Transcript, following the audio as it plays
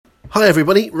Hi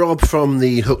everybody, Rob from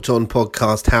the Hooked On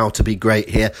podcast, How to Be Great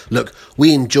here. Look,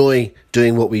 we enjoy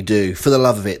doing what we do for the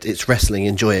love of it. It's wrestling,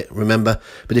 enjoy it, remember?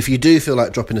 But if you do feel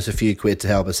like dropping us a few quid to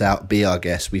help us out, be our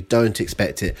guest. We don't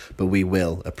expect it, but we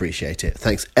will appreciate it.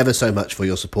 Thanks ever so much for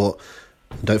your support.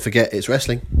 And don't forget, it's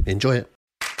wrestling. Enjoy it.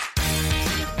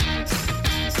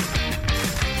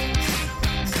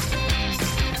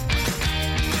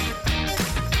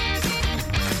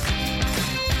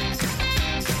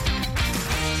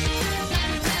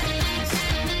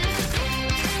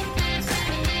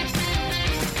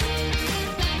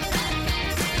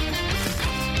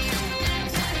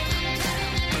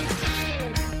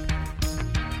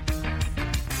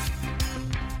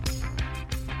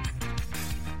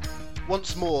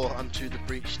 Once more unto the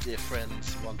breach, dear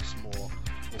friends, once more.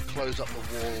 We'll close up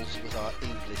the walls with our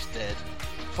English dead.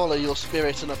 Follow your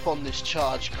spirit, and upon this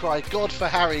charge cry, God for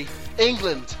Harry,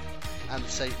 England, and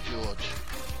St. George.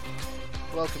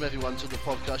 Welcome everyone to the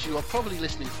podcast. You are probably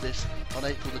listening to this on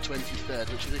April the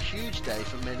 23rd, which is a huge day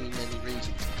for many, many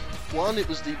reasons. One, it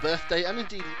was the birthday and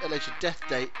indeed alleged death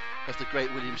date of the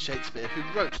great William Shakespeare,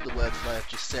 who wrote the words that I have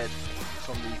just said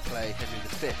from the play Henry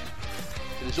V.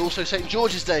 It is also St.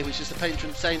 George's Day, which is the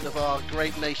patron saint of our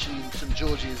great nation, St.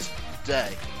 George's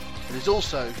Day. It is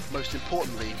also, most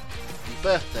importantly, the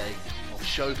birthday of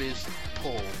showbiz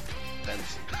Paul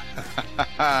Benson.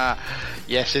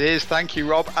 Yes, it is. Thank you,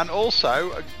 Rob. And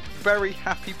also, a very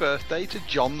happy birthday to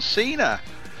John Cena,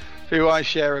 who I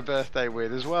share a birthday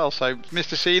with as well. So,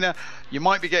 Mr. Cena, you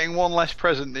might be getting one less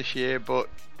present this year, but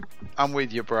I'm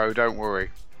with you, bro. Don't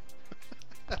worry.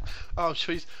 I'm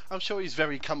sure he's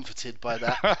very comforted by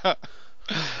that.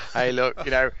 Hey, look,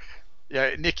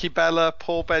 Nikki Bella,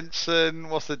 Paul Benson.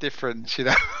 What's the difference? Don't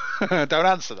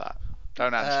answer that.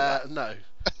 Don't answer that. No.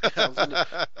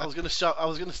 I was going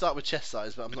to start with chest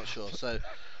size, but I'm not sure. So,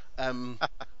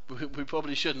 we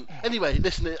probably shouldn't. Anyway,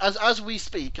 listen. As we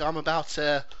speak, I'm about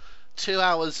 2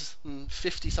 hours and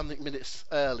 50 something minutes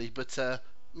early. But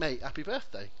mate, happy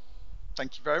birthday.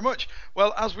 Thank you very much.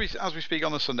 Well, as we speak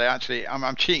on the Sunday, actually,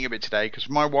 I'm cheating a bit today because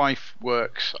my wife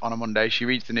works on a Monday. She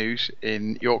reads the news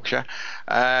in Yorkshire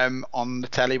on the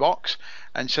telly box,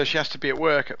 and so she has to be at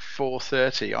work at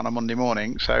 4:30 on a Monday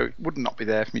morning. So it would not be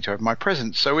there for me to open my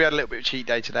presents. So we had a little bit of a cheat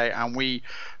day today, and we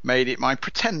made it my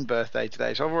pretend birthday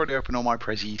today. So I've already opened all my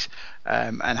prezzies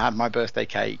and had my birthday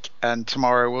cake. And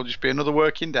tomorrow will just be another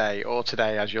working day, or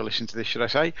today, as you're listening to this, should I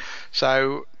say?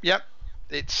 So, yep.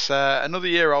 It's another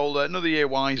year older, another year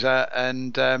wiser,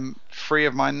 and free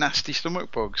of my nasty stomach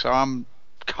bug. So I'm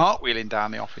cartwheeling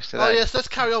down the office today. Oh yes, let's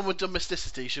carry on with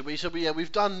domesticity, should we?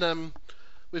 We've done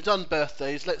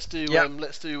birthdays. Let's do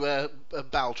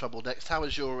bowel trouble next. How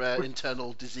is your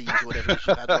internal disease or whatever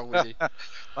you've had wrong with you?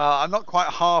 I'm not quite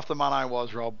half the man I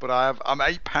was, Rob, but I'm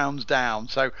 8 pounds down.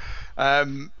 So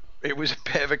it was a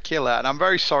bit of a killer, and I'm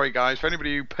very sorry, guys, for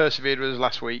anybody who persevered with us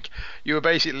last week. You were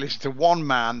basically listening to one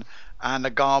man and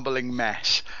a garbling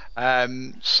mess.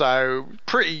 So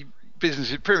pretty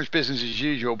much business as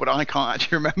usual, but I can't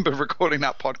actually remember recording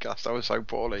that podcast. I was so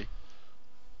poorly.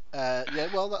 Yeah,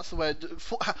 well, that's the way.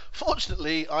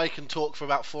 Fortunately, I can talk for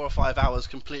about 4 or 5 hours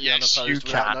completely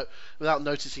unopposed without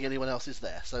noticing anyone else is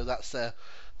there. So that's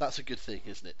a good thing,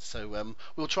 isn't it? So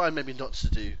we'll try maybe not to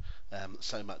do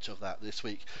so much of that this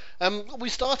week. We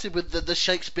started with the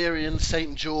Shakespearean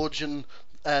St. George and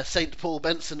St. Paul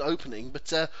Benson opening,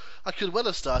 but I could well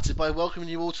have started by welcoming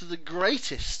you all to the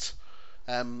greatest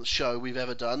show we've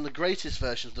ever done, the greatest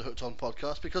version of the Hooked On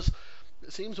podcast, because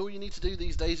it seems all you need to do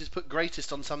these days is put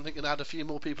greatest on something and add a few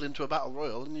more people into a battle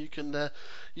royal, and you can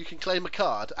claim a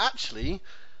card. Actually,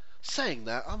 saying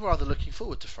that, I'm rather looking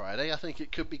forward to Friday. I think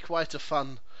it could be quite a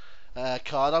fun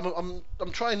card.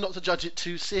 I'm trying not to judge it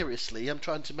too seriously. I'm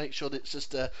trying to make sure that it's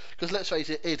just because let's face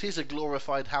it, it is a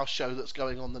glorified house show that's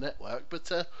going on the network.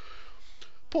 But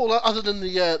Paul, other than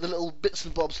the little bits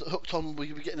and bobs that Hooked On will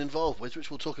be getting involved with, which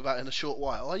we'll talk about in a short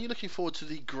while, are you looking forward to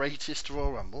the greatest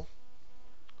Royal Rumble?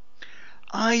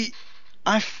 It's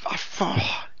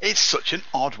such an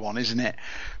odd one, isn't it?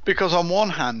 Because on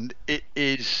one hand, it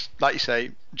is, like you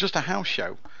say, just a house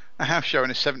show in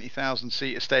a 70,000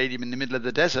 seater stadium in the middle of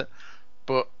the desert,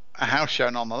 but a house show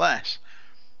nonetheless.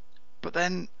 But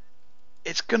then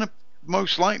it's going to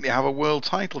most likely have a world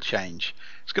title change.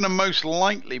 It's going to most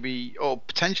likely be, or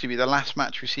potentially be, the last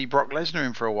match we see Brock Lesnar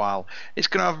in for a while. It's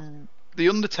going to have The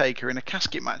Undertaker in a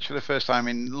casket match for the first time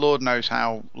in Lord knows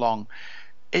how long.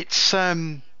 It's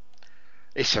a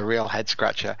real head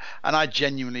scratcher, and I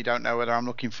genuinely don't know whether I'm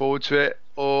looking forward to it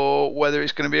or whether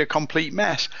it's going to be a complete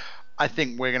mess. I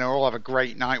think we're going to all have a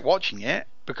great night watching it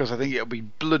because I think it'll be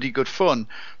bloody good fun.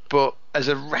 But as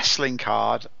a wrestling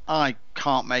card, I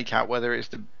can't make out whether it's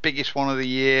the biggest one of the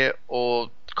year or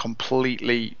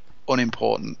completely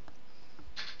unimportant.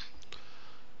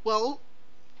 Well,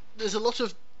 there's a lot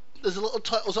of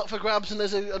titles up for grabs, and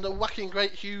there's a whacking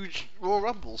great huge Royal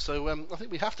Rumble. So I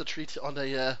think we have to treat it on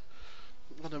a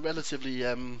relatively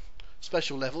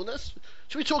special level.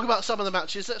 Should we talk about some of the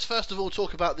matches? Let's first of all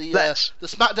talk about the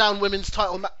SmackDown Women's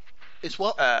Title match. It's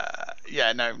what?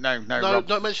 Yeah, no. No,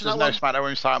 don't mention that one. There's no SmackDown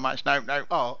Women's Title match. No.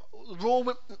 Oh,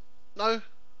 Raw. No.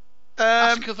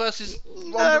 Asuka versus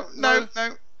Ronda.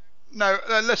 No.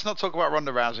 Let's not talk about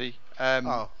Ronda Rousey.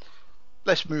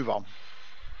 Let's move on.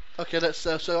 Okay, let's.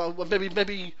 So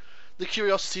maybe the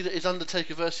curiosity that is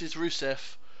Undertaker versus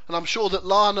Rusev, and I'm sure that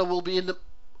Lana will be in the.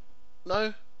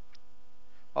 No.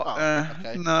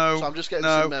 Okay. No. So I'm just getting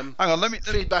some hang on. Let me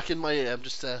feedback in my ear. I'm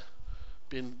just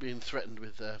being threatened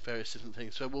with various different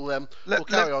things. So we'll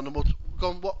carry on and we'll go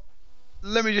on. What?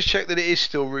 Let me just check that it is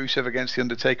still Rusev against the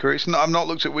Undertaker. It's not. I've not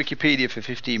looked at Wikipedia for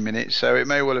 15 minutes, so it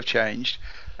may well have changed.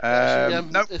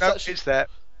 It's there.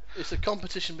 It's a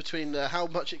competition between how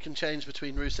much it can change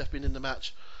between Rusev being in the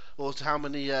match, or to how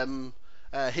many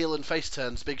heel and face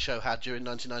turns Big Show had during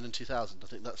 '99 and 2000. I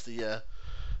think that's the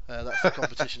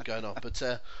competition going on. But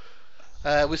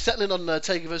we're settling on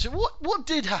Taker versus. What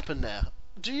did happen there?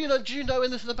 Do you know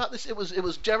anything about this? It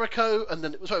was Jericho, and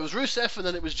then it was Rusev, and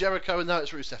then it was Jericho, and now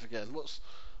it's Rusev again.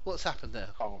 What's happened there?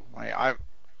 Oh, mate,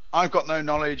 I've got no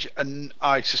knowledge, and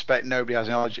I suspect nobody has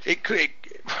knowledge.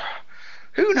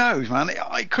 Who knows, man?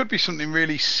 It could be something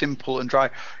really simple and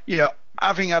dry.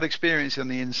 Having had experience on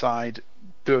the inside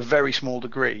to a very small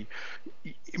degree,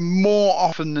 more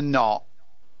often than not,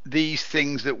 these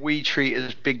things that we treat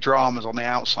as big dramas on the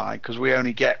outside, because we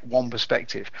only get one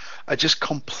perspective, are just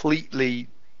completely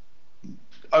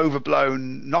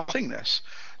overblown nothingness.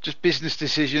 Just business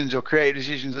decisions or creative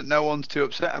decisions that no one's too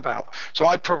upset about. So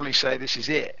I'd probably say this is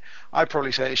it. I'd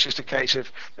probably say it's just a case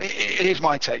of, here's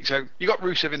my take. So you got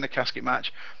Rusev in the casket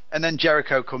match, and then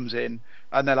Jericho comes in,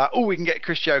 and they're like, oh, we can get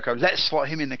Chris Jericho. Let's slot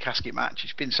him in the casket match.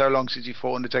 It's been so long since he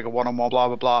fought Undertaker one-on-one, blah,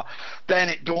 blah, blah. Then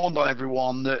it dawned on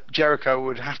everyone that Jericho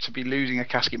would have to be losing a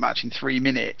casket match in 3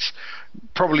 minutes.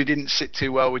 Probably didn't sit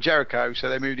too well with Jericho, so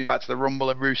they moved him back to the Rumble,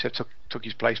 and Rusev took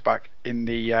his place back in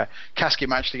the casket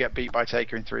match to get beat by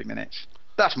Taker in 3 minutes.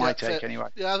 That's my take, anyway.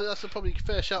 Yeah, that's a probably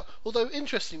fair shout. Although,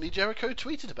 interestingly, Jericho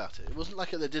tweeted about it. It wasn't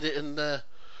like they did it and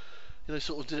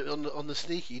sort of did it on the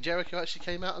sneaky. Jericho actually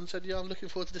came out and said, "Yeah, I'm looking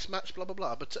forward to this match." Blah blah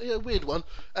blah. But weird one.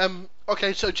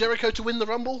 Okay, so Jericho to win the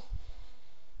Rumble?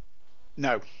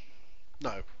 No.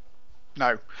 No. Do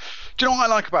you know what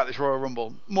I like about this Royal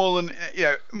Rumble more than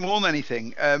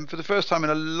anything? For the first time in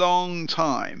a long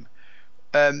time,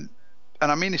 and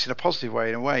I mean this in a positive way,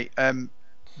 in a way,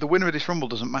 the winner of this Rumble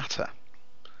doesn't matter.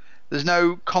 There's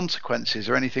no consequences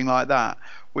or anything like that,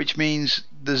 which means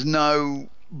there's no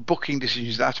booking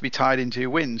decisions that have to be tied into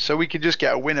wins. So we could just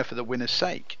get a winner for the winner's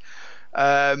sake.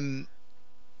 And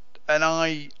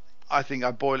I think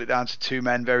I boil it down to two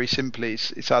men very simply.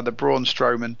 It's either Braun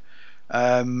Strowman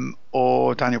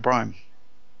or Daniel Bryan.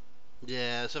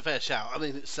 Yeah, it's a fair shout. I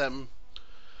mean, it's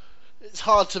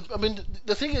hard to. I mean,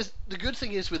 the good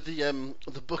thing is with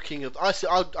the booking of.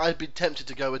 I'd be tempted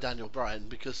to go with Daniel Bryan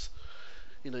because,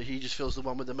 he just feels the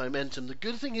one with the momentum. The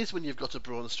good thing is when you've got a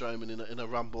Braun Strowman in a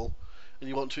Rumble, and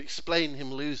you want to explain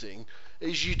him losing,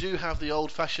 is you do have the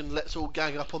old-fashioned "let's all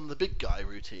gang up on the big guy"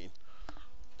 routine.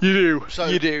 You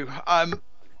do. I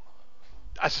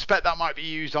suspect that might be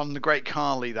used on the Great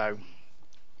Khali though,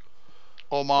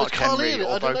 or Mark Henry,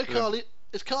 or both of them.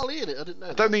 Is Khali in it? I didn't know.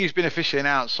 I don't think he's been officially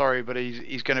announced. Sorry, but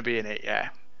he's going to be in it. Yeah.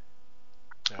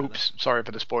 Oops, sorry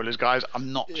for the spoilers, guys.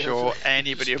 I'm not sure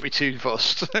anybody will be too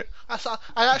fussed. I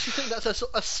actually think that's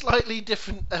a slightly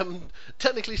different,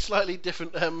 technically slightly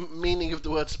different meaning of the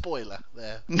word spoiler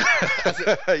there.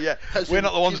 Yeah, we're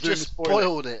not the ones doing the spoiler.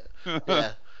 Spoiled it.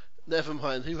 Yeah, never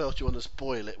mind. Who else do you want to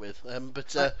spoil it with?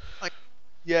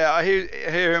 Yeah, I hear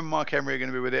him and Mark Henry are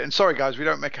going to be with it. And sorry, guys, we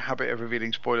don't make a habit of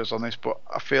revealing spoilers on this, but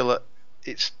I feel that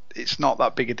it's not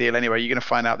that big a deal anyway. You're going to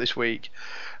find out this week.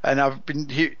 And I've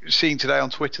been seeing today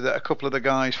on Twitter that a couple of the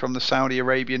guys from the Saudi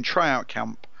Arabian tryout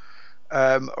camp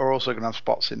are also going to have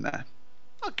spots in there.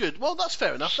 Oh, good. Well, that's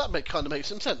fair enough. That kind of makes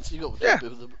some sense. You've got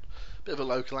a bit of a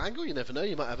local angle. You never know.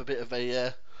 You might have a bit of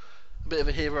a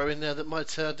hero in there that might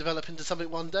develop into something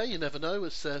one day. You never know.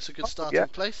 It's a good starting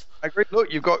place. I agree.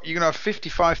 Look, you're going to have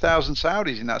 55,000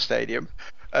 Saudis in that stadium.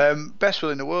 Best will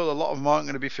in the world, a lot of them aren't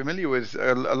going to be familiar with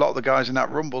a lot of the guys in that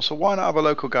Rumble, so why not have a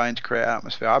local guy in to create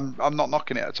atmosphere? I'm not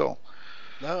knocking it at all.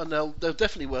 No, and they'll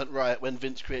definitely weren't right when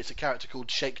Vince creates a character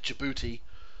called Sheikh Djibouti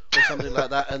or something like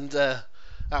that, and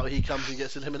out he comes and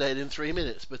gets eliminated in 3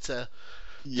 minutes. But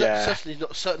Yeah,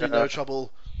 certainly no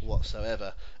trouble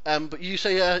whatsoever. But you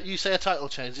say a title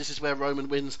change. This is where Roman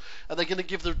wins. Are they going to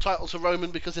give the title to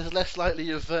Roman because there's less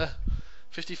likely of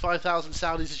 55,000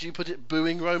 Saudis, as you put it,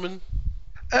 booing Roman?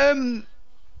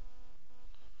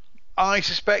 I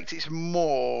suspect it's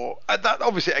more that.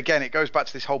 Obviously, again, it goes back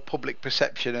to this whole public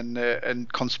perception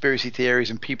and conspiracy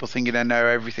theories and people thinking they know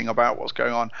everything about what's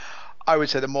going on. I would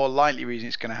say the more likely reason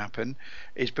it's going to happen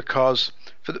is because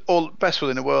for all best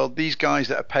will in the world, these guys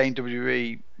that are paying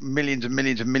WWE millions and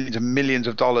millions and millions and millions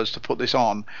of dollars to put this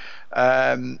on,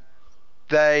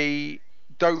 they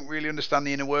don't really understand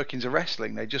the inner workings of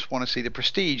wrestling. They just want to see the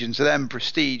prestige, and to them,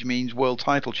 prestige means world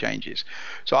title changes.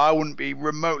 So I wouldn't be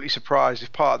remotely surprised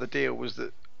if part of the deal was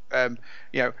that,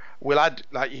 we'll add,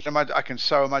 like you can imagine, I can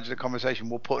so imagine a conversation.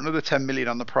 We'll put another 10 million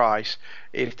on the price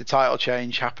if the title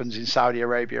change happens in Saudi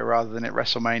Arabia rather than at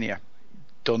WrestleMania.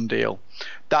 Done deal.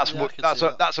 That's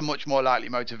a much more likely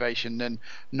motivation than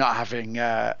not having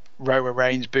Roman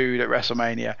Reigns booed at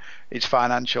WrestleMania. It's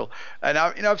financial, and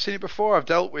I've seen it before. I've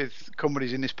dealt with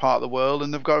companies in this part of the world,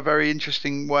 and they've got a very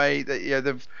interesting way that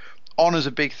they've honor's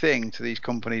a big thing to these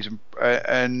companies,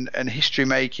 and history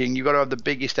making. You've got to have the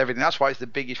biggest everything. That's why it's the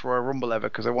biggest Royal Rumble ever,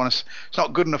 because they want to. It's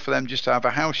not good enough for them just to have a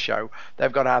house show.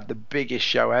 They've got to have the biggest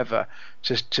show ever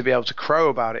to be able to crow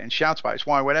about it and shout about it. It's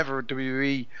why whenever a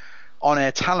WWE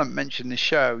on-air talent mention this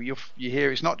show, you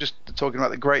hear it's not just talking about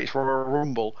the greatest Royal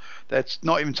Rumble. They're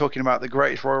not even talking about the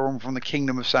greatest Royal Rumble from the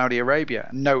Kingdom of Saudi Arabia.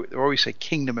 No, they always say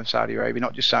Kingdom of Saudi Arabia,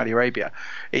 not just Saudi Arabia.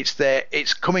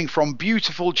 It's coming from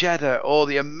beautiful Jeddah or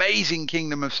the amazing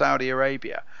Kingdom of Saudi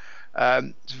Arabia.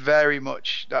 It's very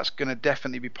much, that's going to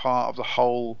definitely be part of the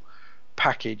whole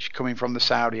package coming from the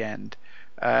Saudi end.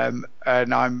 And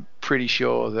I'm pretty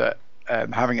sure that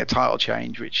having a title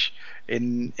change, which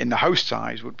in the host's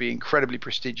eyes would be incredibly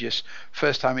prestigious,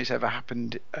 first time it's ever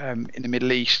happened in the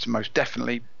Middle East, most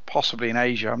definitely, possibly in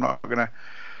Asia. I'm not going to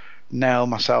nail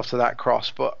myself to that cross,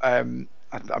 but I'm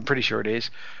pretty sure it is.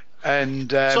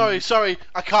 And sorry,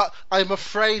 I can't. I'm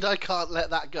afraid I can't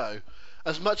let that go.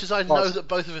 As much as I know that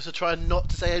both of us are trying not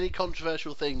to say any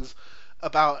controversial things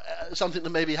about something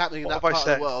that may be happening in that part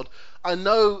of the world, I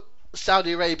know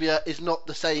Saudi Arabia is not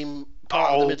the same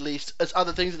part of the Middle East as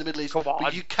other things in the Middle East,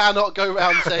 but you cannot go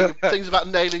around saying things about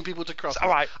nailing people to crosses.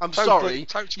 Right. I'm sorry, you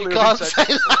can't say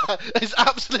that. It's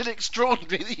absolutely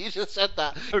extraordinary that you just said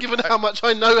that, given how much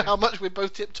I know how much we're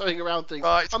both tiptoeing around things.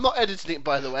 Right. I'm not editing it,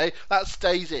 by the way. That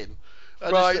stays in.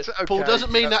 Okay. Paul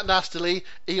doesn't mean that nastily.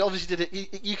 He obviously did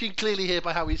it. You can clearly hear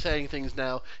by how he's saying things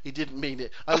now. He didn't mean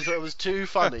it. I thought it was too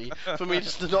funny for me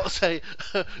just to not say.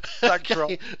 Thanks,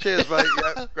 Rob. Cheers, mate.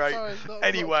 Yeah, great. Sorry,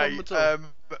 anyway,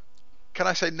 can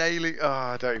I say nailing? Oh,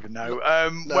 I don't even know.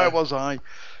 No. Where was I?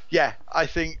 Yeah, I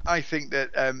think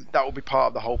that that will be part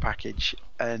of the whole package,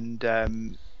 and I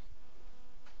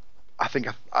think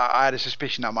I had a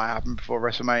suspicion that might happen before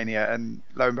WrestleMania, and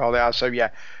lo and behold, they are. So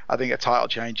yeah, I think a title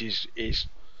change is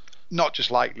not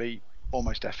just likely,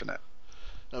 almost definite.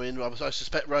 I mean, I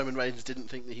suspect Roman Reigns didn't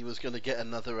think that he was going to get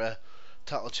another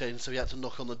title change, so he had to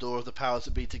knock on the door of the powers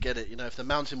that be to get it. If the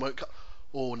mountain won't come.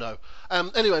 Oh no.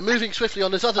 Anyway, moving swiftly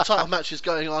on. There's other title matches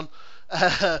going on.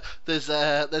 There's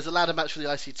a ladder match for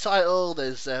the IC title.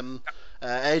 There's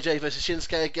AJ versus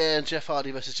Shinsuke again. Jeff Hardy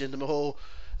versus Jinder Mahal.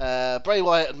 Bray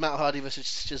Wyatt and Matt Hardy versus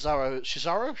Cesaro and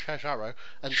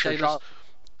Sheamus.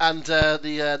 And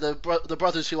the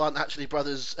brothers who aren't actually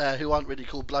brothers, who aren't really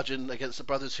called Bludgeon, against the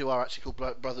brothers who are actually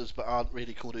called brothers but aren't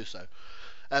really called Uso.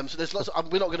 So there's lots.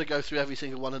 We're not going to go through every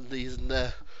single one of these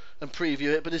and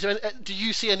preview it. But do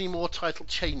you see any more title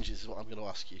changes? Is what I'm going to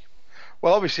ask you.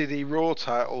 Well, obviously the Raw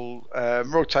title,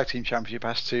 Raw Tag Team Championship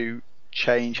has to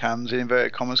change hands in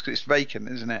inverted commas because it's vacant,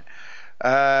 isn't it?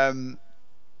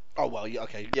 Oh well, yeah,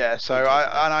 okay. Yeah, so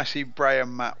I see Bray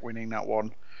and Matt winning that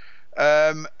one.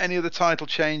 Any other title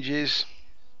changes?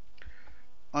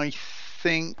 I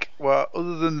think, well,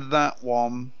 other than that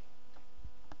one,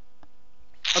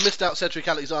 I missed out Cedric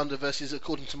Alexander versus,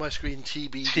 according to my screen,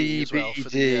 TBD as well. For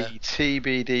the,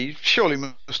 TBD. Surely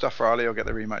Mustafa Ali will get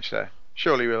the rematch there.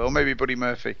 Surely will, or maybe Buddy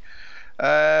Murphy. The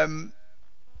only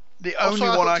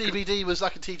one I thought TBD was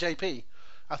like a TJP.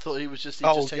 I thought he just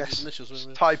changed his initials.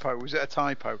 Typo. Was it a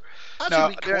typo?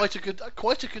 Actually,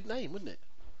 quite a good name, wouldn't it?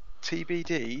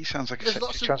 TBD sounds like a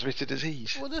sexually transmitted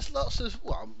disease. Well, there's lots of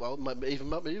might be even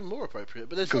more appropriate.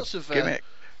 But there's good lots of gimmick.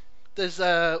 There's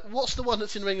what's the one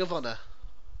that's in Ring of Honor?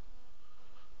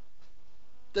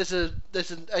 There's an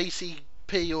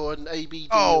ACP or an ABD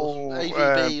or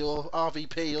AVB or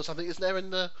RVP or something. Isn't there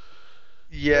in the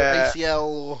ACL?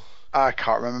 Or I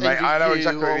can't remember, mate. I know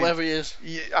exactly or whatever he is.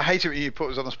 I hate it when you put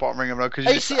us on the spot on Ring of Honor because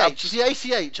ACH. Is he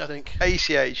ACH? I think. ACH.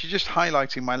 You're just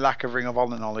highlighting my lack of Ring of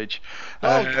Honor knowledge.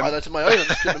 I highlighted my own. I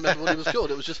just couldn't remember what he was called.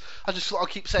 It was just I just thought I'll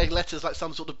keep saying letters like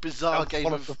some sort of bizarre game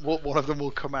one of them will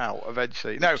come out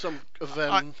eventually. No,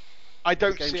 I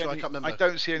don't see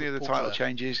any other title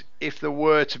changes. If there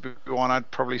were to be one,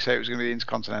 I'd probably say it was going to be the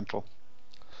Intercontinental.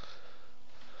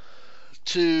 Back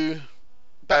to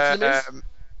the Miz?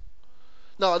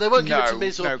 No, they won't give it to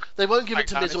Miz they won't give it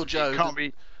to Miz or Joe. It can't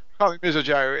be Miz or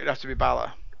Joe. It'd have to be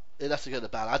Balor. It has to go to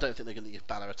Balor. I don't think they're going to give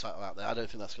Balor a title out there. I don't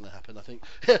think that's going to happen. I think.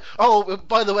 Oh,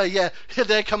 by the way,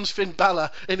 there comes Finn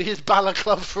Balor in his Balor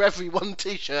Club for Everyone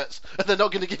T-shirts, and they're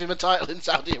not going to give him a title in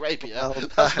Saudi Arabia.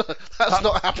 That's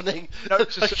not happening.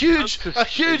 A huge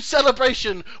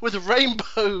celebration with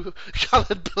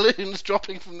rainbow-coloured balloons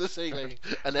dropping from the ceiling,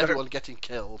 and everyone getting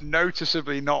killed.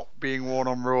 Noticeably not being worn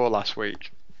on Raw last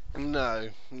week. No,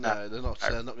 they're not.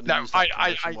 Not going to use that.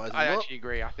 I actually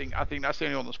agree. I think that's the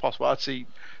only one that's possible. I'd see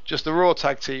just the Raw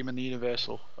Tag Team and the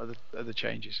Universal are the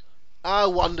changes. I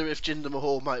wonder if Jinder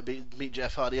Mahal might meet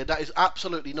Jeff Hardy, and that is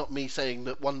absolutely not me saying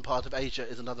that one part of Asia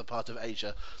is another part of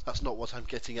Asia. That's not what I'm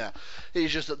getting at.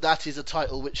 It's just that is a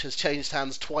title which has changed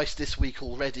hands twice this week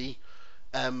already.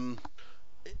 Since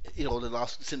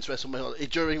WrestleMania,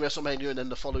 during WrestleMania, and then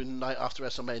the following night after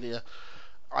WrestleMania.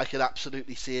 I could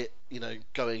absolutely see it,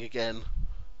 going again,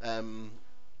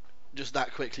 just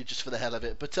that quickly, just for the hell of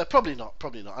it. But probably not.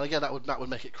 And again, that would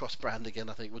make it cross-brand again,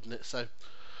 I think, wouldn't it? So,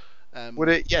 would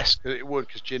it? Yes, it would,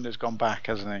 because Jinder's gone back,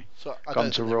 hasn't he? So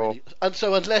gone to Raw. Really... And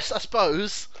so, unless I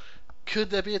suppose, could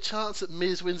there be a chance that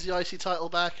Miz wins the IC title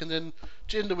back, and then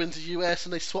Jinder wins the US,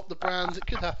 and they swap the brands? It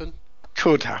could happen.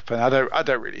 Could happen. I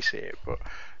don't really see it, but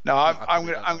no, I'm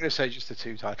going to say just the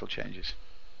 2 title changes.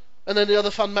 And then the other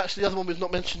fun match, the other one we've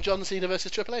not mentioned, John Cena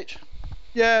versus Triple H.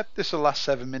 Yeah, this will last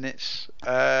 7 minutes.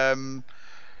 Cena's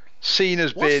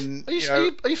been...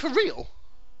 Are you for real?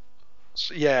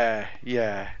 Yeah,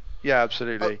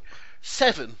 absolutely.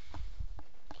 7?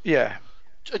 Yeah.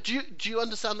 Do you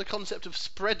understand the concept of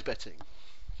spread betting?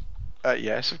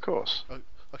 Yes, of course.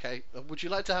 Okay, would you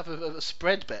like to have a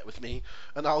spread bet with me?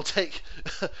 And I'll take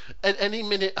any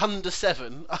minute under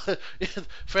 7.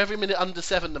 For every minute under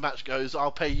 7 the match goes,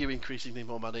 I'll pay you increasingly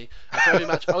more money. And for every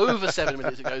match over 7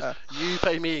 minutes it goes, you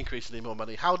pay me increasingly more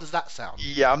money. How does that sound?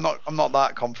 Yeah, I'm not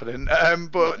that confident.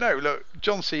 But no, look,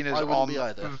 John Cena is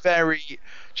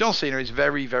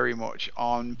very, very much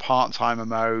on part-timer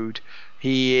mode.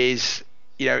 He is,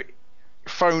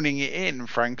 phoning it in,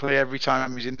 frankly, every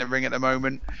time he's in the ring at the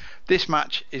moment. This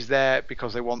match is there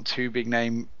because they want 2 big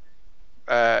name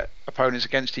opponents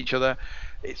against each other.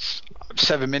 It's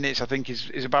 7 minutes, I think,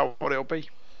 is about what it'll be.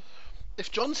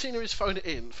 If John Cena is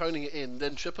phoning it in,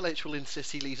 then Triple H will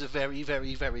insist he leaves a very,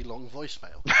 very, very long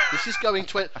voicemail. This is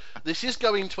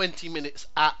going 20 minutes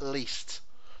at least.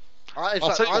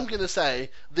 I'm going to say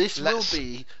this will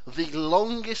be the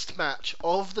longest match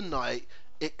of the night,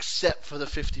 except for the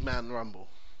 50-man Rumble.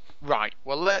 Right,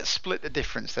 well, let's split the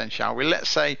difference then, shall we?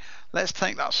 Let's take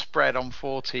that spread on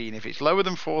 14. If it's lower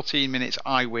than 14 minutes,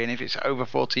 I win. If it's over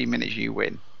 14 minutes, you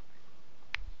win.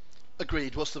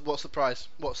 Agreed. What's the prize?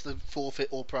 What's the forfeit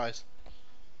or prize?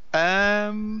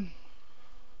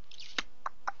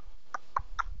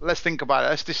 Let's think about it.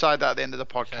 Let's decide that at the end of the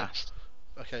podcast.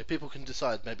 Okay, people can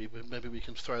decide. Maybe we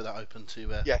can throw that open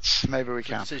to yes, maybe we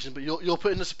can. Decision. But you're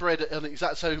putting the spread at an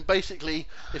exact. So basically,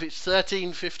 if it's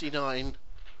 13:59.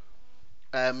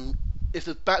 If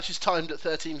the match is timed at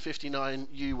 13:59,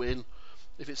 you win.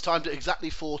 If it's timed at exactly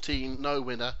 14, no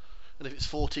winner. And if it's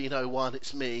 14:01,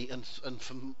 it's me. And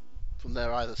from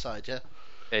there, either side, yeah?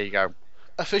 There you go.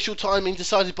 Official timing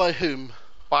decided by whom?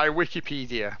 By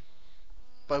Wikipedia.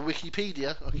 By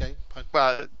Wikipedia? Okay, fine.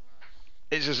 Well,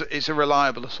 it's a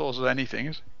reliable source of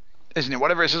anything, isn't it?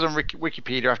 Whatever it says on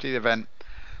Wikipedia after the event,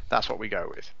 that's what we go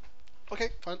with. Okay,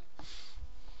 fine.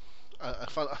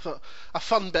 A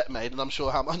fun bet made, and I'm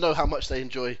sure I know how much they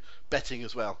enjoy betting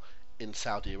as well in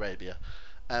Saudi Arabia.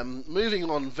 Moving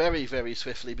on very, very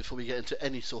swiftly before we get into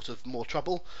any sort of more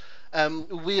trouble,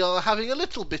 we are having a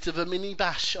little bit of a mini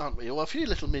bash, aren't we? Or a few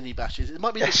little mini bashes. It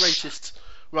might be the greatest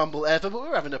Rumble ever, but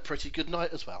we're having a pretty good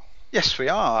night as well. Yes, we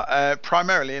are.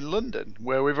 Primarily in London,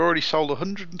 where we've already sold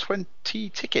 120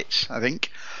 tickets, I think,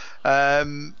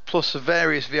 plus the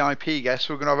various VIP guests.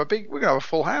 We're going to have a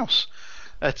full house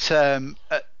at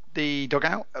the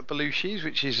Dugout at Belushi's,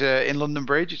 which is in London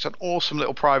Bridge. It's an awesome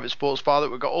little private sports bar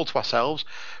that we've got all to ourselves.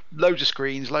 Loads of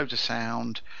screens, loads of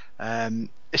sound.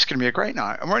 It's going to be a great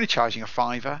night, and we're only charging a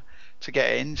 £5 to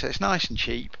get in, so it's nice and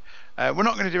cheap. We're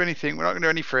not going to do anything. We're not going to do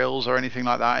any frills or anything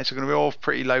like that. It's going to be all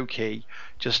pretty low key.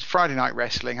 Just Friday night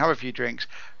wrestling. Have a few drinks.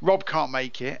 Rob can't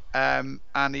make it, and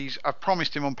I've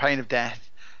promised him on pain of death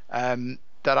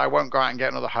that I won't go out and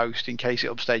get another host in case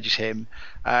it upstages him.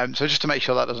 So just to make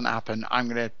sure that doesn't happen, I'm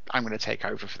gonna take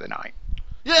over for the night.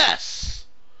 Yes.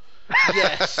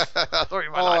 Yes. I thought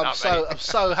you might like that, I'm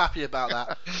so happy about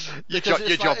that. Your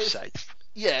job's safe.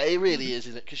 Yeah, it really is,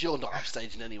 isn't it? Because you're not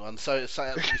upstaging anyone, so it's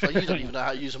like you don't even know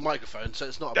how to use a microphone, so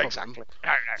it's not a problem. Exactly.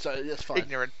 No. So that's fine.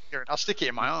 Ignorant. I'll stick it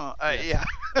in my heart. Yeah.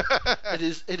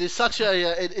 It is such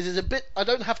a. It is a bit. I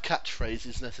don't have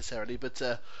catchphrases necessarily, but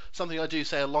something I do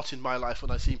say a lot in my life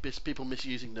when I see people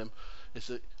misusing them is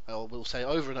that I will say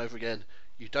over and over again: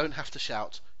 you don't have to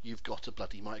shout. You've got a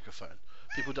bloody microphone.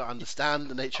 People don't understand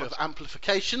the nature of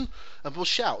amplification and will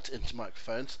shout into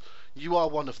microphones. You are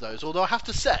one of those. Although I have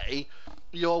to say,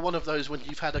 you're one of those when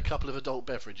you've had a couple of adult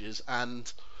beverages,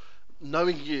 and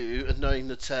knowing you and knowing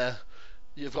that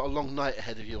you've got a long night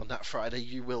ahead of you on that Friday,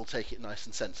 you will take it nice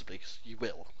and sensibly, because you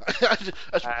will.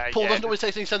 Paul doesn't always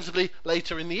take things sensibly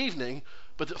later in the evening,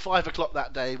 but at 5 o'clock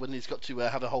that day, when he's got to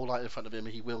have a whole night in front of him,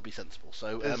 he will be sensible.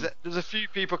 So there's a few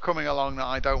people coming along that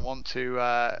I don't want to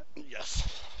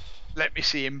let me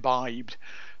see imbibed,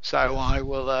 so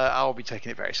I'll be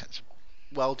taking it very sensible.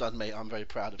 Well done, mate. I'm very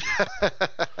proud of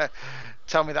you.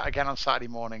 Tell me that again on Saturday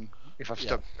morning if I've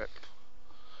stuck with it.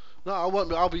 No, I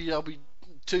won't. I'll be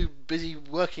too busy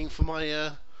working for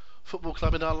my football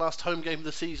club in our last home game of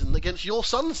the season against your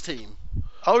son's team.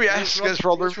 Oh yes, against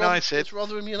Rotherham United. It's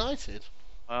Rotherham United.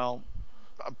 Well,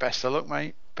 best of luck,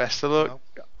 mate. Best of luck.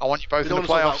 Well, I want you both in the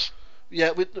playoffs.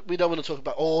 We don't want to talk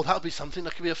about. Oh, that would be something.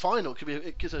 That could be a final.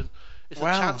 It's a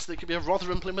chance that it could be a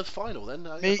Rotherham Plymouth final. Then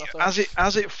as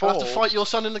it falls, I have to fight your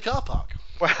son in the car park.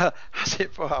 Well, as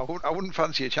it falls, I wouldn't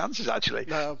fancy your chances actually.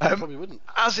 No, I probably wouldn't.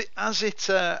 As it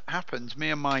happens, me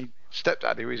and my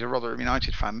stepdad, who is a Rotherham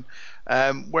United fan,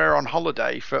 we're on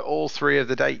holiday for all three of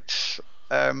the dates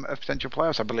of potential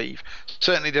playoffs, I believe.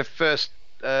 Certainly the first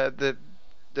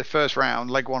round,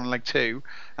 leg 1 and leg 2,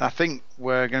 and I think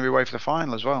we're going to be away for the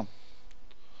final as well.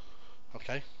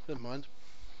 Okay, never mind.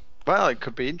 Well, it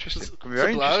could be interesting. It could be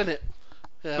very interesting, isn't it?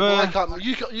 Yeah. Well, I can't.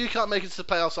 You can't make it to the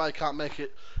playoffs. I can't make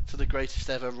it to the greatest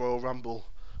ever Royal Rumble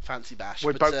fancy bash.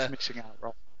 We're both missing out,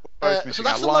 Rob. We're both missing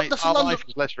out. Our life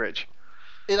is less rich.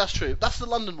 Yeah, that's true. That's the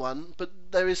London one, but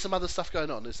there is some other stuff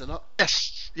going on, is there not?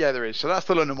 Yes, yeah, there is. So that's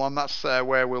the London one. That's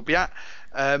where we'll be at.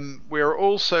 We're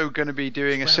also going to be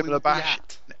doing a similar bash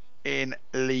in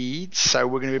Leeds. So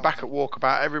we're going to be back at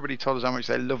Walkabout. Everybody told us how much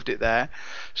they loved it there.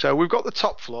 So we've got the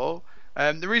top floor.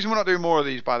 The reason we're not doing more of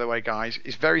these, by the way, guys,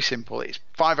 is very simple. It's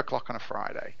 5 o'clock on a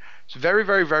Friday. It's very,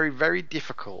 very, very, very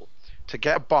difficult to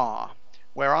get a bar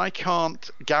where I can't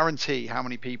guarantee how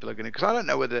many people are going to, because I don't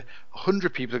know whether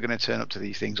 100 people are going to turn up to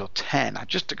these things or 10,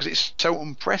 just because it's so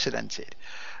unprecedented,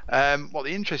 what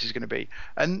the interest is going to be.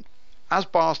 And as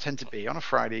bars tend to be on a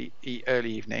Friday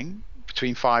early evening,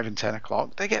 between 5 and 10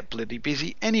 o'clock, they get bloody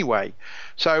busy anyway.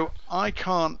 So I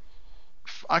can't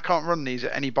run these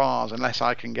at any bars unless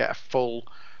I can get a full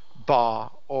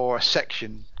bar or a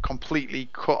section, completely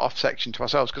cut off section to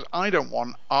ourselves, because I don't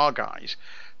want our guys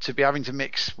to be having to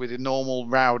mix with a normal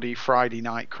rowdy Friday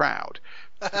night crowd.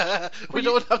 We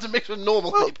don't have to mix with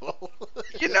normal people.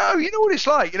 you know what it's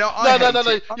like. No.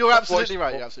 You're absolutely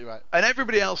right. You're absolutely right. And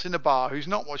everybody else in the bar who's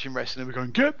not watching wrestling, we're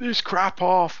going, get this crap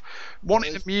off,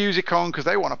 wanting the music on because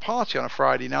they want to party on a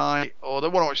Friday night, or they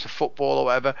want to watch the football or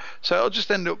whatever. So it'll just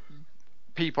end up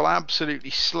people absolutely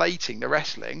slating the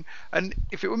wrestling. And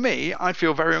if it were me, I'd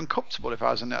feel very uncomfortable if I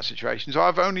was in that situation. So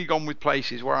I've only gone with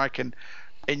places where I can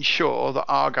ensure that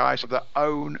our guys have their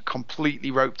own completely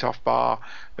roped off bar,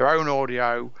 their own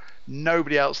audio,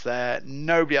 nobody else there,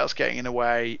 nobody else getting in the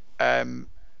way, and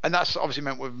that's obviously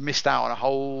meant we've missed out on a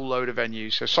whole load of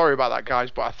venues. So sorry about that, guys,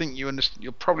 but I think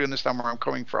you'll probably understand where I'm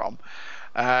coming from.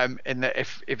 In that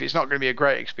if it's not going to be a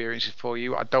great experience for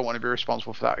you, I don't want to be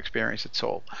responsible for that experience at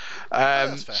all.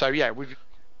 So yeah,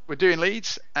 we're doing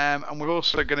Leeds, and we're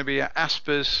also going to be at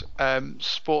Asper's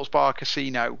Sports Bar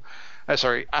Casino.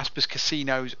 Asper's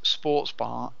Casino's Sports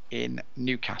Bar in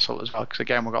Newcastle as well, because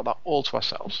again we've got that all to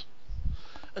ourselves.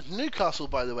 Newcastle,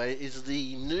 by the way, is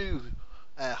the new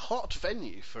hot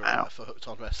venue for Hooked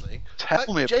on Wrestling.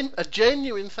 Tell me a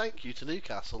genuine thank you to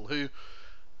Newcastle, who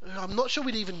I'm not sure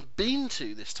we'd even been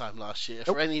to this time last year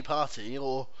for any party,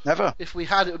 or never. If we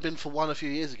had, it would have been for one a few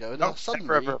years ago. And now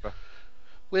suddenly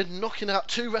we're knocking out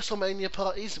 2 WrestleMania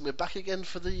parties, and we're back again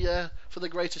for the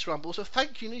Greatest Rumble. So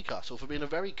thank you, Newcastle, for being a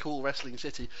very cool wrestling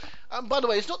city. And by the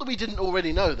way, it's not that we didn't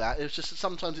already know that. It's just that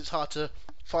sometimes it's hard to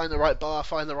find the right bar,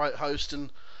 find the right host,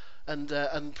 and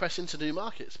and press into new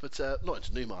markets, but not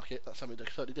into Newmarket. That's something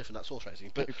totally different. That's horse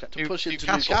racing, but to push into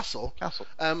Newcastle.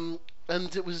 And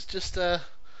it was just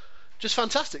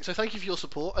fantastic. So thank you for your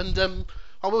support. And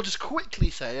I will just quickly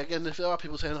say again, if there are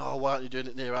people saying, "Oh, why aren't you doing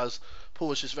it near us?" Paul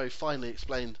has just very finely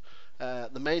explained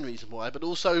the main reason why, but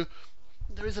also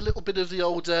there is a little bit of the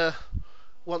old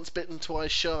once bitten,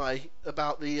 twice shy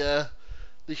about the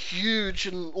huge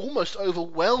and almost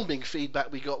overwhelming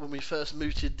feedback we got when we first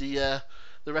mooted the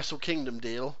Wrestle Kingdom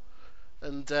deal,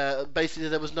 and basically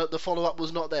the follow up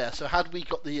was not there. So had we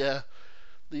got the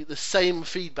same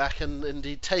feedback and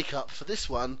indeed take up for this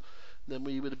one, then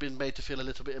we would have been made to feel a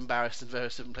little bit embarrassed in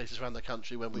various different places around the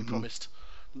country when we promised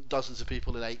dozens of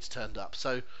people and 8 turned up.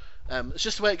 So it's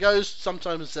just the way it goes.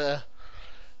 Sometimes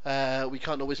we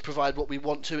can't always provide what we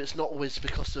want to. It's not always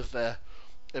because of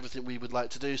everything we would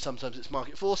like to do. Sometimes it's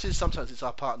market forces, sometimes it's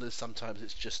our partners, sometimes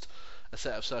it's just a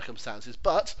set of circumstances.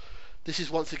 But this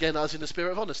is once again us in the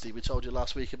spirit of honesty. We told you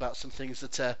last week about some things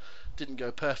that didn't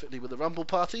go perfectly with the Rumble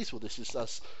parties. Well, this is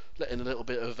us letting a little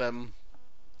bit of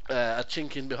a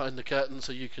chink in behind the curtain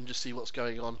so you can just see what's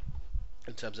going on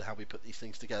in terms of how we put these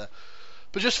things together.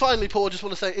 But just finally, Paul, I just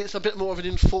want to say it's a bit more of an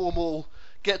informal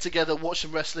get-together, watch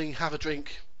some wrestling, have a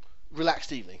drink,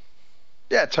 relaxed evening.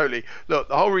 Yeah, totally. Look,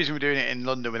 the whole reason we're doing it in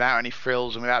London without any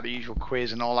frills and without the usual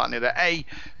quiz and all that and the other, A,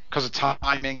 because of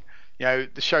timing. You know,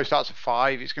 the show starts at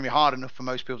 5. It's going to be hard enough for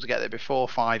most people to get there before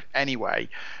 5 anyway.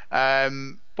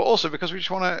 But also because we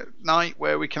just want a night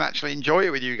where we can actually enjoy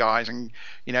it with you guys. And,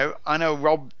 you know, I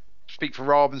know speak for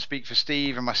Rob and speak for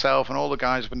Steve and myself and all the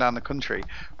guys up and down the country.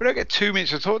 We don't get 2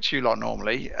 minutes to talk to you lot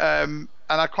normally. And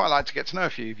I'd quite like to get to know a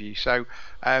few of you. So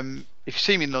if you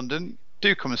see me in London,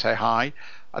 do come and say hi.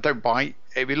 I don't bite.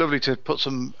 It'd be lovely to put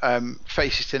some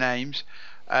faces to names.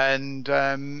 And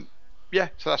yeah,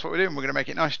 so that's what we're doing. We're going to make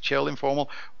it nice, chill, informal.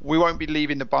 We won't be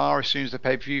leaving the bar as soon as the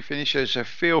pay-per-view finishes, so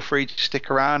feel free to stick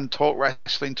around, talk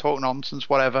wrestling, talk nonsense,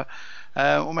 whatever.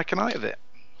 We'll make a night of it.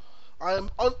 I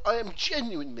am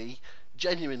genuinely,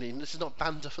 and this is not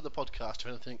banter for the podcast or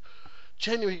anything,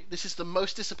 genuinely, this is the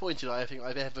most disappointed I think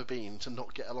I've ever been to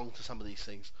not get along to some of these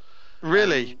things.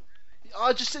 Really?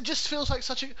 It just feels like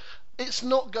such a... It's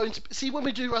not going to... See, when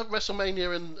we do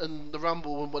WrestleMania and the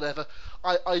Rumble and whatever,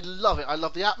 I love it. I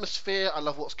love the atmosphere. I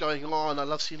love what's going on. I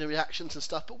love seeing the reactions and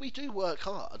stuff. But we do work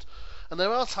hard. And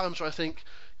there are times where I think,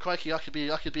 crikey, I could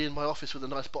be in my office with a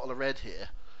nice bottle of red here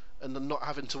and I'm not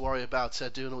having to worry about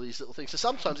doing all these little things. So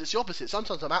sometimes it's the opposite.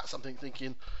 Sometimes I'm at something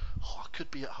thinking, oh, I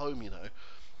could be at home, you know.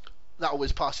 That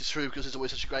always passes through because there's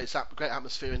always such a great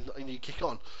atmosphere and you kick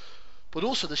on. But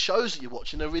also the shows that you're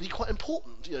watching are really quite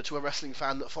important, you know, to a wrestling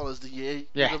fan that follows the year.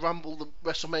 Yeah. The Rumble, the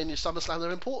WrestleMania, SummerSlam,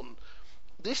 they're important.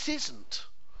 This isn't.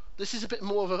 This is a bit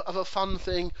more of a fun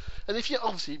thing. And if you're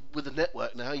obviously with the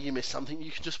network now, you miss something,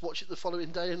 you can just watch it the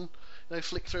following day and, you know,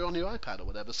 flick through on your iPad or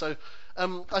whatever. So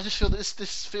I just feel that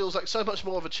this feels like so much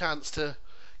more of a chance to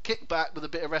kick back with a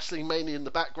bit of wrestling, mainly in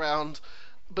the background.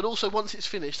 But also once it's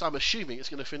finished, I'm assuming it's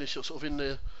going to finish sort of in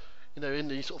the, you know, in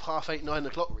the sort of 8:30, 9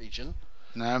 o'clock region.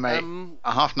 No, mate.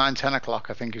 9:30, 10 o'clock,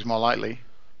 I think, is more likely.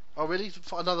 Oh, really?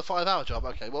 Another 5-hour job?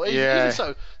 Okay. Well, yeah.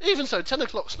 even so, 10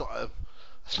 o'clock's not a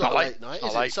late night,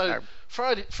 is late, it? So no.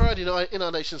 Friday night in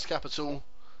our nation's capital.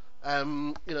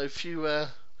 You know, few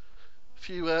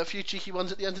cheeky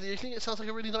ones at the end of the evening. It sounds like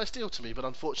a really nice deal to me, but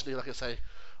unfortunately, like I say,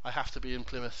 I have to be in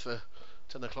Plymouth for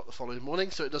 10 o'clock the following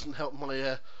morning, so it doesn't help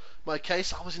my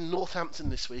case. I was in Northampton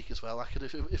this week as well. I could,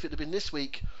 if it had been this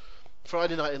week,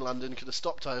 Friday night in London, could have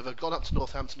stopped over, gone up to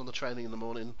Northampton on the training in the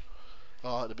morning.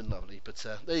 Oh, it'd have been lovely. But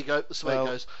there you go. That's the way it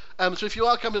goes. So if you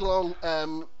are coming along,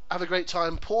 have a great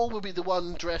time. Paul will be the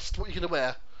one dressed. What are you going to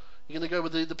wear? You going to go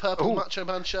with the purple Macho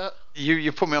Man shirt?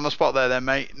 You put me on the spot there, then,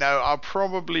 mate. No, I'm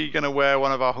probably going to wear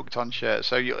one of our Hooked On shirts.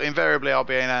 So invariably, I'll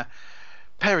be in a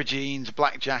pair of jeans, a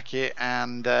black jacket,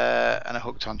 and a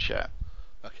Hooked On shirt.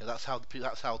 Okay, that's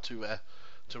how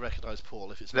to recognise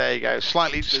Paul. If it's there, you go.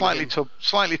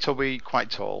 Slightly tubby, quite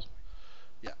tall.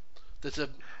 Yeah, there's a.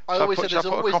 I always say there's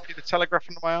always a copy of the Telegraph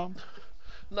under my arm.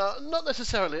 No, not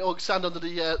necessarily. Or stand under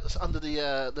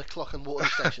the clock and water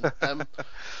station.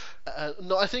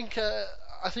 No, I think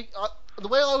the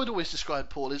way I would always describe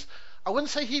Paul is, I wouldn't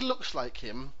say he looks like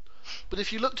him, but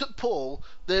if you looked at Paul,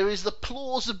 there is the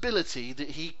plausibility that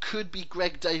he could be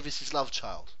Greg Davis's love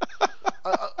child.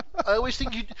 I always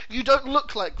think you don't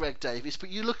look like Greg Davis, but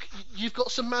you've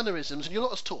got some mannerisms, and you're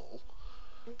not as tall.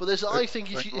 But I think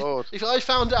if I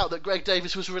found out that Greg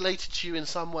Davis was related to you in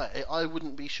some way, I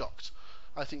wouldn't be shocked.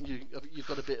 I think you've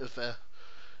got a bit of it.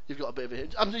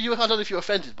 I don't know if you're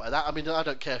offended by that. I mean, I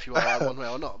don't care if you are one way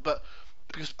or not, but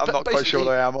because I'm not quite sure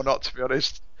I am or not, to be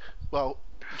honest. Well,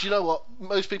 Do you know what?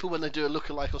 Most people, when they do a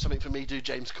lookalike or something for me, do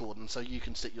James Corden. So you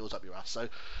can stick yours up your ass. So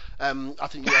I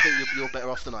think you're better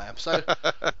off than I am. So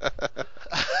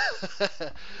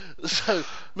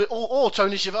or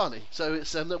Tony Schiavone. So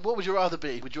it's what would you rather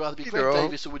be? Would you rather be Greg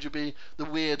Davies, or would you be the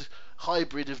weird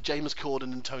hybrid of James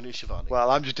Corden and Tony Schiavone?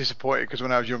 Well, I'm just disappointed because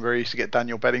when I was younger, I used to get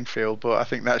Daniel Bedingfield, but I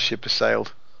think that ship has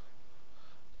sailed.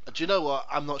 Do you know what?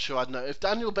 I'm not sure I'd know. If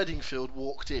Daniel Bedingfield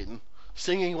walked in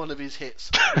singing one of his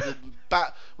hits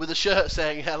with a shirt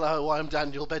saying "Hello, I'm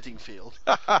Daniel Bedingfield,"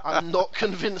 I'm not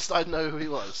convinced I'd know who he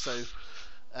was. So,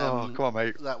 come on,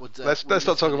 mate. That would let's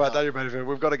not talk about Daniel Bedingfield.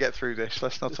 We've got to get through this.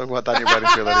 Let's not talk about Daniel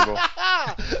Bedingfield anymore.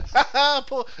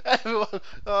 Poor everyone.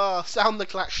 Oh, sound the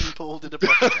klaxon, Paul did a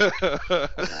proper.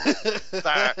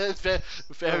 It's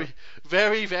very,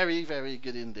 very, very, very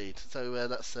good indeed. So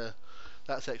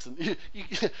that's excellent.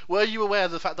 Were you aware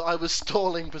of the fact that I was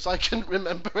stalling because I couldn't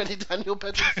remember any Daniel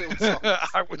Bedingfield songs?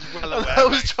 I was well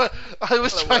aware. I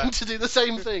was trying to do the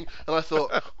same thing, and I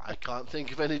thought I can't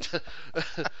think of any.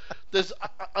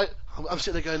 I'm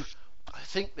sitting there going, I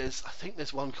think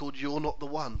there's one called "You're Not the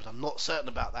One," but I'm not certain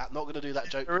about that. Not going to do that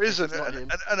joke. There is and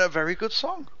a very good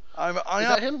song. Is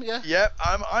that him? Yeah. Yeah,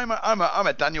 I'm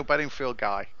a Daniel Bedingfield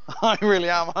guy. I really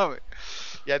am.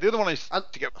 Yeah, the other one was I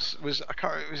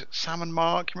can't remember, was it Sam and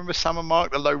Mark? You remember Sam and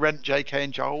Mark, the low rent JK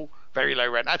and Joel? Very low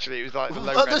rent. Actually, it was like the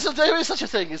low rent. There is such a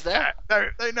thing, is there?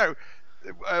 No.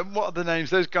 What are the names?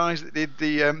 Those guys that did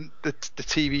the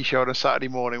TV show on a Saturday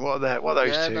morning. What are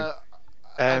those two? No,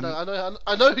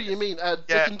 I know who you mean.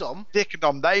 Dick and Dom. Dick and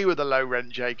Dom. They were the low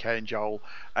rent JK and Joel,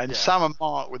 and Sam and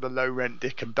Mark were the low rent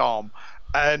Dick and Dom.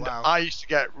 And wow. I used to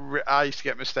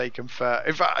get mistaken for.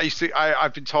 In fact,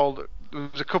 I've been told. There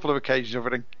was a couple of occasions of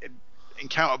an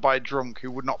encountered by a drunk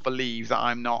who would not believe that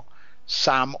I'm not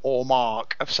Sam or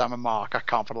Mark of Sam and Mark. I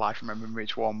can't for the life remember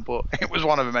which one, but it was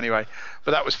one of them anyway.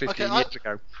 But that was 15 years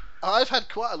ago. I've had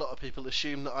quite a lot of people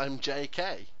assume that I'm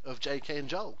JK of JK and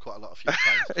Joel quite a few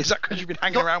times. Is that because you've been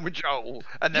hanging around with Joel?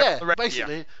 And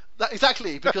basically.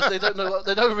 Exactly, because they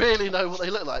don't really know what they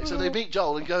look like. So they meet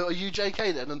Joel and go, "Are you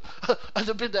JK then?" And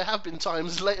there have been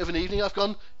times late of an evening I've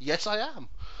gone, "Yes, I am."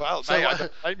 Well, I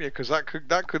don't blame you, because that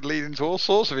could lead into all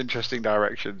sorts of interesting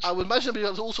directions. I would imagine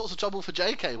there'll be all sorts of trouble for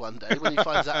JK one day when he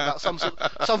finds out about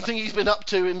something he's been up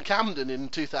to in Camden in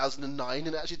 2009,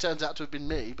 and it actually turns out to have been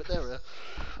me. But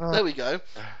there we go.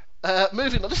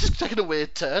 Moving on. This is taking a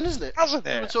weird turn, isn't it? Hasn't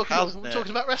it? We were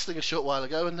talking about wrestling a short while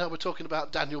ago, and now we're talking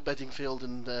about Daniel Bedingfield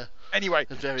and anyway,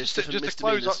 and various just different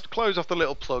to close off the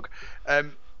little plug.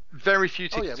 Very few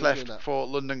tickets left for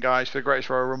London Guys for the Greatest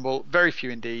Royal Rumble. Very few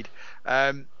indeed.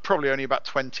 Probably only about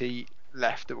 20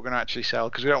 left that we're going to actually sell,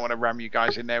 because we don't want to ram you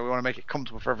guys in there. We want to make it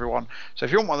comfortable for everyone. So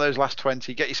if you want one of those last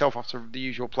 20, get yourself off to the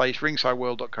usual place,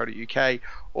 ringsideworld.co.uk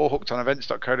or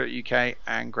hookedonevents.co.uk,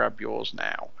 and grab yours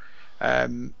now.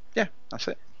 Yeah, that's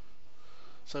it.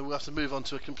 So we'll have to move on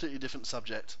to a completely different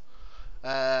subject.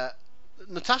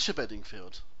 Natasha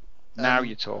Bedingfield. Now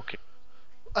you're talking.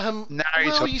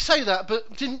 You say that,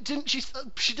 but didn't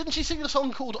she sing a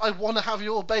song called "I Wanna Have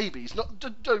Your Babies"?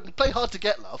 Don't play hard to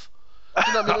get, love.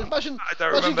 You know what I mean? Imagine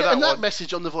getting that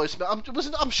message on the voicemail.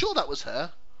 I'm sure that was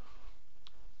her.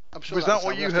 I'm sure. Was that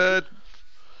what you heard?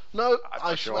 No,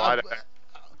 I'm sure. I don't know.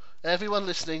 Everyone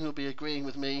listening will be agreeing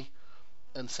with me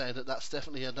and saying that that's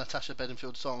definitely a Natasha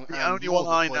Bedingfield song. The only one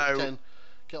I know.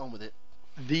 Get on with it.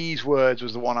 These words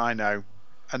was the one I know,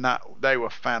 and that they were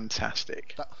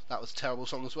fantastic. That was a terrible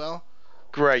song as well.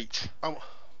 Great.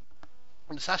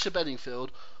 Natasha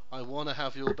Bedingfield, "I Wanna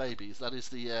Have Your Babies." That is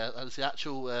the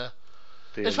actual.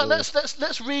 In fact,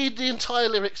 let's read the entire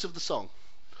lyrics of the song.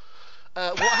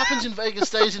 What happens in Vegas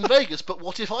stays in Vegas, but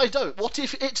what if I don't? What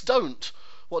if it don't?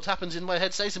 What happens in my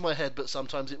head stays in my head, but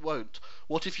sometimes it won't.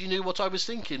 What if you knew what I was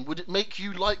thinking? Would it make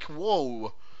you like,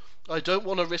 whoa? I don't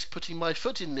want to risk putting my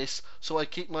foot in this, so I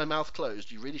keep my mouth closed.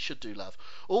 You really should do, love.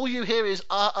 All you hear is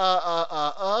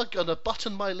gonna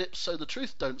button my lips so the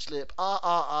truth don't slip.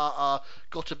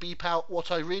 Gotta beep out what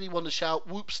I really want to shout.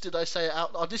 Whoops, did I say it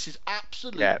out? Oh, this is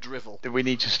absolute drivel. We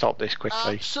need to stop this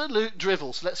quickly. Absolute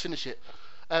drivel. So let's finish it.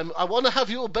 I want to have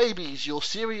your babies. You're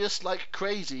serious like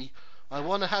crazy. I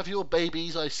want to have your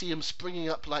babies. I see 'em springing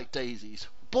up like daisies.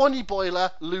 Bonnie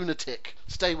Boiler, lunatic.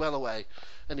 Stay well away.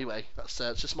 Anyway, that's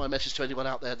just my message to anyone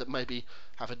out there that may be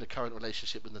having a current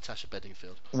relationship with Natasha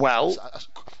Bedingfield. Well,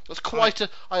 that's quite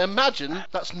I imagine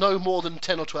that's no more than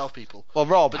 10 or 12 people. Well,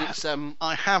 Rob, but it's,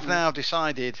 I have now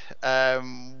decided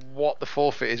what the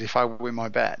forfeit is if I win my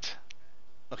bet.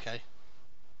 Okay.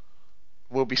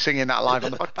 We'll be singing that live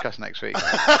on the podcast next week.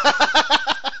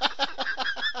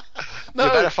 No,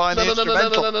 you better find the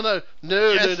instrumental.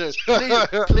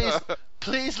 No. Please,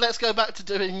 Please, let's go back to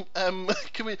doing.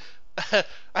 Can we?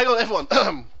 Hang on,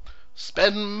 everyone.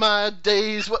 Spend my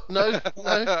days. What? No.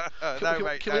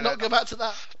 Can we not go back to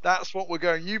that? That's what we're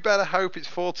going. You better hope it's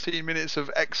 14 minutes of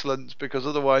excellence, because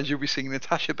otherwise you'll be singing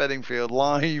Natasha Bedingfield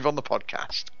live on the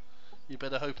podcast. You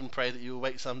better hope and pray that you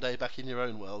awake someday back in your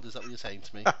own world. Is that what you're saying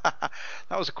to me? That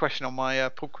was a question on my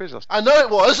pub quiz. I know it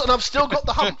was, and I've still got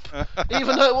the hump.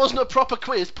 Even though it wasn't a proper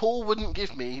quiz, Paul wouldn't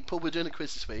give me. Paul, we're doing a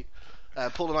quiz this week.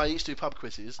 Paul and I each do pub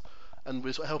quizzes, and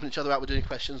we're sort of helping each other out with doing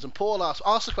questions. And Paul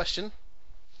asked the question.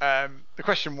 The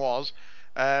question was,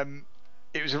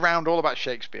 it was a round all about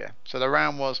Shakespeare. So the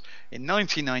round was, in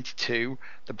 1992,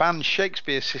 the band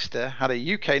Shakespeare Sister had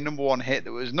a UK number one hit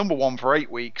that was number one for 8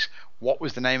 weeks. What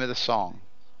was the name of the song?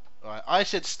 Right, I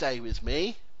said "Stay With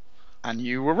Me," and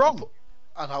you were wrong.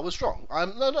 And I was wrong.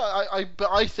 But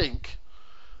I think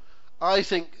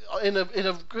in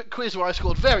a quiz where I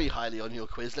scored very highly on your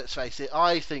quiz, let's face it,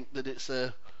 I think that it's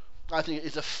a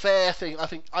fair thing.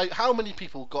 How many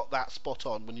people got that spot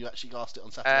on when you actually asked it on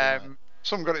Saturday night?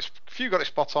 Some got it. A few got it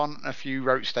spot on, and a few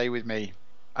wrote "Stay With Me,"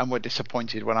 and were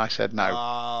disappointed when I said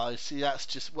no. See, that's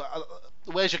just.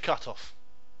 Where's your cut-off?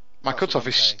 My cut-off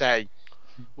is "Stay."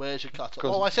 Where's your cut-off?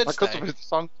 Oh, I said "Stay." My cut-off is the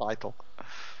song title.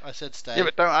 I said "Stay." Yeah,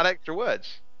 but don't add extra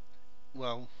words.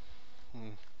 Well,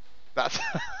 that's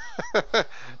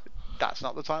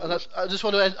not the title. I just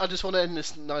want to end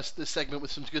this segment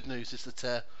with some good news. Is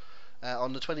that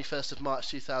on the 21st of March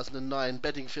 2009,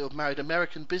 Bedingfield married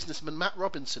American businessman Matt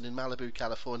Robinson in Malibu,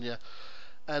 California,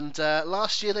 and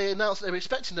last year they announced they were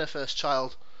expecting their first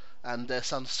child, and their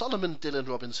son Solomon Dylan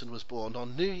Robinson was born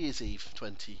on New Year's Eve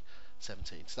 2017.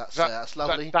 So that's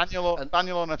lovely. Daniel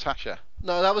or Natasha?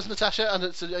 No, that was Natasha, and I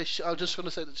was just going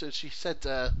to say that she said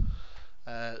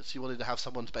she wanted to have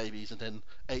someone's babies, and then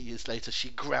 8 years later she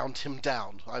ground him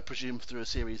down, I presume through a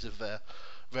series of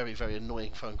very, very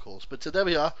annoying phone calls. But there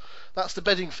we are. That's the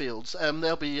Bedingfields.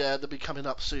 They'll be coming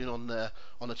up soon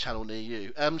on a channel near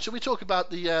you. Shall we talk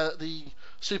about the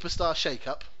Superstar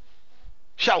Shake-Up?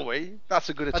 Shall we? That's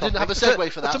a good topic. I didn't have a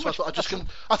segue for that, so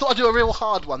I thought I'd do a real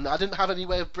hard one. I didn't have any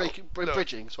way of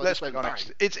bridging, so I just went bang.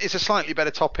 It's a slightly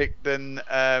better topic than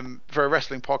for a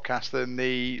wrestling podcast than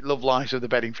the love lives of the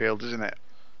Bedingfields, isn't it?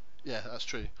 Yeah, that's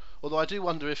true. Although I do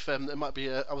wonder if there might be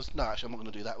I'm not going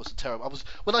to do that. It was terrible.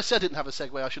 When I said I didn't have a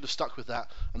segue, I should have stuck with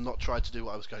that and not tried to do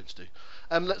what I was going to do.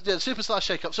 Superstar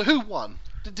Shake-Up. So who won?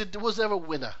 Was there a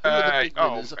winner? Who were the big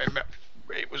winners?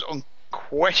 It was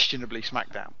unquestionably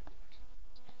SmackDown.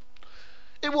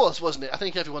 It was, wasn't it? I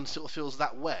think everyone sort of feels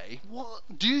that way. What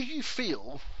do you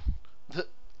feel that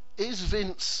is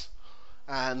Vince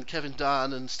and Kevin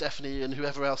Dunn and Stephanie and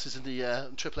whoever else is in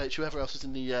the Triple H, whoever else is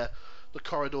in the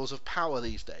corridors of power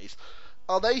these days,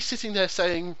 are they sitting there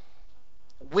saying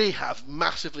we have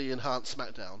massively enhanced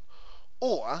SmackDown,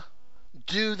 or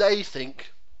do they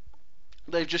think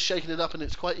they've just shaken it up and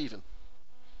it's quite even?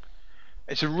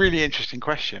 It's a really interesting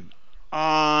question.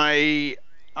 I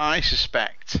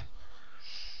suspect,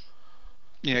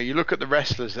 you look at the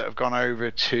wrestlers that have gone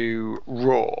over to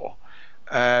Raw,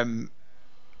 and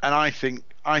I think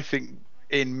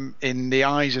in the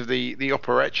eyes of the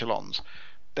upper echelons,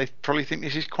 they probably think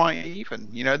this is quite even.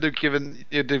 They've given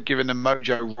them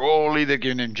Mojo Rawley, they've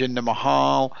given him Jinder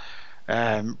Mahal,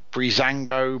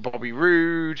 Breezango, Bobby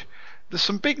Roode. There's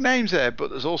some big names there, but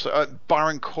there's also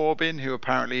Baron Corbin, who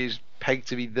apparently is pegged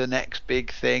to be the next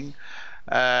big thing.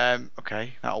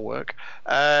 Okay, that'll work.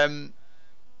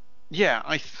 Yeah,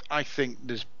 I think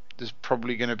there's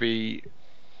probably going to be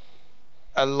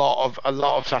a lot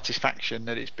of satisfaction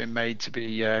that it's been made to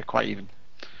be quite even,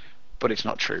 but it's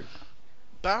not true.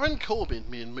 Baron Corbin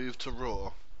being moved to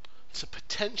Raw to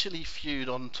potentially feud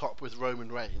on top with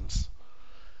Roman Reigns.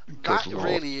 That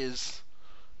really is.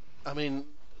 I mean,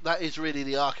 that is really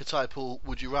the archetypal.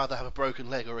 Would you rather have a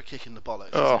broken leg or a kick in the bollocks?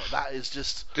 Oh, that is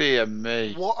just. Dear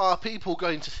me. What are people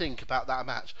going to think about that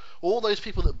match? All those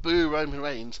people that boo Roman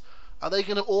Reigns, are they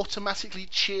going to automatically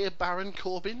cheer Baron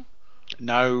Corbin?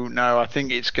 No. I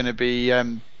think it's going to be.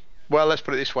 Well, let's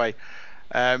put it this way.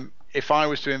 If I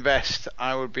was to invest,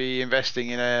 I would be investing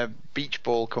in a beach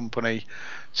ball company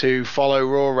to follow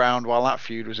Raw around while that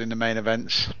feud was in the main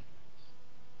events.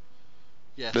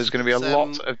 Yes, there's going to be a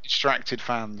lot of distracted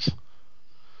fans.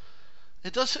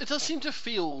 It does seem to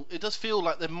feel. It does feel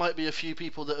like there might be a few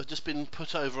people that have just been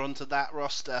put over onto that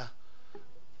roster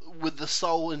with the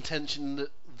sole intention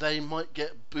that they might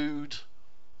get booed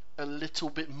a little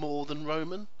bit more than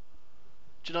Roman.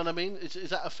 Do you know what I mean? Is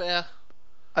that a fair?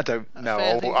 I don't know.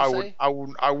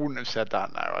 I wouldn't have said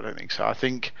that. No, I don't think so. I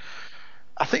think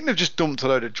they've just dumped a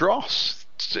load of dross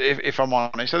if I'm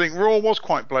honest. I think Raw was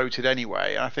quite bloated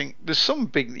anyway. I think there's some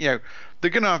big, they're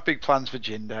going to have big plans for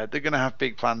Jinder. They're going to have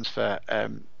big plans for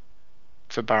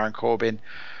Baron Corbin.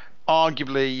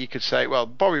 Arguably, you could say, well,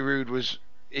 Bobby Roode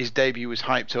his debut was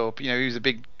hyped up. He was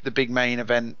the big main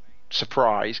event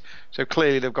surprise. So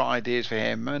clearly they've got ideas for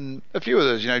him and a few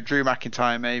others. Drew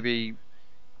McIntyre, maybe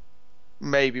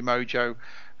Mojo,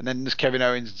 and then there's Kevin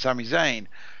Owens and Sami Zayn.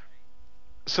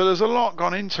 So there's a lot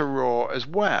gone into Raw as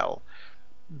well.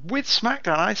 With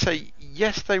SmackDown, I'd say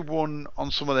yes, they won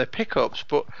on some of their pickups,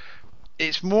 but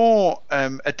it's more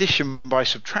addition by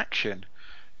subtraction.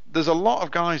 There's a lot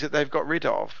of guys that they've got rid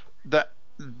of that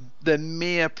their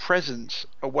mere presence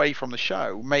away from the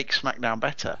show makes SmackDown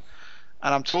better.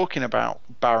 And I'm talking about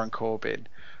Baron Corbin.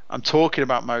 I'm talking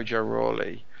about Mojo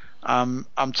Rawley. I'm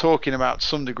talking about, to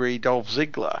some degree, Dolph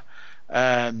Ziggler.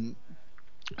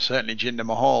 Certainly Jinder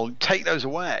Mahal. Take those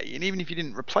away, and even if you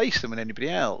didn't replace them with anybody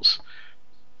else,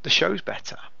 the show's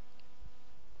better.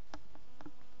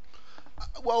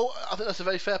 Well, I think that's a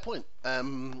very fair point.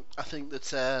 I think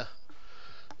that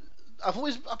I've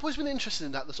always been interested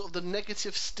in that, the sort of the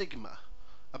negative stigma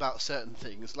about certain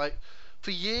things. Like,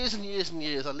 for years and years and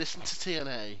years, I listened to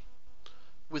TNA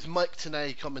with Mike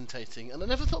Tenay commentating, and I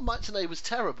never thought Mike Tenay was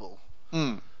terrible.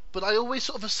 But I always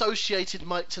sort of associated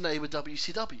Mike Tenay with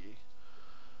WCW.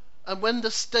 And when the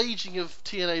staging of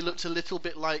TNA looked a little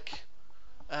bit like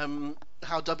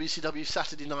how WCW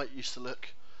Saturday Night used to look,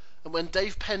 and when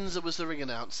Dave Penzer was the ring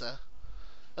announcer,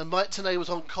 and Mike Tenay was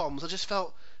on comms, I just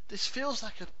felt, this feels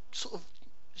like a sort of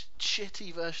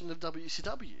shitty version of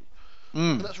WCW.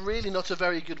 And that's really not a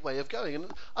very good way of going. And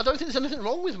I don't think there's anything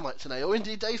wrong with Mike Tenay, or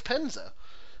indeed Dave Penzer,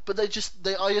 but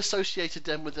I associated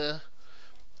them with a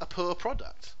poor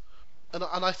product. And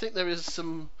I think there is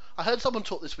some... I heard someone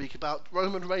talk this week about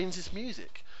Roman Reigns'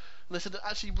 music, and they said that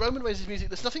actually Roman Reigns' music,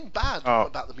 there's nothing bad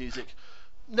about the music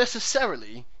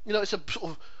necessarily. It's a sort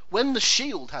of, when the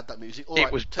Shield had that music, all it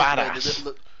right, was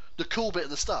badass. The cool bit at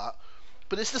the start,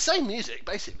 but it's the same music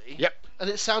basically. Yep. And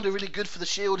it sounded really good for the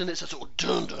Shield, and it's a sort of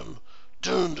dun dun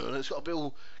dun dun. It's got a bit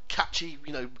all catchy,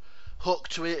 hook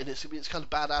to it, and it's kind of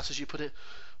badass as you put it.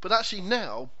 But actually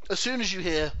now, as soon as you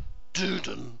hear dun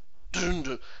dun dun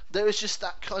dun, there is just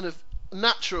that kind of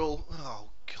natural. Oh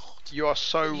God! You are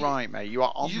so right, mate. You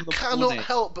are on the You cannot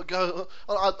help but go.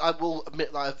 I will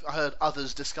admit that I've heard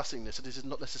others discussing this, and this is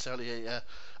not necessarily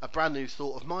a brand new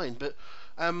thought of mine. But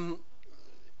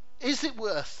is it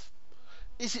worth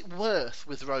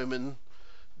with Roman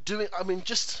doing? I mean,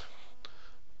 just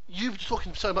you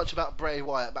talking so much about Bray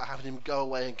Wyatt, about having him go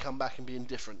away and come back and being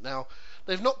different. Now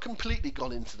they've not completely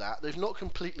gone into that. They've not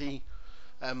completely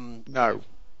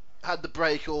had the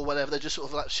break or whatever. They just sort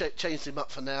of like changed him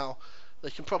up for now.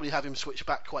 They can probably have him switch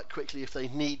back quite quickly if they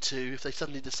need to. If they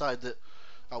suddenly decide that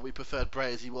we preferred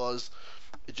Bray as he was,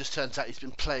 it just turns out he's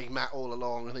been playing Matt all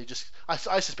along, and I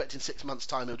suspect in 6 months'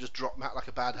 time he'll just drop Matt like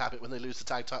a bad habit when they lose the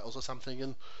tag titles or something,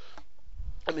 and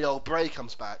the old Bray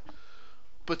comes back.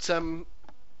 But I'm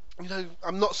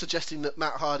not suggesting that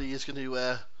Matt Hardy is going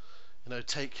to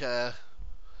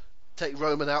take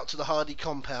Roman out to the Hardy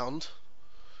compound.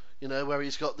 Where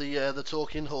he's got the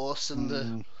talking horse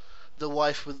and the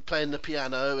wife playing the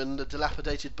piano and the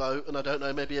dilapidated boat, and I don't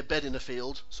know, maybe a bed in a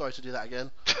field. Sorry to do that again.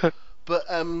 But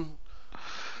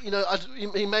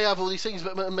he may have all these things,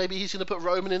 but maybe he's going to put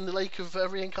Roman in the lake of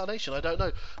reincarnation. I don't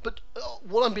know. But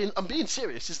what I'm being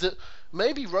serious is that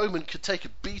maybe Roman could take a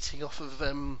beating off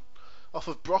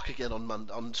of Brock again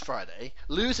on Friday,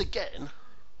 lose again,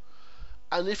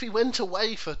 and if he went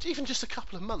away for even just a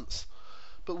couple of months,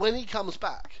 but when he comes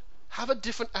back, have a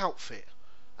different outfit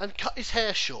and cut his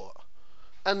hair short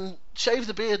and shave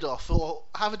the beard off, or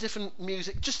have a different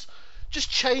music. Just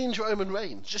change Roman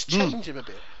Reigns. Just change him a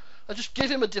bit. And just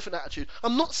give him a different attitude.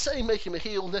 I'm not saying make him a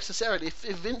heel necessarily, if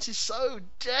Vince is so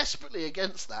desperately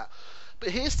against that. But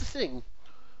here's the thing.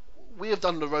 We have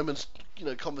done the Roman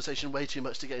conversation way too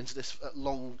much to get into this at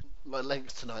long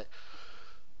length tonight.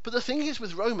 But the thing is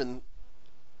with Roman,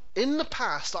 in the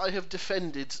past I have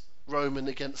defended Roman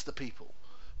against the people,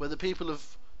 where the people have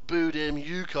booed him,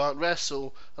 you can't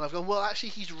wrestle, and I've gone, well, actually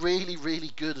he's really,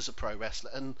 really good as a pro wrestler,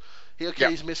 and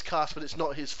he's miscast, but it's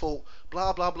not his fault,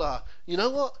 blah blah blah. You know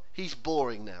what? He's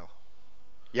boring now.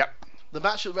 Yep. The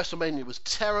match at WrestleMania was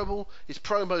terrible. His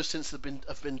promos since have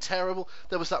been terrible.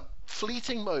 There was that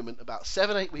fleeting moment about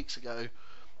 7-8 weeks ago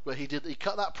where he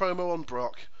cut that promo on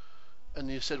Brock, and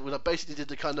you said, well, I basically did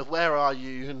the kind of where are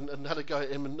you and had a go at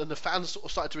him, and the fans sort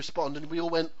of started to respond, and we all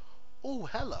went, oh,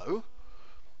 hello,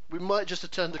 we might just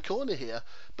have turned a corner here.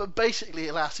 But basically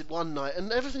it lasted one night,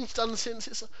 and everything he's done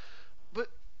since, but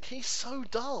he's so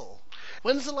dull.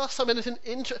 When's the last time anything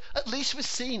at least with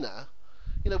Cena,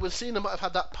 when Cena might have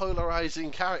had that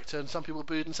polarizing character and some people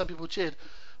booed and some people cheered,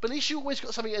 but at least you always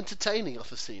got something entertaining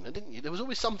off of Cena, didn't you? There was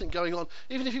always something going on.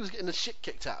 Even if he was getting the shit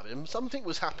kicked out of him, something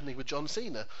was happening with John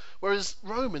Cena. Whereas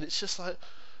Roman, it's just like,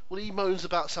 well, he moans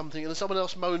about something and then someone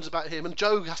else moans about him and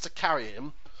Joe has to carry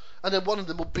him and then one of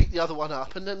them will beat the other one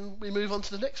up and then we move on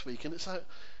to the next week and it's like,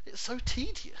 it's so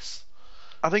tedious.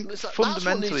 I think like, fundamentally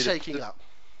that's what needs shaking up.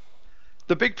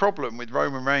 The big problem with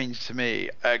Roman Reigns, to me,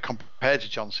 compared to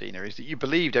John Cena, is that you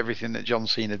believed everything that John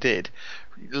Cena did.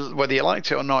 Whether you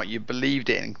liked it or not, you believed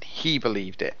it, and he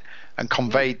believed it, and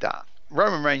conveyed that.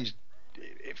 Roman Reigns,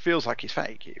 it feels like he's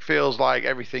fake. It feels like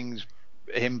everything's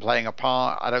him playing a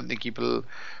part. I don't think he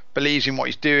believes in what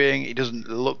he's doing. He doesn't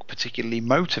look particularly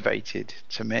motivated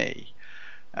to me.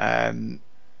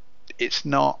 It's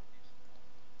not.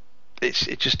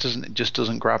 It just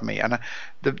doesn't grab me. And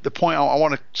the point I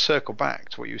want to circle back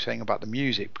to what you were saying about the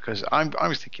music, because I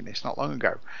was thinking this not long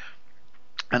ago,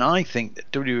 and I think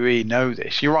that WWE know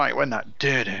this. You're right, when that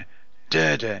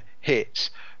da hits,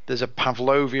 there's a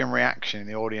Pavlovian reaction in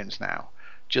the audience now,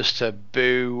 just to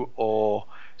boo or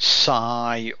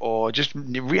sigh or just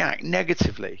react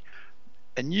negatively.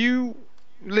 And you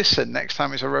listen next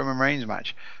time it's a Roman Reigns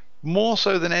match, more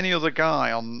so than any other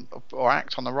guy on or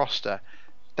act on the roster.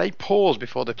 They pause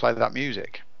before they play that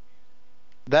music.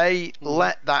 They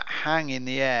let that hang in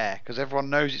the air because everyone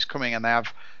knows it's coming, and they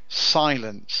have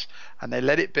silence, and they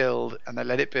let it build, and they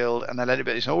let it build, and they let it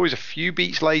build. It's always a few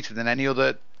beats later than any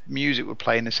other music would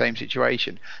play in the same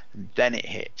situation. And then it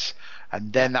hits,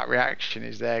 and then that reaction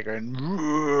is there going.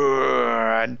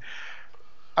 And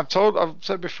I've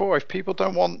said before, if people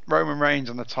don't want Roman Reigns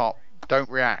on the top, don't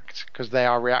react, because they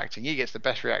are reacting. He gets the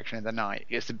best reaction of the night.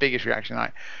 He gets the biggest reaction of the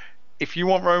night. If you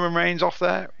want Roman Reigns off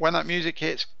there, when that music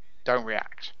hits, don't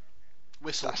react.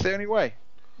 Whistle. That's the only way.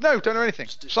 No, don't do anything.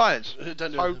 Silence.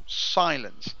 Don't do anything.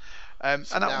 Silence. And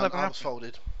that will never happen.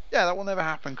 Folded. Yeah, that will never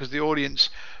happen because the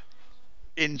audience,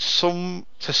 to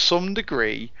some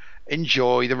degree,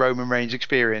 enjoy the Roman Reigns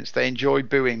experience. They enjoy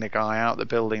booing the guy out the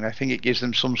building. They think it gives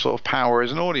them some sort of power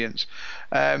as an audience.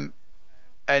 And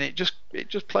it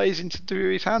just plays into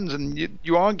WWE's hands, and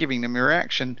you are giving them a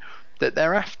reaction that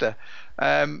they're after.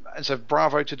 And so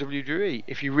bravo to WWE.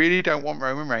 If you really don't want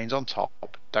Roman Reigns on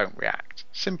top, don't react.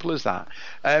 Simple as that.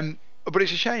 But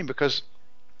it's a shame because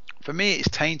for me it's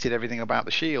tainted everything about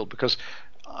the Shield, because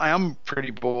I am pretty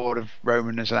bored of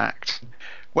Roman as an act.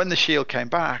 When the Shield came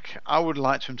back, I would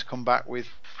like him to come back with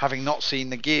having not seen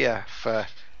the gear for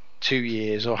 2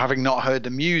 years or having not heard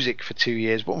the music for 2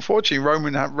 years. But unfortunately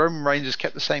Roman Reigns has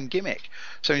kept the same gimmick.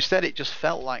 So instead it just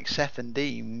felt like Seth and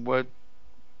Dean were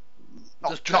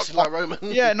just dressing like Roman.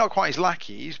 Yeah, not quite his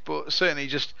lackeys, but certainly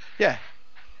just,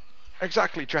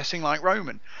 exactly, dressing like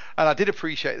Roman. And I did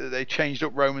appreciate that they changed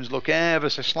up Roman's look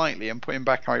ever so slightly and put him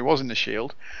back how he was in the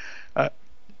Shield.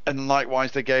 And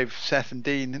likewise, they gave Seth and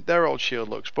Dean their old Shield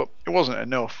looks, but it wasn't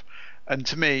enough. And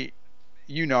to me,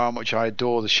 you know how much I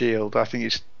adore the Shield. I think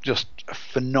it's just a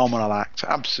phenomenal act.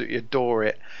 Absolutely adore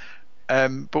it.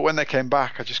 But when they came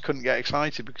back, I just couldn't get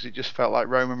excited because it just felt like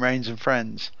Roman Reigns and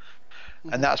friends.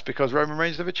 And that's because Roman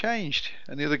Reigns never changed,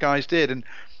 and the other guys did. And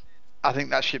I think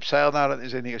that ship sailed now. I don't think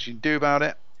there's anything else you can do about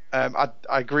it. I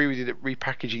agree with you that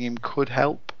repackaging him could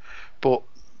help, but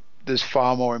there's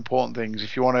far more important things.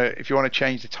 If you want to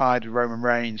change the tide with Roman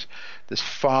Reigns, there's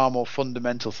far more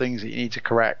fundamental things that you need to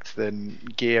correct than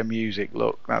gear, music,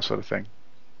 look, that sort of thing.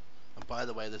 And by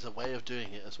the way, there's a way of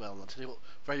doing it as well. And I'll tell you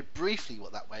very briefly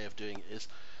what that way of doing it is.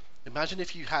 Imagine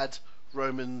if you had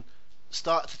Roman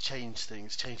start to change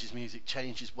things, change his music,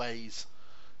 change his ways,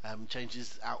 change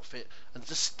his outfit, and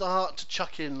just start to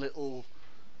chuck in little,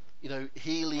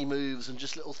 heely moves and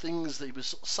just little things that he was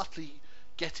sort of subtly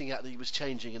getting at that he was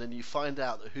changing, and then you find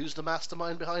out that who's the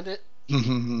mastermind behind it?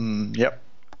 Yep.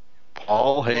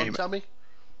 Paul Heyman. Tell me?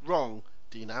 Wrong.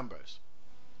 Dean Ambrose.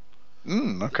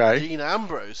 Okay. Dean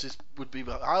Ambrose would be.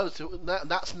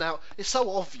 That's now. It's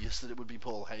so obvious that it would be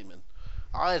Paul Heyman.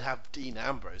 I'd have Dean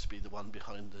Ambrose be the one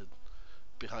behind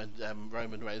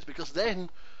Roman Reigns, because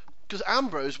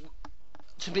Ambrose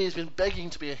to me has been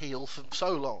begging to be a heel for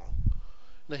so long.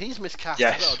 Now he's miscast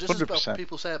as well, just 100%. As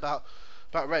people say about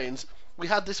Reigns. We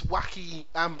had this wacky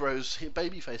Ambrose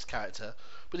babyface character,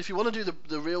 but if you want to do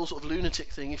the real sort of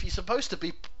lunatic thing, if he's supposed to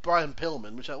be Brian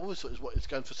Pillman, which I always thought is what it's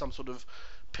going for, some sort of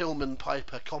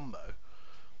Pillman-Piper combo,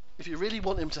 if you really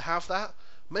want him to have that,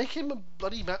 make him a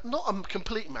bloody not a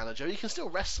complete manager. He can still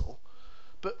wrestle,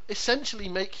 but essentially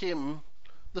make him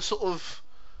the sort of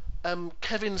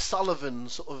Kevin Sullivan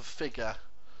sort of figure,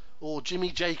 or Jimmy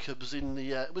Jacobs in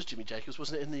the it was Jimmy Jacobs,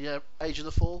 wasn't it, in the Age of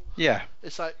the Fall? Yeah.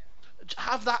 It's like,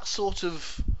 have that sort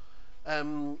of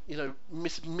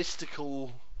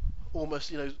mystical,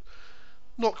 almost,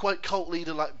 not quite cult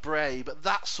leader like Bray, but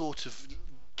that sort of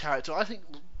character. I think,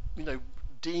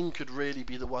 Dean could really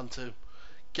be the one to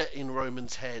get in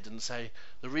Roman's head and say,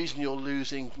 the reason you're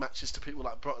losing matches to people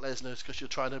like Brock Lesnar is because you're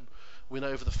trying to win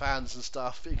over the fans and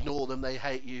stuff. Ignore them, they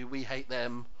hate you, we hate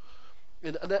them.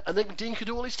 And then Dean could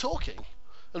do all his talking.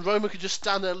 And Roman could just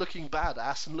stand there looking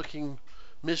badass and looking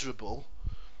miserable.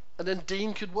 And then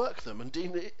Dean could work them. And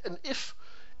if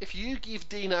you give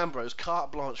Dean Ambrose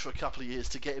carte blanche for a couple of years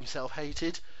to get himself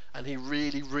hated, and he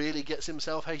really, really gets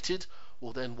himself hated,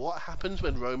 well then what happens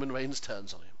when Roman Reigns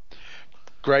turns on him?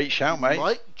 Great shout, mate.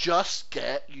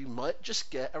 You might just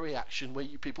get a reaction where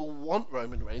people want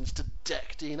Roman Reigns to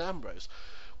deck Dean Ambrose.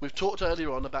 We've talked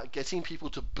earlier on about getting people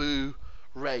to boo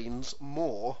Reigns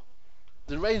more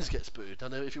than Reigns gets booed. I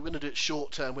know if you're going to do it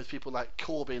short term with people like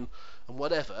Corbin and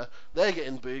whatever, they're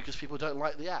getting booed because people don't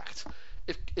like the act.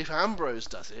 If Ambrose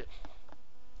does it,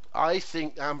 I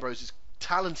think Ambrose is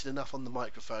talented enough on the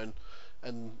microphone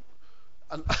and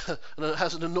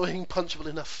has an annoying, punchable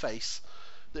enough face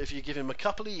that if you give him a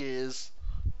couple of years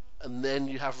and then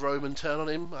you have Roman turn on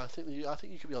him, I think you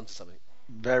could be onto something.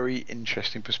 Very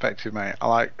interesting perspective, mate. I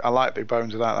like the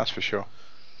bones of that. That's for sure.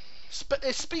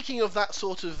 Speaking of that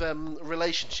sort of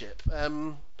relationship,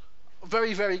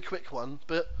 very, very quick one,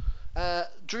 but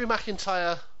Drew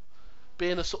McIntyre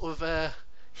being a sort of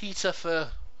heater for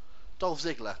Dolph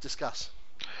Ziggler. Discuss.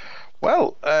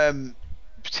 Well,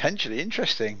 potentially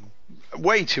interesting.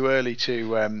 Way too early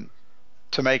to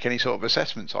make any sort of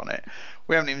assessments on it.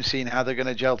 We haven't even seen how they're going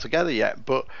to gel together yet,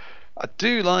 but I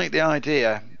do like the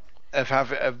idea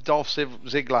of Dolph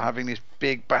Ziggler having this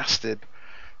big bastard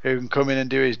who can come in and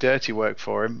do his dirty work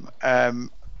for him.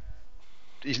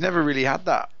 He's never really had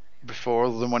that before,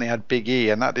 other than when he had Big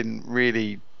E, and that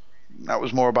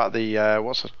was more about the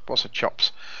what's a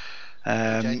chops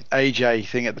AJ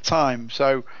thing at the time.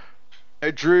 So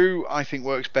Drew, I think,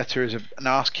 works better as an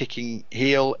ass-kicking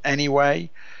heel anyway.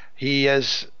 He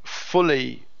has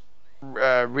fully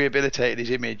rehabilitated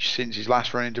his image since his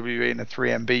last run in WWE and the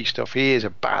 3MB stuff. He is a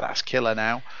badass killer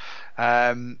now.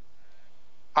 Hey,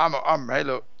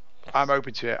 look, I'm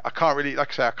open to it. I can't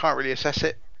really assess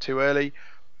it too early,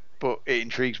 but it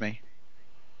intrigues me.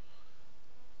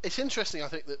 It's interesting, I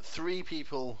think, that three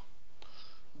people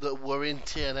that were in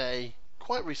TNA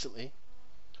quite recently,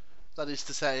 that is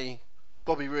to say,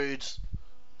 Bobby Roode,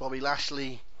 Bobby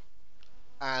Lashley,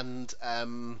 and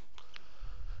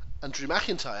Drew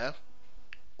McIntyre,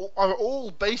 are all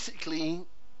basically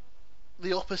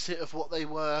the opposite of what they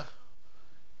were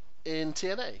in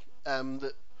TNA.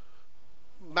 That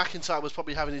McIntyre was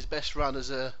probably having his best run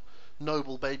as a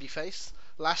noble babyface.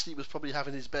 Lashley was probably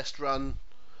having his best run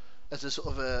as a sort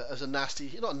of as a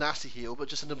nasty, not a nasty heel, but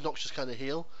just an obnoxious kind of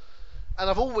heel. And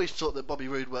I've always thought that Bobby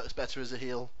Roode works better as a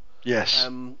heel. Yes.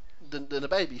 Than a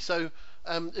baby. So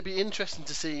it'd be interesting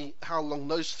to see how long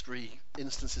those three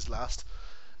instances last.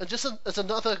 And just as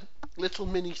another little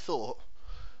mini thought,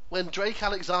 when Drake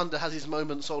Alexander has his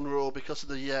moments on Raw because of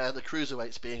the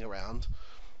cruiserweights being around,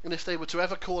 and if they were to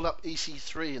ever call up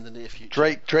EC3 in the near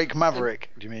future, Drake Maverick,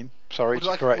 do you mean? Sorry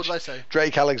to correct. What did I say?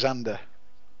 Drake Alexander.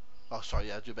 Oh, sorry,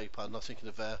 yeah, I do beg your pardon. I was thinking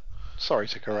of sorry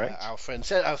to correct. Our friend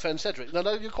Cedric. No,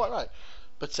 you're quite right.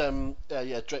 But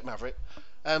Drake Maverick.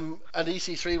 And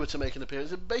EC3 were to make an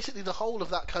appearance. And basically, the whole of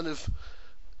that kind of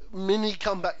mini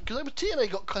comeback, because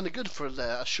TNA got kind of good for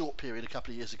a short period a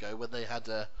couple of years ago when they had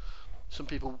some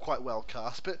people quite well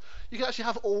cast. But you can actually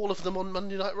have all of them on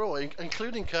Monday Night Raw,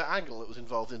 including Kurt Angle that was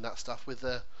involved in that stuff with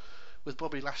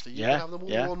Bobby Lashley. You can have them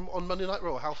all on Monday Night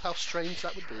Raw. How strange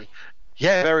that would be.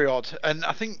 Yeah, very odd. And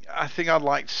I think I'd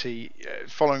like to see,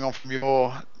 following on from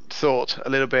your thought a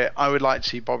little bit, I would like to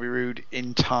see Bobby Roode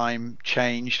in time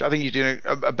changed. I think he's doing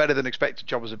a better than expected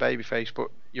job as a babyface, but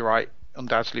you're right,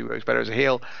 undoubtedly works better as a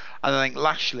heel. And I think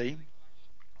Lashley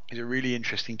is a really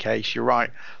interesting case. You're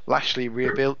right, Lashley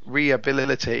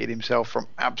rehabilitated himself from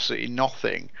absolutely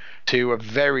nothing to a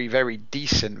very, very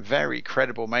decent, very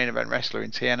credible main event wrestler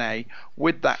in TNA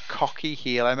with that cocky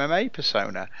heel MMA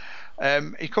persona.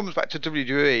 He comes back to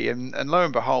WWE, and lo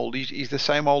and behold, he's the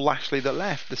same old Lashley that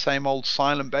left, the same old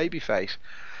silent babyface.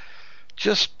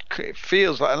 It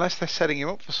feels like, unless they're setting him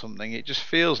up for something, it just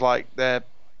feels like they're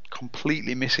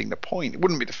completely missing the point. It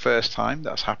wouldn't be the first time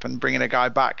that's happened, bringing a guy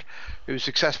back who was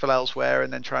successful elsewhere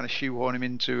and then trying to shoehorn him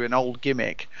into an old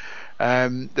gimmick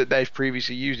that they've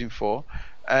previously used him for.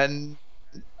 And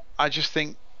I just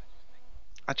think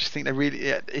they really,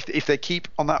 if they keep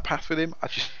on that path with him, I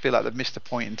just feel like they've missed the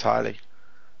point entirely.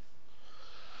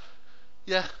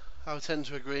 Yeah, I would tend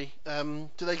to agree. Do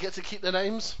they get to keep their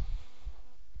names?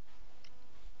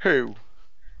 Who?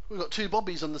 We've got two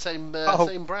Bobbies on the same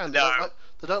same brand. No.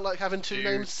 They don't like having two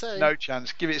names the same. No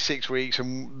chance. Give it 6 weeks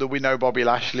and there'll be no Bobby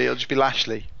Lashley. It'll just be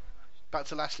Lashley. Back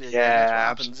to Lashley again. Yeah, that's what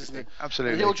happens, isn't it?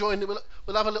 Absolutely. And he'll join.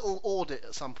 We'll have a little audit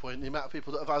at some point. The amount of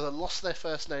people that have either lost their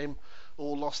first name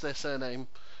or lost their surname.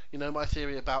 You know my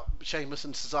theory about Sheamus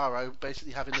and Cesaro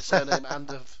basically having a surname and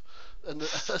a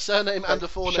surname and a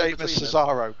forename between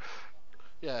Cesaro. them.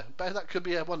 Yeah, but that could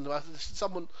be one.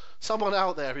 Someone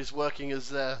out there is working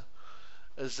as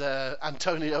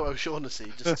Antonio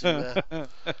O'Shaughnessy just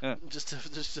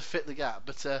to fit the gap.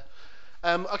 But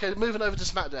okay, moving over to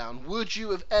SmackDown. Would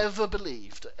you have ever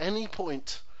believed at any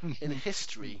point in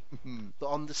history that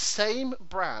on the same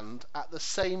brand at the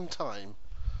same time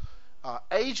are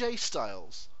AJ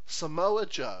Styles, Samoa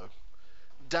Joe,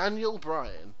 Daniel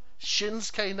Bryan,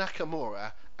 Shinsuke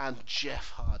Nakamura, and Jeff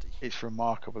Hardy? It's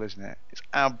remarkable, isn't it? It's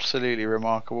absolutely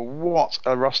remarkable. What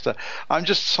a roster. I'm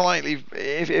just slightly...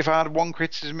 If I had one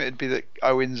criticism, it'd be that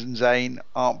Owens and Zayn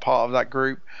aren't part of that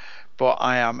group. But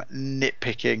I am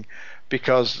nitpicking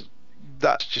because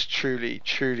that's just truly,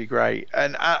 truly great.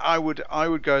 And I would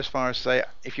go as far as to say,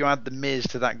 if you add The Miz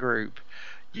to that group,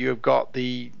 you have got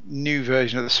the new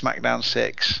version of the SmackDown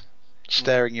 6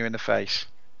 staring you in the face.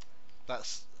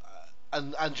 That's...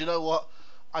 And you know what?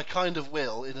 I kind of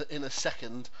will in a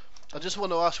second. I just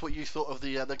want to ask what you thought of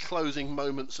the closing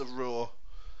moments of Raw.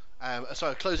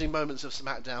 Closing moments of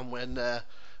SmackDown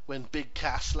when Big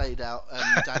Cass laid out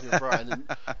Daniel Bryan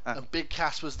and Big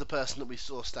Cass was the person that we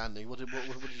saw standing. What did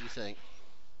you think?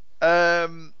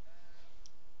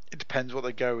 It depends what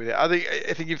they go with it. I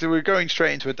think if they were going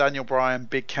straight into a Daniel Bryan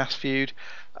Big Cass feud,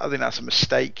 I think that's a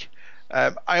mistake.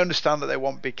 I understand that they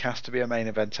want Big Cass to be a main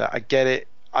eventer. I get it.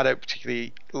 I don't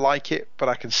particularly like it, but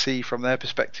I can see from their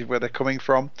perspective where they're coming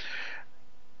from.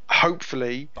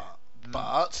 Hopefully,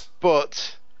 but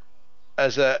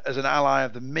as an ally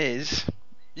of the Miz,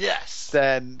 yes,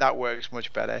 then that works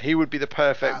much better. He would be the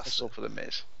perfect vessel for the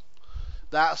Miz.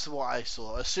 That's what I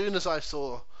saw. As soon as I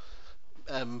saw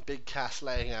Big Cass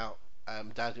laying out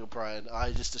Daniel Bryan,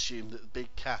 I just assumed that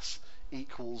Big Cass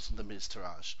equals the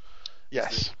Miztourage.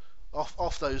 Yes.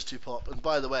 Off those two pop. And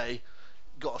by the way,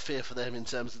 got a fear for them in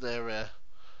terms of their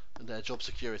job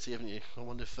security, haven't you? I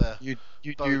wonder if you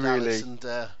Bo do Dallas really.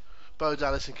 and Bo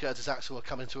Dallas and Curtis Axel are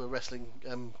coming to a wrestling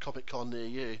Comic Con near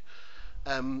you.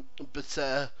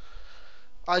 But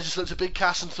I just looked at Big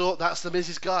Cass and thought that's the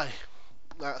Miz's guy.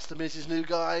 That's the Miz's new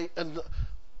guy, and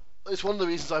it's one of the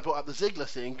reasons I brought up the Ziggler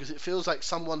thing, because it feels like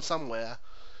someone somewhere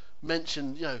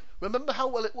mentioned, remember how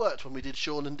well it worked when we did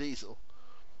Shawn and Diesel?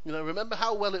 Remember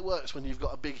how well it works when you've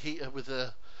got a big heater with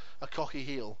a cocky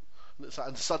heel,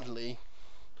 and suddenly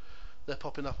they're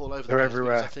popping up all over the place. They're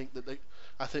everywhere. I think that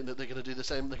they're going to do the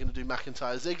same. They're going to do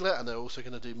McIntyre Ziggler, and they're also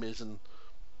going to do Miz and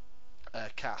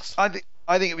Cass. I think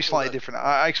it'll be slightly different.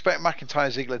 I expect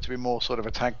McIntyre Ziggler to be more sort of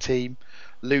a tag team,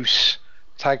 loose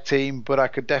tag team, but I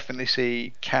could definitely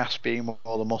see Cass being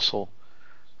more the muscle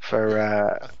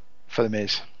for the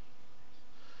Miz.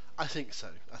 I think so.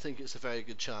 I think it's a very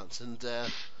good chance, and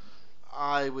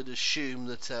I would assume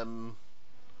that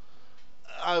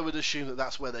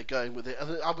that's where they're going with it,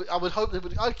 and I would hope they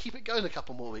would. I'd keep it going a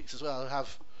couple more weeks as well.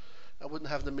 I wouldn't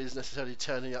have the Miz necessarily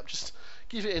turning up. Just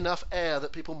give it enough air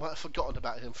that people might have forgotten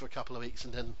about him for a couple of weeks,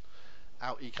 and then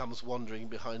out he comes wandering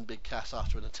behind Big Cass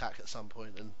after an attack at some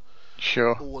point, and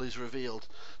sure, all is revealed.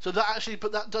 So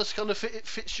that does kind of fit. It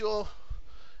fits your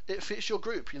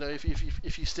group.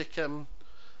 If you stick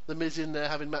the Miz in there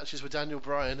having matches with Daniel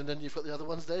Bryan, and then you've got the other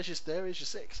ones. There is your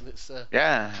six, and it's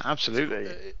yeah,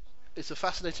 absolutely. It's a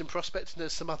fascinating prospect, and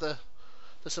there's some other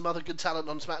good talent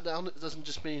on SmackDown. It doesn't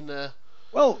just mean.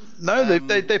 Well, no,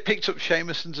 they picked up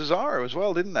Sheamus and Cesaro as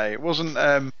well, didn't they? It wasn't.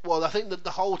 Well, I think that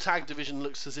the whole tag division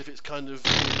looks as if it's kind of.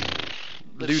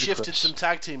 They've ludicrous. Shifted some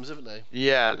tag teams, haven't they?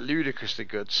 Yeah, ludicrously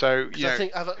good. So I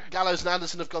think Gallows and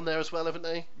Anderson have gone there as well, haven't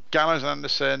they? Gallows and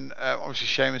Anderson, obviously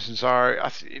Sheamus and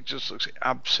Cesaro. It just looks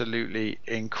absolutely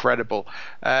incredible.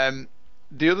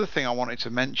 The other thing I wanted to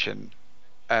mention,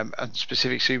 and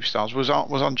specific superstars, was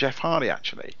on Jeff Hardy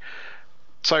actually.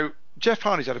 So Jeff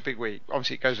Hardy's had a big week.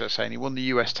 Obviously, it goes without saying he won the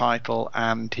US title,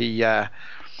 and he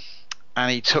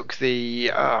took the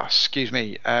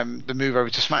the move over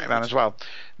to SmackDown as well.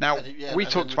 Now we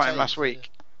talked about him last week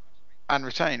and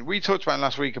retained. We talked about him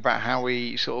last week about how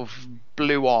he sort of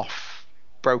blew off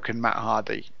broken Matt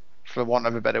Hardy, for want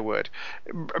of a better word.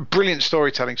 Brilliant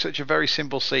storytelling, such a very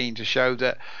simple scene to show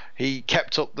that he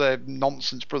kept up the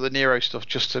nonsense Brother Nero stuff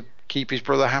just to keep his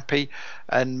brother happy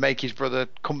and make his brother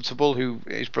comfortable, who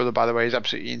his brother, by the way, is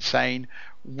absolutely insane.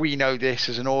 We know this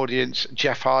as an audience.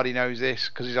 Jeff Hardy knows this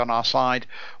because he's on our side,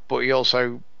 but he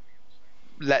also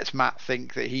lets Matt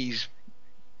think that he's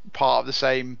part of the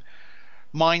same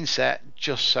mindset,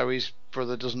 just so his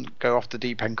brother doesn't go off the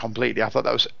deep end completely. I thought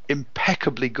that was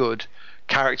impeccably good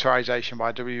characterization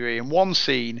by WWE. In one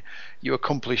scene, you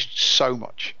accomplished so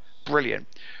much. Brilliant.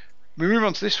 We move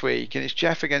on to this week, and it's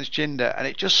Jeff against Jinder, and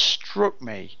it just struck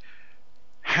me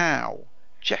how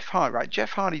Jeff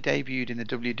Hardy debuted in the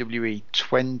WWE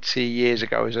 20 years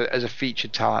ago as a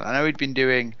featured talent. I know he'd been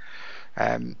doing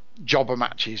jobber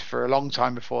matches for a long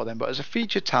time before then, but as a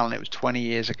featured talent, it was 20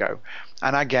 years ago.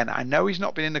 And again, I know he's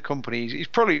not been in the company. He's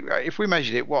probably, if we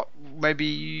measured it,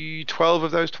 maybe 12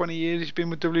 of those 20 years he's been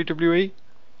with WWE?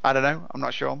 I don't know. I'm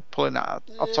not sure. I'm pulling that off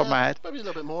the top of my head. Maybe a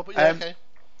little bit more, but yeah, okay.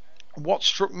 What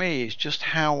struck me is just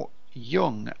how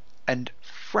young and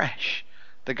fresh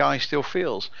the guy still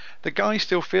feels. The guy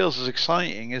still feels as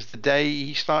exciting as the day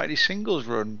he started his singles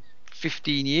run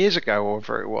 15 years ago, or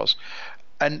whatever it was.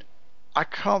 And I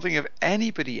can't think of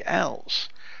anybody else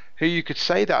who you could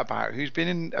say that about, who's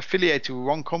been affiliated with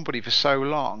one company for so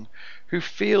long,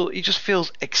 he just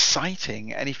feels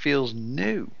exciting and he feels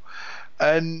new.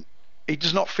 And he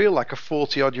does not feel like a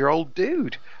 40-odd-year-old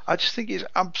dude. I just think he's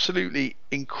absolutely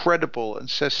incredible and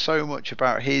says so much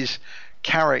about his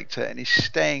character and his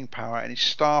staying power and his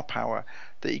star power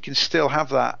that he can still have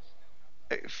that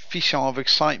frisson of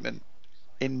excitement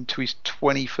into his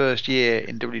 21st year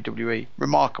in WWE.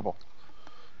 Remarkable.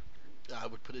 I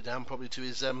would put it down probably to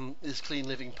his clean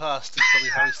living past. Is probably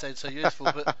how he stayed so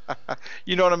youthful. But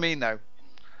you know what I mean, though.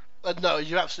 No,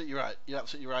 you're absolutely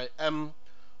right.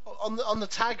 On the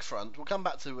tag front, we'll come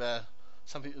back to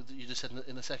something that you just said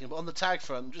in a second. But on the tag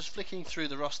front, just flicking through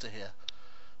the roster here.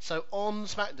 So on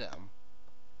SmackDown,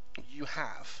 you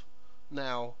have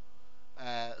now.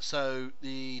 So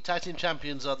the tag team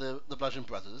champions are the Bludgeon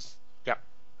Brothers. Yeah.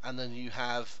 And then you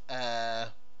have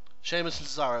Sheamus and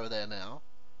Cesaro are there now.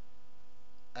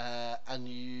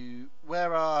 And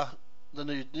where are the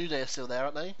New Day? Are still there,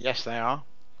 aren't they? Yes, they are.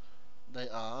 They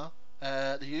are.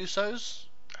 The Usos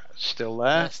still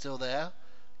there. They're still there.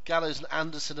 Gallows and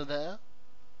Anderson are there.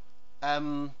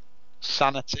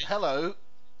 Sanity. Hello,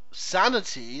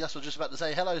 Sanity. That's what I was just about to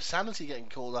say. Hello, Sanity, getting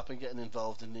called up and getting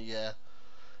involved in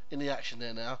the action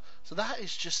there now. So that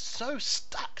is just so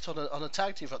stacked on a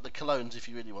tag team front. The Colognes, if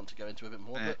you really want to go into a bit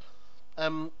more, yeah.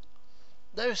 But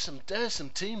there's some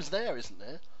teams there, isn't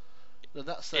there?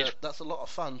 That's a lot of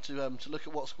fun to look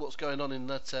at what's going on in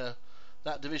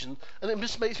that division, and it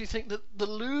just makes me think that the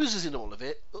losers in all of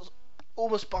it,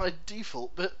 almost by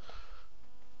default, but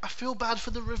I feel bad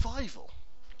for the Revival.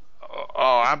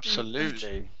 Oh,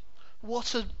 absolutely.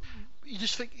 You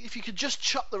just think if you could just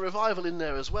chuck the Revival in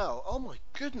there as well. Oh my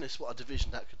goodness, what a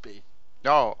division that could be.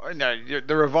 Oh no,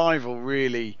 the Revival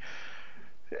really.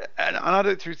 And I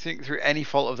don't think through any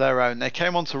fault of their own. They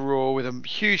came onto Raw with a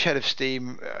huge head of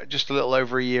steam just a little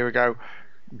over a year ago.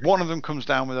 One of them comes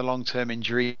down with a long-term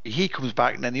injury. He comes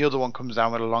back, and then the other one comes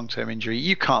down with a long-term injury.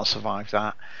 You can't survive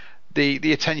that.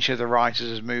 The attention of the writers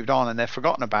has moved on, and they're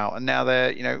forgotten about. And now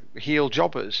they're heel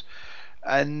jobbers.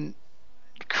 And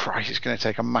Christ, it's going to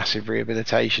take a massive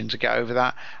rehabilitation to get over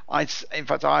that. I'd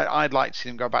like to see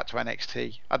them go back to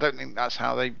NXT. I don't think that's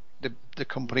how the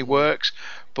company works,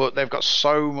 but they've got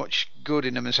so much good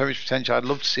in them and so much potential. I'd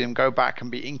love to see them go back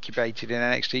and be incubated in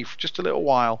NXT for just a little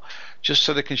while, just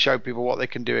so they can show people what they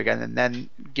can do again, and then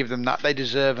give them that. They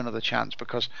deserve another chance,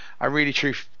 because I really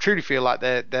truly feel like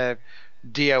they're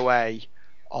DOA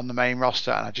on the main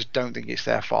roster, and I just don't think it's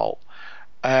their fault.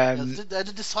 They're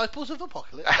the disciples of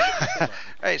Apocalypse.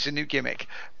 It's a new gimmick,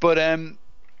 but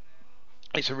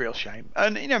it's a real shame.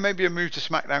 And maybe a move to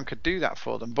SmackDown could do that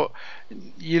for them. But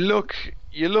you look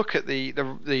at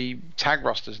the tag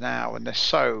rosters now, and they're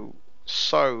so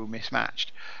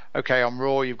mismatched. Okay, on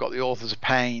Raw you've got the Authors of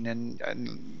Pain, and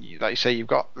like you say, you've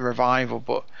got the Revival,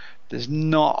 but there's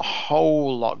not a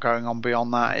whole lot going on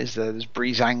beyond that, is there? There's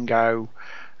Breezango.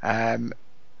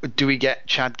 Do we get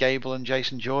Chad Gable and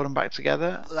Jason Jordan back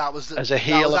together? As a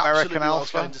heel American Alpha? What I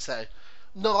was going to say.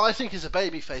 No, I think he's a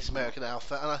babyface American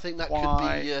Alpha, and I think that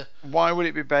could be. Why would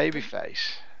it be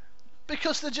babyface?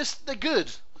 Because they're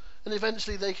good, and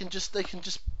eventually they can just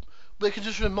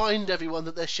remind everyone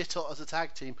that they're shit hot as a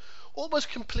tag team. Almost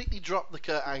completely drop the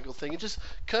Kurt Angle thing, and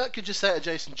Kurt could just say to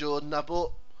Jason Jordan, "I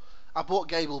bought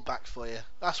Gable back for you.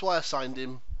 That's why I signed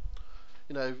him.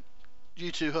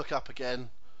 You two hook up again."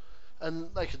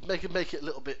 And they could make it a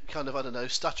little bit kind of, I don't know,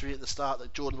 stuttery at the start,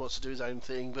 that Jordan wants to do his own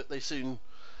thing, but they soon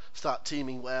start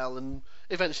teaming well, and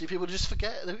eventually people just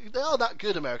forget they are that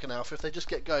good, American Alpha, if they just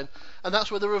get going. And that's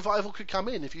where the Revival could come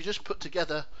in. If you just put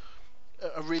together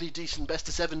a really decent best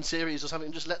of 7 series or something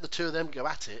and just let the two of them go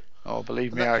at it. Oh,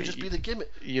 believe me, that could just be the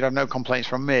gimmick. You'd have no complaints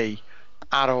from me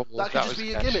at all. That could just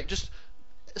be a gimmick. Just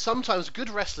sometimes good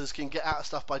wrestlers can get out of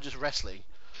stuff by just wrestling.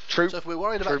 True. So if we're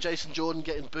worried about Jason Jordan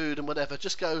getting booed and whatever,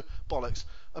 just go bollocks.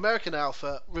 American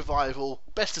Alpha, Revival,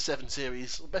 best of 7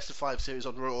 series, best of 5 series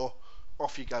on Raw.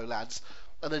 Off you go, lads.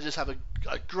 And they just have a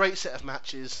great set of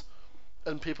matches,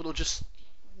 and people will just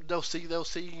they'll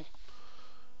see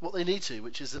what they need to,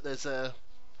 which is that there's a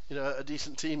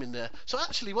decent team in there. So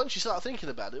actually, once you start thinking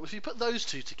about it, if you put those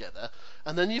two together,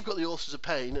 and then you've got the Authors of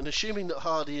Pain, and assuming that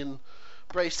Hardy and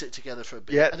Bray stick together for a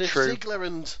bit, and if Ziggler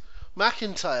and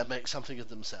McIntyre make something of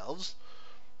themselves,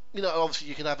 obviously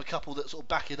you can have a couple that sort of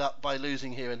back it up by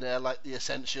losing here and there, like the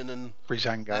Ascension and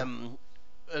Breezango,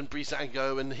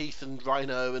 and Heath and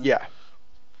Rhino and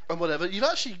whatever. You've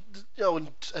actually, and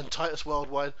Titus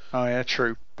Worldwide. Oh yeah,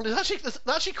 true. There's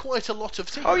actually quite a lot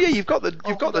of teams. Oh yeah, you've got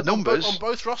the numbers on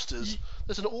both rosters.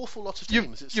 There's an awful lot of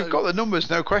teams. You've got the numbers,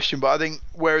 no question. But I think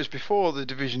whereas before the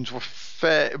divisions were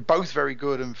both very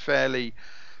good and fairly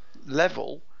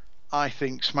level, I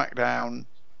think SmackDown,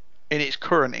 in its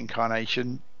current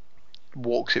incarnation,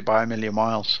 walks it by a million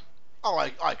miles. Oh,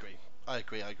 I agree.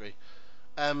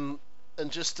 And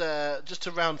just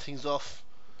to round things off,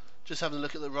 just having a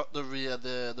look at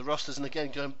the rosters, and again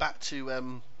going back to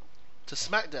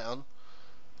SmackDown.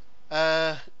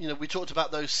 We talked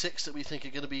about those 6 that we think are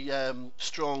going to be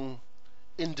strong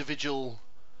individual,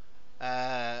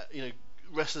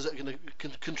 wrestlers that are going to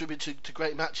contribute to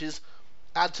great matches.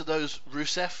 Add to those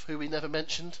Rusev, who we never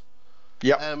mentioned.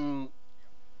 Yep. And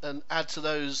add to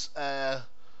those Cien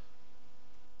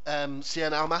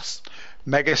Almas.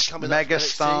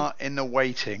 Megastar in the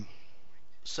waiting.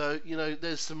 So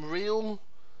there's some real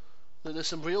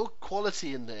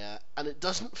quality in there, and it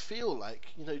doesn't feel like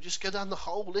just go down the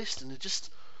whole list, and it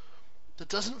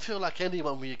doesn't feel like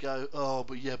anyone where you go,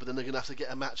 but then they're gonna have to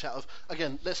get a match out of.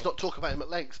 Again, let's not talk about him at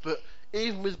length, but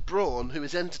even with Braun, who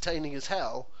is entertaining as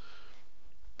hell,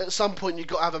 at some point you've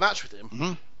got to have a match with him.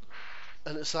 Mm-hmm.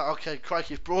 And it's like, okay,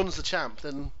 crikey, if Braun's the champ,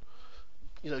 then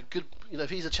good. If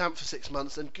he's a champ for 6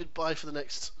 months, then goodbye for the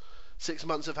next 6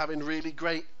 months of having really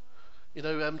great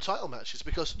title matches,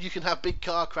 because you can have big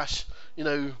car crash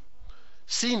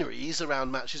sceneries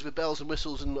around matches with bells and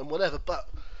whistles and whatever, but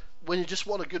when you just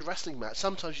want a good wrestling match,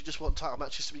 sometimes you just want title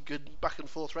matches to be good back and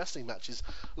forth wrestling matches,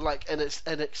 like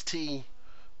NXT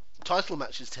title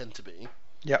matches tend to be.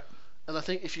 Yep. And I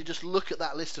think if you just look at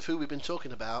that list of who we've been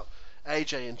talking about,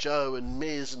 AJ and Joe and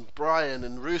Miz and Bryan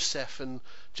and Rusev and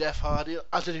Jeff Hardy,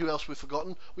 I don't know who else we've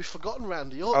forgotten. We've forgotten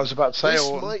Randy Orton. I was about to say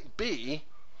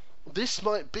this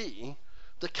might be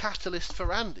the catalyst for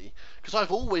Randy, because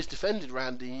I've always defended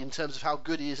Randy in terms of how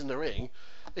good he is in the ring.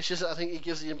 It's just that I think he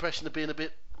gives the impression of being a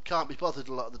bit can't be bothered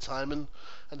a lot of the time,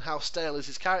 and how stale has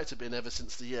his character been ever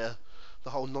since the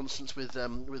whole nonsense with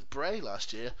Bray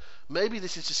last year. Maybe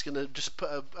this is just going to just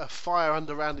put a fire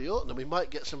under Randy Orton, and we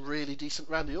might get some really decent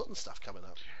Randy Orton stuff coming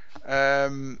up.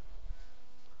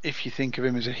 If you think of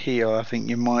him as a heel, I think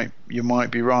you might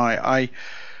be right.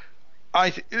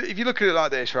 If you look at it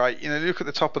like this, right? Look at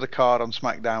the top of the card on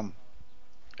SmackDown.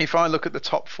 If I look at the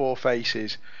top 4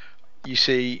 faces, you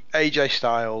see AJ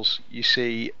Styles, you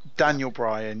see Daniel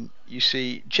Bryan, you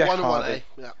see Jeff Hardy.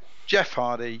 Jeff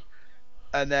Hardy.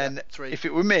 And then, if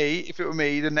it were me,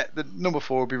 the number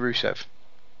 4 would be Rusev.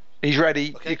 He's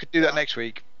ready. Okay. You could do that next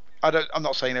week. I'm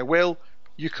not saying I will.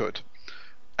 You could.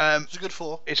 It's a good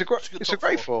 4. It's a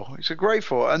great 4. It's a great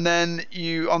 4. And then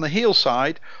on the heel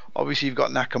side, obviously you've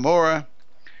got Nakamura.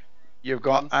 You've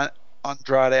got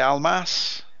Andrade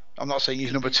Almas. I'm not saying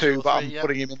he's number 2, but I'm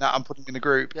putting him in that. I'm putting him in the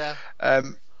group. Yeah.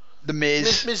 The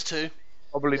Miz. Miz 2.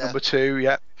 Probably number 2.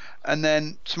 Yeah. And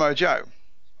then Samoa Joe.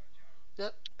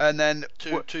 And then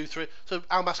 2, 3. So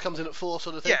Almas comes in at 4,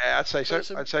 sort of thing. Yeah, I'd say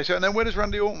so. And then where does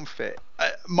Randy Orton fit?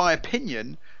 My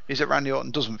opinion is that Randy Orton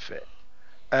doesn't fit.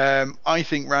 I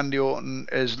think Randy Orton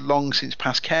has long since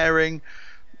passed caring.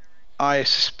 I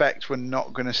suspect we're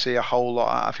not going to see a whole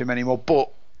lot out of him anymore.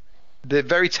 But they're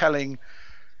very telling.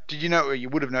 Did you know? You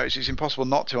would have noticed it's impossible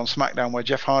not to on SmackDown, where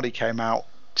Jeff Hardy came out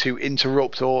to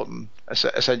interrupt Orton.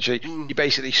 Essentially, he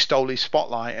basically stole his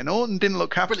spotlight, and Orton didn't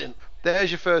look happy. Brilliant.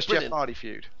 There's your first Jeff Hardy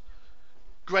feud.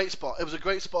 Great spot. It was a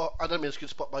great spot. I don't mean it's a good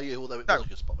spot by you, although it was a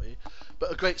good spot by you.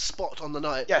 But a great spot on the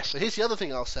night. Yes. But here's the other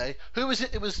thing I'll say. Who was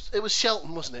it? It was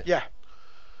Shelton, wasn't it? Yeah.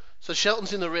 So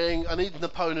Shelton's in the ring. I need an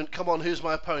opponent. Come on, who's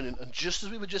my opponent? And just as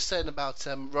we were just saying about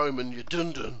Roman, you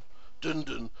dun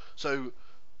dun. So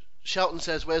Shelton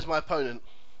says, "Where's my opponent?"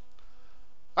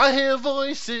 I hear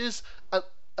voices. And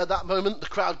at that moment, the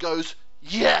crowd goes,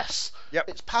 "Yes!" Yep.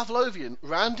 It's Pavlovian.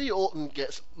 Randy Orton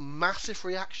gets massive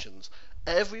reactions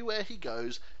everywhere he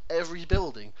goes, every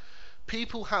building.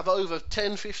 People have over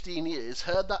 10, 15 years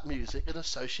heard that music and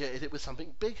associated it with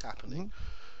something big happening.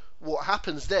 what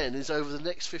happens then is over the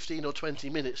next 15 or 20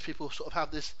 minutes, people sort of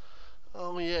have this,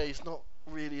 oh yeah, he's not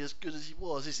really as good as he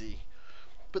was, is he?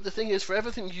 But the thing is, for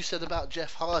everything you said about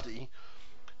Jeff Hardy,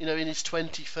 in his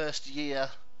 21st year,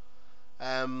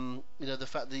 the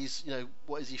fact that he's,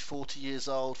 what is he, 40 years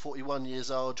old, 41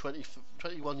 years old,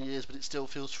 21 years, but it still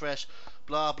feels fresh,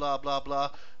 blah, blah, blah,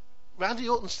 blah. Randy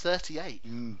Orton's 38.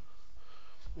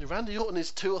 Randy Orton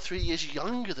is 2 or 3 years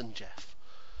younger than Jeff.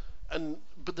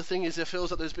 But the thing is, it feels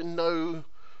like there's been no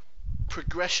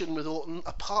progression with Orton,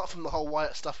 apart from the whole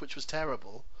Wyatt stuff, which was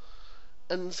terrible.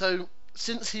 And so,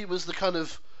 since he was the kind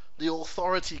of the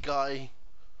authority guy,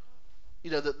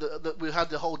 that we had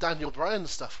the whole Daniel Bryan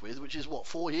stuff with, which is what,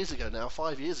 5 years ago,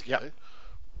 Yep.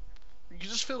 you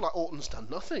just feel like Orton's done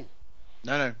nothing.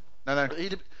 No.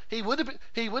 He would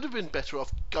have been better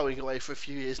off going away for a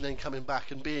few years and then coming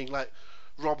back and being like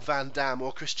Rob Van Dam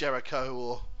or Chris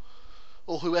Jericho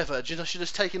or whoever. Should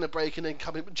have taken a break and then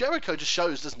coming. Jericho just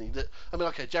shows, doesn't he? That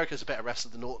okay, Jericho's a better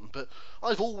wrestler than Orton, but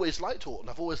I've always liked Orton.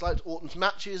 I've always liked Orton's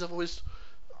matches.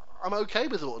 I'm okay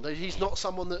with Orton. He's not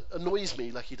someone that annoys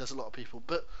me like he does a lot of people.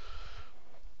 But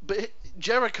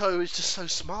Jericho is just so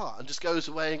smart and just goes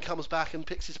away and comes back and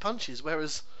picks his punches,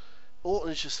 whereas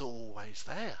Orton is just always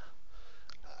there.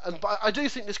 But I do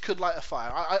think this could light a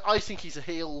fire. I think he's a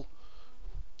heel.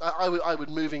 I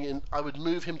would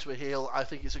move him to a heel. I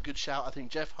think it's a good shout. I think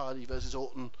Jeff Hardy versus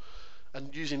Orton,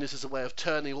 and using this as a way of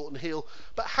turning Orton heel,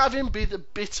 but have him be the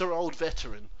bitter old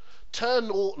veteran.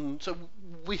 Turn Orton. So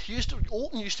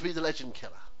Orton used to be the legend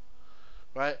killer,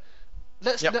 right?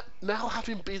 Let's now have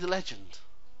him be the legend.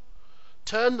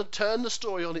 Turn the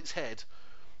story on its head,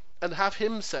 and have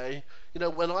him say,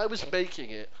 when I was making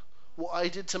it, what I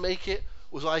did to make it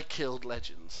was I killed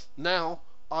legends. Now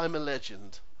I'm a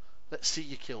legend. Let's see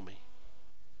you kill me.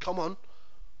 Come on.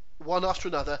 One after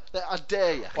another. I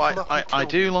dare you. Well, I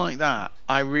do like that.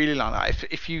 I really like that.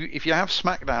 If you have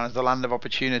SmackDown as the land of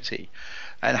opportunity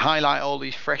and highlight all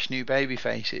these fresh new baby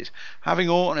faces, having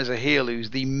Orton as a heel who's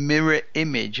the mirror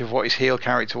image of what his heel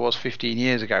character was 15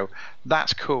 years ago,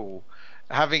 that's cool.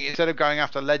 Instead of going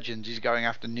after legends, he's going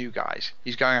after new guys.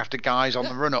 He's going after guys on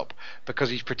the run up because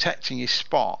he's protecting his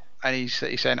spot, and he's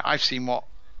saying, I've seen what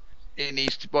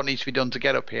needs to be done to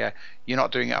get up here. You're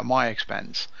not doing it at my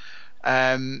expense.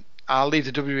 I'll leave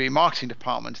the WWE marketing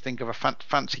department to think of a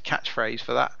fancy catchphrase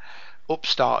for that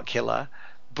upstart killer,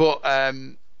 but I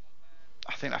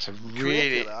think that's a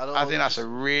really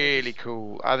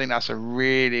cool. I think that's a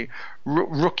really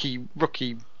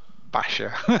rookie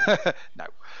basher. No.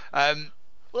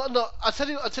 Well, no. I tell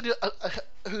you,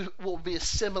 who will be a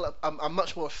similar, a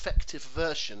much more effective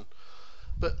version.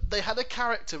 But they had a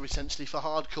character essentially for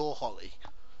Hardcore Holly,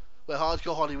 where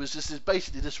Hardcore Holly was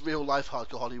basically this real life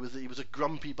Hardcore Holly. He was a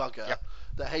grumpy bugger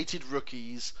that hated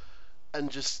rookies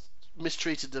and just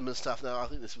mistreated them and stuff. Now I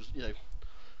think this was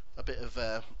a bit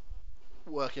of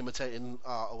work imitating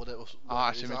art or whatever.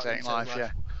 Art imitating life,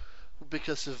 yeah.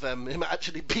 Because of him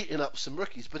actually beating up some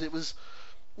rookies, but it was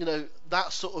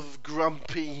that sort of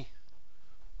grumpy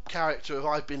character of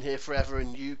I've been here forever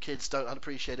and you kids don't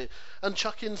appreciate it, and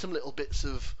chuck in some little bits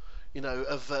of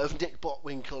Nick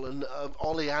Botwinkle and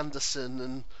Ollie Anderson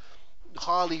and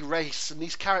Harley Race and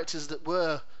these characters that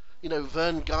were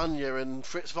Vern Gagne and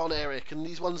Fritz von Erich and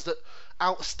these ones that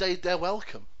outstayed their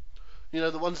welcome,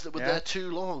 the ones that were there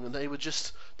too long and they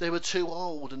were too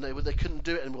old and they couldn't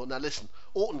do it anymore. Now listen,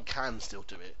 Orton can still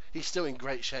do it. He's still in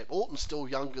great shape. Orton's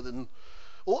younger than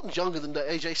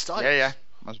AJ Styles. Yeah.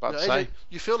 I was about to say.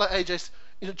 You feel like AJ.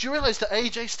 Do you realise that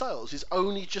AJ Styles is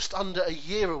only just under a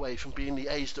year away from being the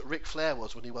age that Ric Flair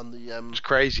was when he won the? It's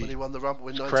crazy. When he won the Rumble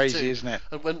in '92. Crazy, isn't it?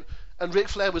 And Ric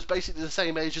Flair was basically the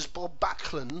same age as Bob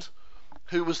Backlund,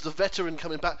 who was the veteran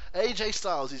coming back. AJ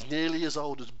Styles is nearly as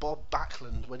old as Bob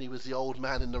Backlund when he was the old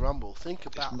man in the Rumble. Think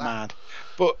about that. Mad.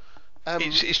 But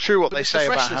it's true what they say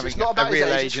about having a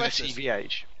real age and a TV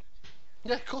age.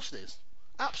 Yeah, of course it is.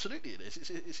 Absolutely it is.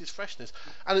 It's his freshness.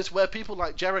 And it's where people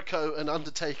like Jericho and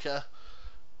Undertaker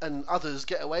and others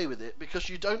get away with it because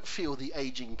you don't feel the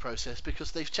aging process because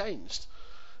they've changed.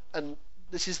 And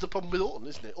this is the problem with Orton,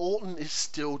 isn't it? Orton is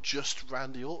still just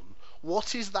Randy Orton.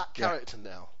 What is that character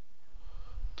now?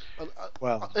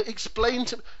 Well, explain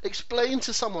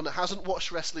to someone that hasn't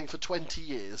watched wrestling for 20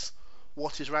 years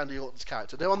what is Randy Orton's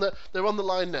character. They're on the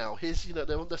line now. Here's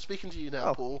they're speaking to you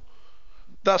now, Paul.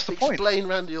 That's the point. Explain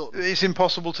Randy Orton. It's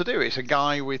impossible to do. It's a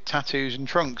guy with tattoos and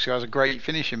trunks who has a great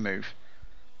finishing move.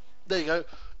 There you go.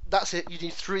 That's it. You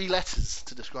need 3 letters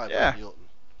to describe Randy Orton.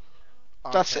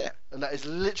 Okay. That's it. And that is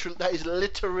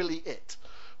literally it.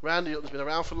 Randy Orton's been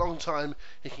around for a long time.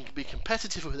 He can be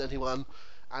competitive with anyone,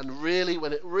 and really,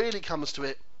 when it really comes to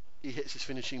it, he hits his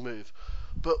finishing move.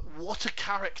 but what a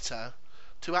character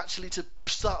to actually to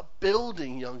start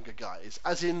building younger guys.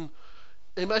 As in,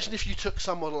 imagine if you took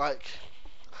someone like,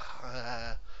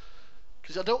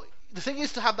 because the thing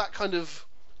is to have that kind of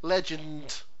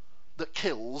legend that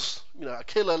kills, a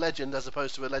killer legend as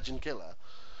opposed to a legend killer.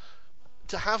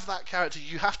 To have that character,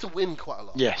 you have to win quite a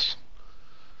lot. Yes.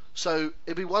 So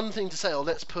it'd be one thing to say,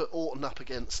 let's put Orton up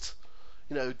against,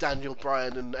 Daniel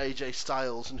Bryan and AJ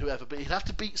Styles and whoever, but he'd have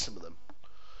to beat some of them.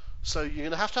 So you're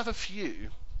going to have a few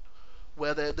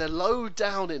where they're low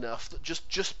down enough that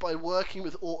just by working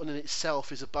with Orton in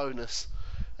itself is a bonus,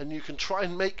 and you can try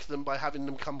and make them by having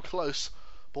them come close,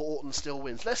 but Orton still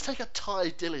wins. Let's take a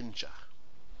Ty Dillinger.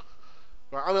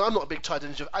 Right, I mean, I'm not a big Ty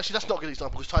Dillinger. Actually, that's not a good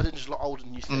example because Ty Dillinger's a lot older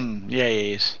than you think. Yeah,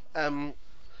 he is.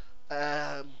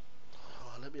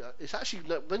 It's actually,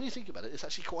 when you think about it, it's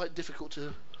actually quite difficult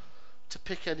to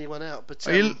pick anyone out. But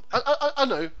I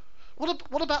know.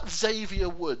 What about Xavier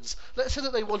Woods? Let's say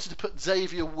that they wanted to put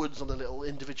Xavier Woods on a little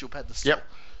individual pedestal. Yep.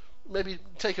 Maybe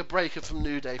take a break from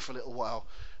New Day for a little while,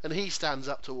 and he stands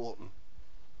up to Orton.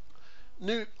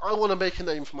 I want to make a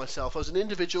name for myself as an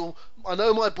individual. I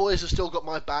know my boys have still got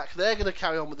my back. They're going to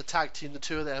carry on with the tag team, the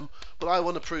two of them, but I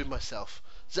want to prove myself.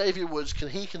 Xavier Woods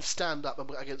can stand up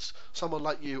against someone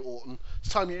like you, Orton. It's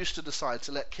time you used to decide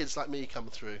to let kids like me come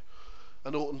through.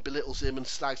 And Orton belittles him and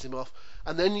slags him off.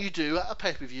 And then you do, at a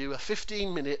pay-per-view, a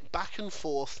 15-minute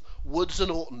back-and-forth Woods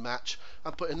and Orton match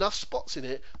and put enough spots in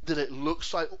it that it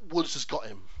looks like Woods has got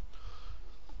him.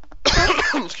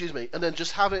 Excuse me. And then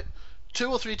just have it 2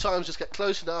 or 3 times, just get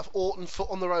close enough. Orton, foot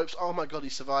on the ropes. Oh, my God, he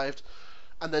survived.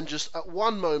 And then just at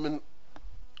one moment,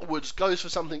 Woods goes for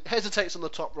something, hesitates on the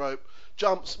top rope,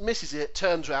 jumps, misses it,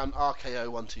 turns around, RKO,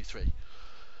 1, 2, 3.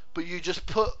 But you just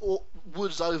put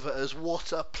Woods over as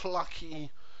what a plucky,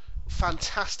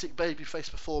 fantastic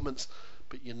babyface performance.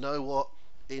 But you know what?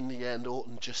 In the end,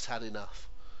 Orton just had enough.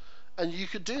 And you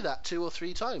could do that 2 or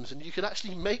 3 times, and you could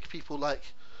actually make people like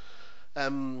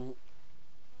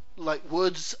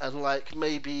Woods and like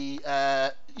maybe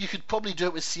you could probably do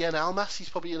it with Cien Almas. He's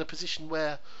probably in a position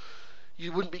where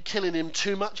you wouldn't be killing him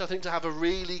too much. I think to have a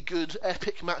really good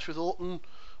epic match with Orton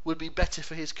would be better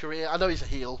for his career. I know he's a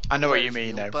heel. I know what you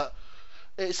mean, though. But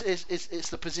it's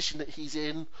the position that he's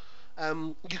in.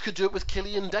 You could do it with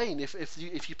Killian Dane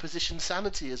if you position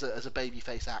Sanity as a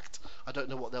babyface act. I don't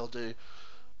know what they'll do,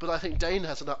 but I think Dane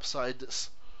has an upside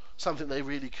that's something they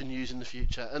really can use in the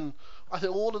future. And I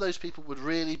think all of those people would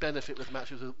really benefit with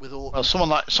matches with Orton. Well,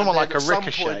 someone like a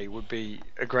Ricochet would be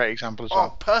a great example as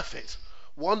well. Oh, perfect,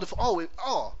 wonderful.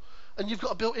 And you've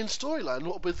got a built-in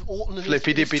storyline with Orton and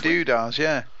Flippy Dippy Doodahs,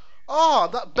 yeah.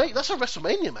 That's a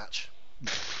WrestleMania match.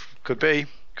 Could be.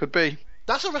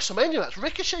 That's a WrestleMania match.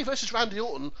 Ricochet versus Randy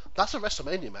Orton. That's a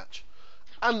WrestleMania match.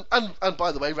 And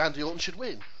by the way, Randy Orton should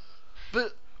win.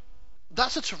 But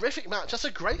that's a terrific match. That's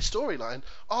a great storyline.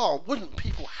 Oh, wouldn't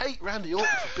people hate Randy Orton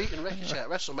for beating Ricochet at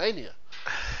WrestleMania?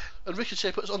 And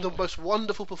Ricochet puts on the most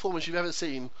wonderful performance you've ever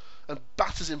seen and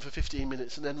batters him for 15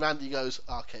 minutes, and then Randy goes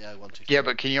RKO 1, 2, 3. Yeah,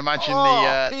 but can you imagine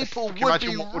people can you would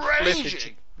imagine be what would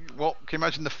raging. Can you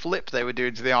imagine the flip they were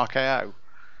doing to the RKO?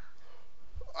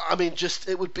 I mean,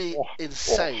 it would be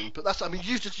insane. But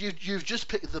you've just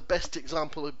picked the best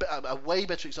example, a way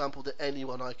better example than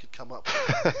anyone I could come up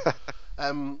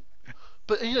with.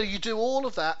 But you do all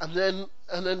of that, and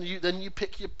then you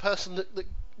pick your person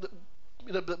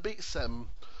that beats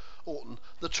Orton.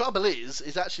 The trouble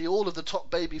is actually all of the top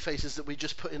baby faces that we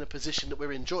just put in a position that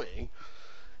we're enjoying.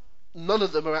 None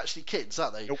of them are actually kids,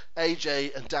 are they? Nope.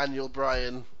 AJ and Daniel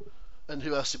Bryan, and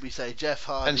who else did we say? Jeff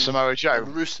Hardy and Samoa Joe,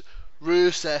 and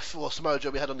Rusev or Samoa Joe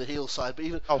we had on the heel side, but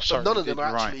none of them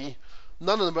are actually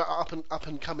none of them are up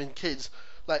and coming kids.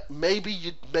 Like maybe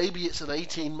it's an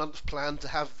 18-month plan to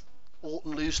have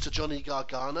Orton lose to Johnny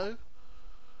Gargano.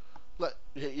 Like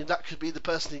that could be the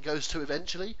person he goes to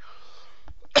eventually.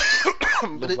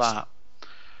 But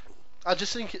I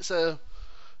just think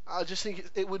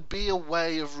it would be a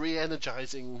way of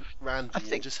re-energizing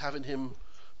Randy and just having him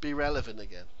be relevant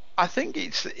again. I think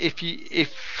it's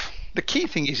if the key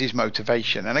thing is his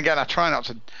motivation, and again I try not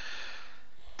to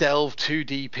delve too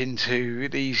deep into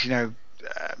these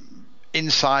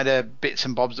insider bits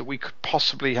and bobs that we couldn't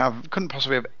possibly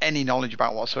have any knowledge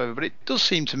about whatsoever, but it does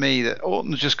seem to me that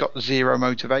Orton's just got zero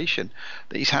motivation,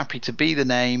 that he's happy to be the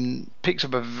name, picks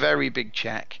up a very big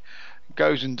check,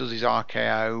 goes and does his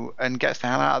RKO and gets the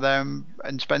hell out of there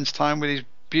and spends time with his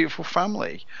beautiful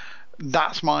family.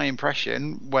 That's my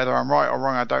impression. Whether I'm right or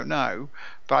wrong, I don't know,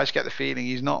 but I just get the feeling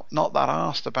he's not that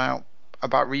arsed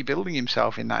about rebuilding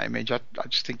himself in that image. I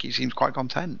just think he seems quite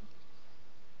content.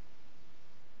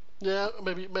 Yeah,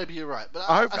 maybe you're right, but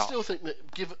I still think that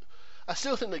I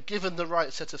still think that given the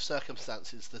right set of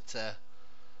circumstances, that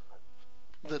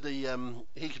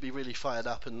he could be really fired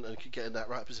up and could get in that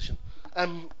right position.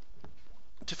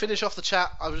 To finish off the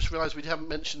chat, I just realised we haven't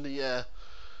mentioned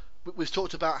we've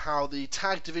talked about how the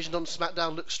tag division on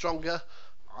SmackDown looks stronger.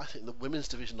 I think the women's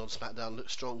division on SmackDown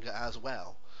looks stronger as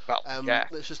well. Well, yeah.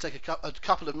 Let's just take a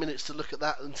couple of minutes to look at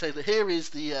that and say that here is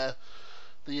the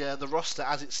roster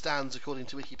as it stands according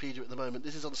to Wikipedia at the moment.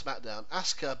 This is on SmackDown.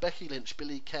 Asuka, Becky Lynch,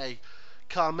 Billie Kay,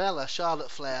 Carmella,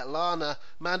 Charlotte Flair, Lana,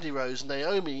 Mandy Rose,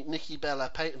 Naomi, Nikki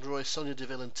Bella, Peyton Royce, Sonya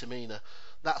Deville, and Tamina.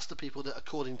 That's the people that,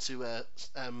 according to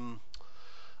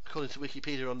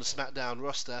Wikipedia, on the SmackDown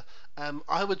roster.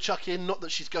 I would chuck in, not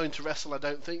that she's going to wrestle, I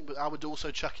don't think, but I would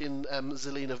also chuck in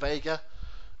Zelina Vega,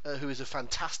 who is a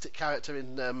fantastic character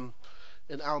in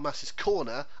Almas's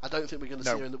corner. I don't think we're going to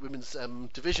see her in the women's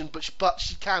division, but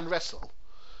she can wrestle.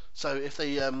 So if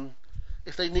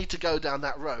they need to go down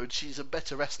that road, she's a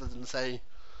better wrestler than, say,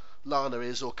 Lana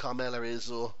is or Carmella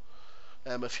is or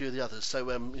a few of the others.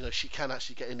 So she can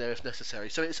actually get in there if necessary.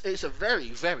 So it's a very,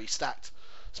 very stacked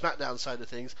SmackDown side of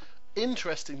things.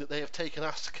 Interesting that they have taken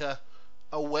Asuka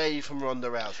away from Ronda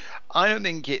Rousey. I don't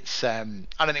think it's a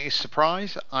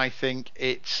surprise. I think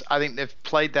they've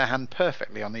played their hand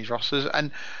perfectly on these rosters,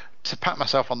 and to pat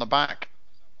myself on the back,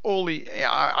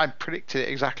 I predicted it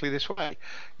exactly this way.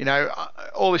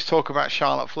 All this talk about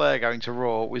Charlotte Flair going to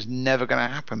Raw was never going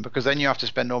to happen, because then you have to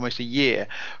spend almost a year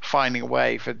finding a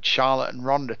way for Charlotte and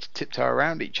Ronda to tiptoe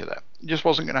around each other. It just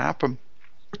wasn't going to happen.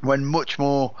 When much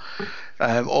more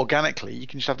organically, you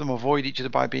can just have them avoid each other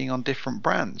by being on different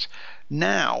brands.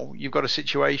 Now you've got a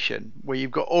situation where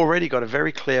you've already got a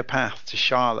very clear path to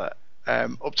Charlotte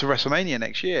up to WrestleMania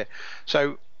next year.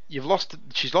 So she's lost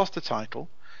the title,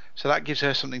 so that gives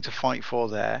her something to fight for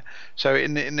there. So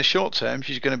in the short term,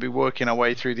 she's going to be working her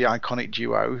way through the Iconic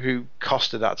Duo who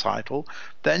cost her that title.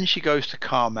 Then she goes to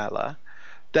Carmella.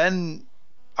 Then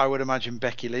I would imagine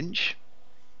Becky Lynch.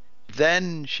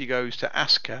 Then she goes to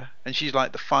Asuka, and she's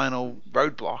like the final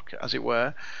roadblock, as it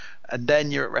were. And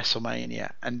then you're at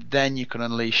WrestleMania, and then you can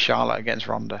unleash Charlotte against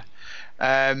Ronda.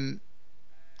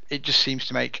 It just seems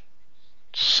to make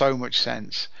so much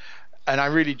sense. And I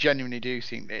really genuinely do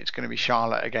think that it's going to be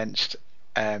Charlotte against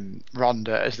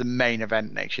Ronda as the main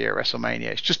event next year at WrestleMania.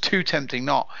 It's just too tempting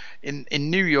not. In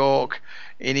New York,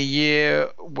 in a year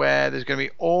where there's going to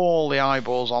be all the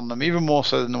eyeballs on them, even more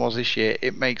so than there was this year,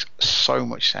 it makes so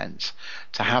much sense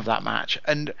to have that match.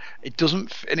 And it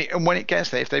doesn't. And when it gets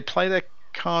there, if they play their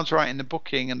cards right in the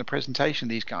booking and the presentation,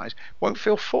 these guys won't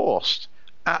feel forced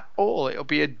at all. It'll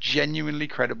be a genuinely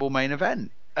credible main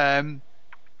event.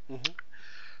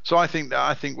 So I think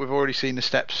we've already seen the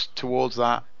steps towards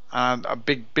that. And a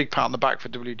big pat on the back for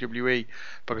WWE,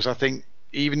 because I think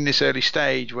even in this early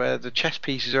stage where the chess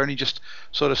pieces are only just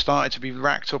sort of started to be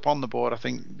racked up on the board, I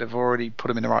think they've already put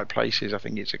them in the right places. I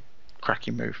think it's a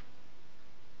cracking move.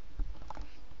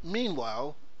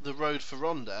 Meanwhile, the road for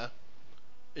Ronda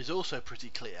is also pretty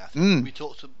clear. I think we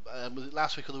talked was it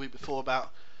last week or the week before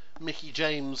about Mickie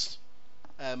James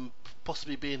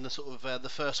possibly being the sort of the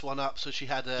first one up, so she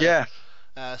had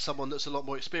someone that's a lot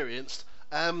more experienced.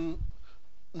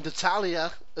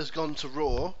 Natalya has gone to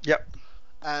Raw. Yep.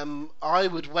 I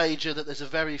would wager that there's a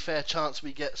very fair chance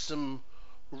we get some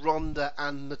Ronda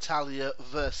and Natalya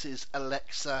versus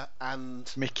Alexa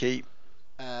and Mickie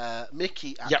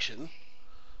action. Yep.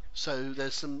 So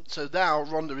there's some. So now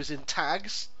Ronda is in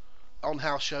tags on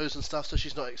house shows and stuff, so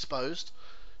she's not exposed.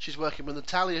 She's working with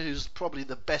Natalya, who's probably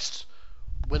the best.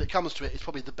 When it comes to it, it's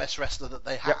probably the best wrestler that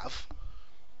they have.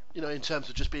 Yep. In terms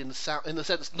of just being the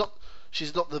sense,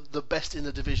 she's not the best in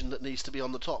the division that needs to be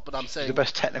on the top, but I'm saying the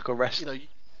best technical wrestler.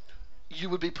 You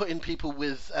would be putting people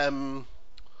with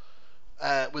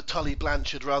Tully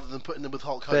Blanchard rather than putting them with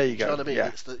Hulk Hogan. There you go. Do you know what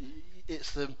I mean?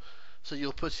 Yeah. So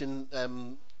you're putting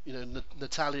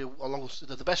Natalya along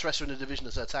the best wrestler in the division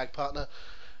as her tag partner.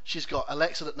 She's got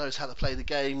Alexa that knows how to play the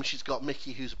game. She's got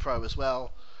Mickie, who's a pro as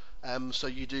well. So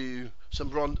you do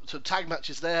some tag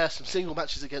matches there, some single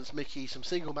matches against Mickie, some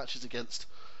single matches against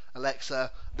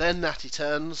Alexa. Then Natty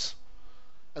turns,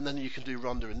 and then you can do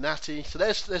Ronda and Natty. So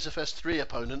there's the first three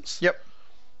opponents. Yep.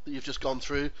 That you've just gone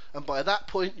through, and by that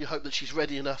point you hope that she's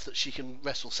ready enough that she can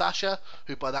wrestle Sasha,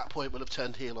 who by that point will have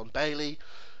turned heel on Bayley.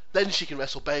 Then she can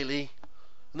wrestle Bayley,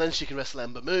 and then she can wrestle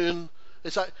Ember Moon.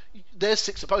 It's like there's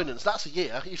 6 opponents. That's a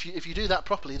year. If you do that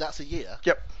properly, that's a year.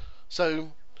 Yep.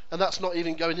 So, and that's not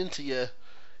even going into your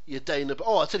Dana.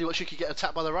 Oh, I tell you what, she could get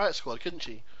attacked by the Riot Squad, couldn't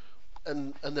she?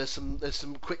 And there's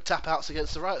some quick tap outs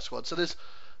against the Riot Squad. So there's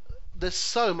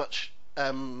so much.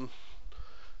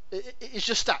 It's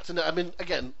just stacked, and I mean,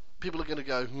 again, people are going to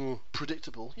go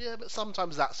predictable. Yeah, but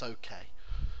sometimes that's okay,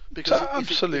 Because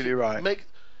absolutely right.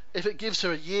 If it gives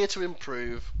her a year to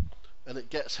improve, and it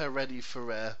gets her ready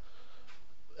for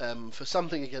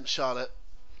something against Charlotte,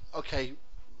 okay,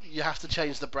 you have to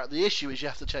change the brand. The issue is you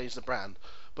have to change the brand,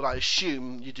 but I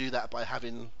assume you do that by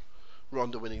having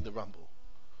Ronda winning the Rumble.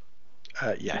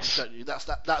 Yes. Don't you?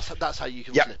 That's how you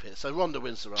can flip it. So Ronda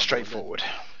wins the Rumble. Straightforward.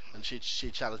 And she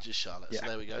challenges Charlotte. Yeah. So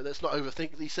there we go. Let's not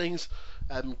overthink these things.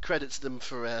 Credits them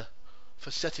for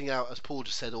setting out, as Paul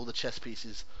just said, all the chess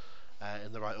pieces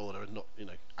in the right order, and not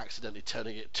accidentally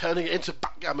turning it into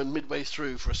backgammon midway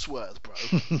through for a swerve, bro.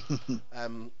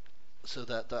 So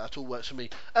that all works for me.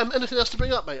 Anything else to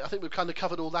bring up, mate? I think we've kind of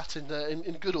covered all that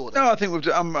in good order. No, I think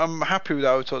I'm happy with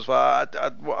our talks.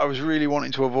 I was really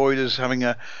wanting to avoid us having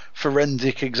a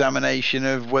forensic examination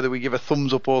of whether we give a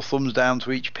thumbs up or thumbs down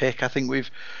to each pick. I think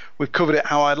we've covered it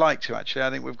how I'd like to. Actually,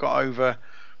 I think we've got over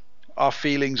our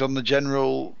feelings on the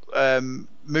general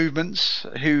movements,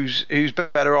 who's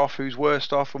better off, who's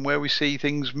worse off, and where we see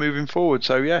things moving forward.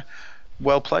 So yeah,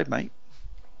 well played, mate.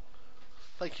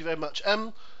 Thank you very much.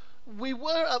 We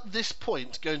were at this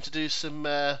point going to do some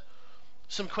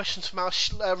questions from our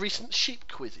recent sheep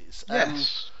quizzes.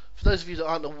 Yes. For those of you that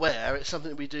aren't aware, it's something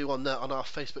that we do on our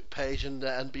Facebook page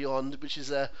and beyond, which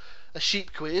is a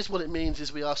sheep quiz. What it means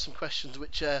is we ask some questions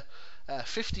which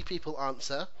 50 people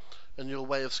answer, and your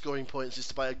way of scoring points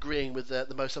is by agreeing with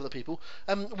the most other people.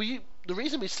 The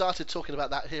reason we started talking about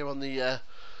that here on the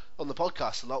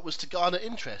podcast a lot was to garner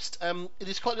interest. It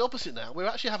is quite the opposite now. We're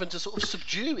actually having to sort of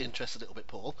subdue interest a little bit,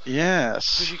 Paul.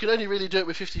 Yes. Because you can only really do it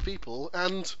with 50 people,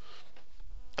 and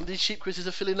these sheep quizzes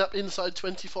are filling up inside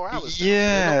 24 hours.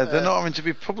 Yeah, they're not having to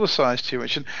be publicised too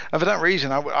much, and for that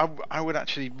reason, I would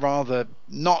actually rather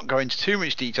not go into too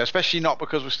much detail, especially not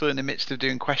because we're still in the midst of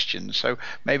doing questions. So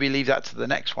maybe leave that to the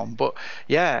next one. But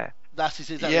yeah, that is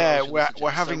exactly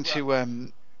we're having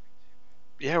to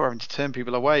we're having to turn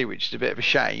people away, which is a bit of a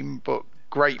shame, but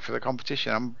great for the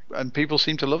competition, and people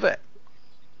seem to love it.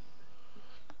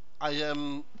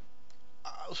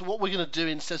 So what we're going to do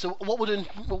instead,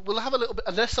 we'll have a little bit,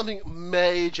 unless something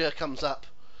major comes up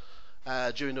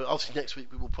obviously next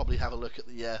week we will probably have a look at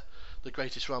the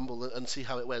Greatest Rumble and see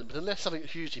how it went, but unless something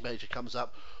hugely major comes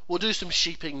up, we'll do some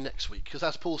sheeping next week, because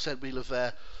as Paul said, we'll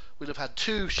have had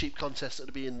 2 sheep contests that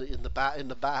will be in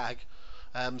the bag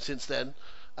since then,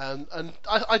 and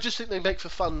I just think they make for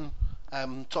fun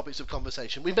topics of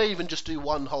conversation. We may even just do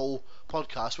one whole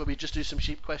podcast where we just do some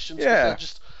sheep questions. Yeah.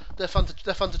 They're fun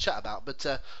to chat about. But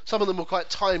some of them were quite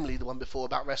timely. The one before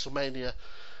about WrestleMania,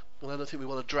 and I don't think we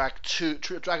want to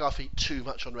drag our feet too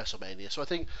much on WrestleMania. So I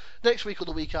think next week or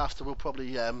the week after we'll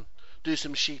probably do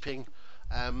some sheeping,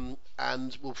 and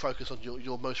we'll focus on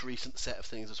your most recent set of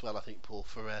things as well. I think, Paul,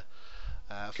 for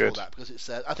that, because it's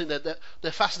I think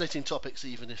they're fascinating topics,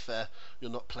 even if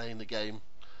you're not playing the game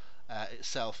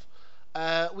itself.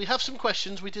 We have some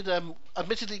questions. We did,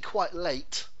 admittedly, quite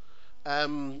late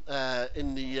in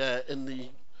the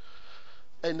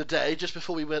day, just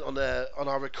before we went on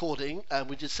our recording.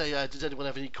 We did say, does anyone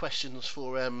have any questions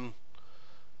for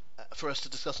us to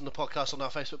discuss on the podcast on our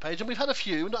Facebook page? And we've had a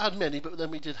few, not had many, but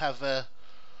then we did have.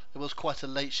 It was quite a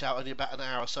late shout, only about an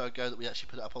hour or so ago, that we actually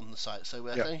put it up on the site. So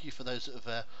thank you for those that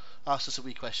have asked us a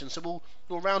wee question. So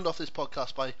we'll round off this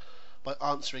podcast by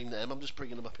answering them. I'm just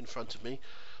bringing them up in front of me.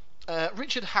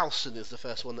 Richard Howson is the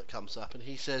first one that comes up, and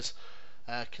he says,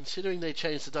 considering they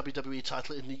changed the WWE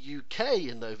title in the UK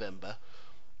in November,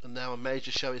 and now a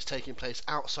major show is taking place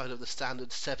outside of the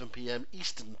standard 7 p.m.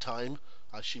 Eastern Time,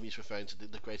 I assume he's referring to the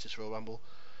Greatest Royal Rumble,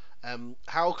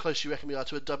 how close do you reckon we are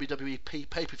to a WWE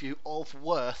pay-per-view of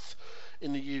worth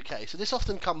in the UK? So this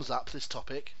often comes up, this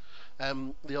topic,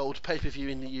 the old pay-per-view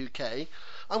in the UK.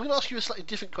 I'm going to ask you a slightly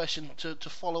different question to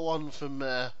follow on from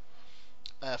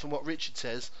what Richard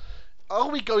says. Are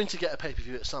we going to get a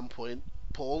pay-per-view at some point,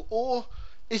 Paul, or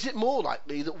is it more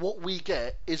likely that what we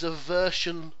get is a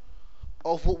version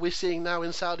of what we're seeing now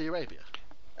in Saudi Arabia?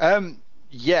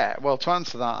 Yeah, well, to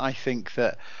answer that, I think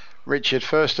that, Richard,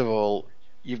 first of all,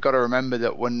 you've got to remember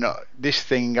that this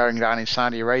thing going down in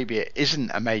Saudi Arabia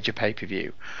isn't a major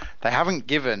pay-per-view. They haven't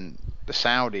given the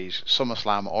Saudis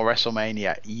SummerSlam or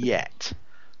WrestleMania yet,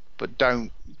 but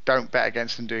don't bet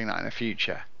against them doing that in the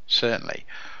future, certainly.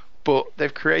 But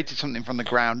they've created something from the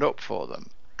ground up for them,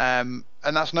 and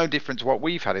that's no different to what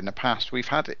we've had in the past. We've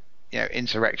had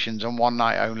insurrections and one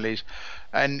night onlys,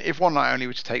 and if one night only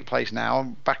were to take place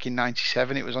now, back in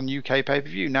 '97 it was on UK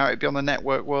pay-per-view, now it'd be on the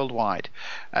network worldwide,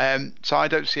 so I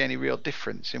don't see any real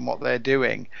difference in what they're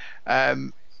doing,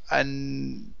 and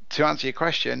to answer your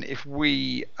question, if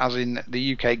we, as in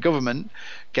the UK government,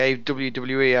 gave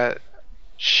WWE a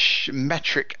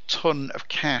metric ton of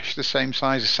cash, the same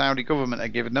size as Saudi government are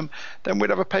giving them, then we'd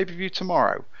have a pay-per-view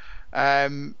tomorrow.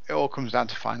 It all comes down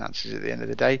to finances at the end of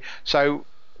the day. So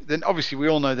then obviously we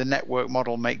all know the network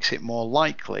model makes it more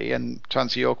likely. And to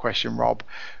answer your question, Rob,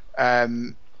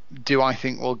 do I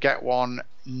think we'll get one?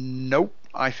 Nope.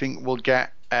 I think we'll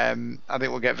get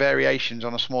variations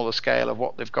on a smaller scale of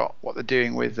what they've got, what they're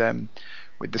doing with the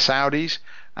Saudis,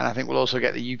 and I think we'll also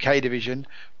get the UK division.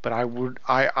 But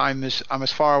I'm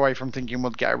as far away from thinking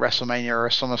we'll get a WrestleMania or a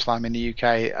SummerSlam in the UK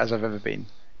as I've ever been.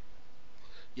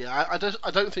 Yeah, I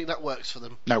don't think that works for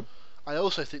them. No. I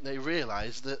also think they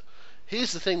realise that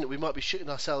here's the thing that we might be shooting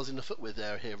ourselves in the foot with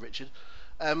here, Richard.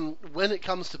 When it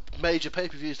comes to major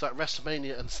pay-per-views like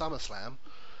WrestleMania and SummerSlam,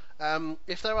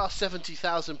 if there are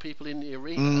 70,000 people in the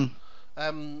arena,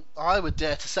 I would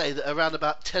dare to say that around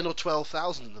about 10 or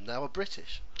 12,000 of them now are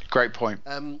British. Great point.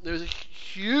 There's a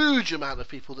huge amount of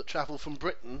people that travel from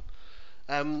Britain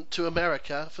to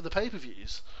America for the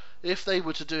pay-per-views. If they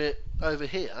were to do it over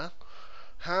here,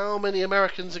 how many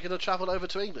Americans are going to travel over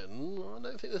to England? I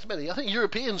don't think there's many. I think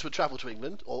Europeans would travel to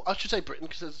England, or I should say Britain,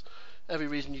 because there's every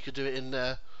reason you could do it in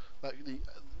like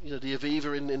the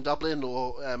Aviva in Dublin,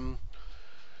 or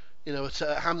at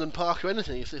Hampden Park or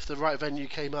anything. If the right venue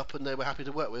came up and they were happy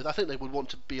to work with, I think they would want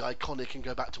to be iconic and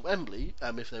go back to Wembley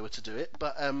if they were to do it.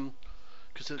 But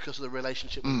because of the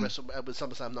relationship with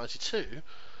SummerSlam '92,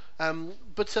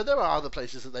 but there are other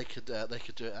places that they could do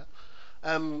it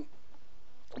at.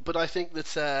 But I think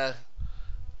that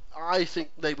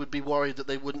they would be worried that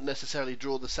they wouldn't necessarily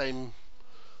draw the same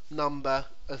number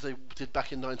as they did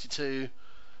back in '92,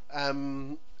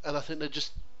 and I think they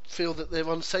just feel that they're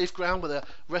on safe ground. Where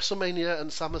WrestleMania and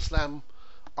SummerSlam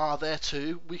are there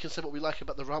too. We can say what we like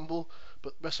about the Rumble,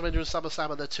 but WrestleMania and SummerSlam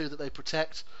are there too that they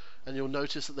protect, and you'll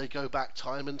notice that they go back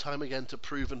time and time again to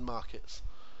proven markets,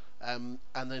 and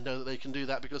they know that they can do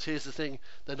that because here's the thing: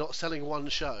 they're not selling one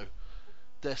show;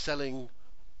 they're selling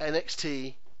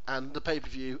NXT and the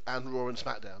pay-per-view and Raw and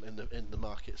SmackDown in the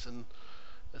markets, and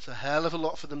it's a hell of a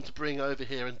lot for them to bring over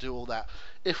here and do all that.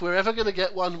 If we're ever going to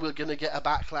get one, we're going to get a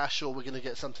Backlash, or we're going to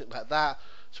get something like that.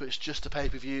 So it's just a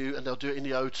pay-per-view, and they'll do it in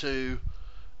the O2,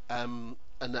 and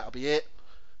that'll be it.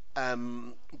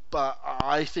 But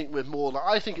I think we're more like,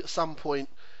 I think at some point,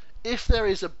 if there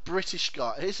is a British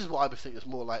guy, this is what I would think is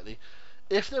more likely.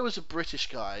 If there was a British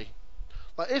guy,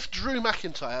 like if Drew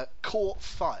McIntyre caught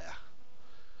fire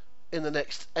in the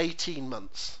next 18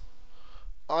 months,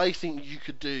 I think you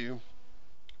could do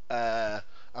a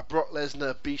Brock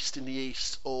Lesnar Beast in the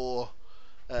East, or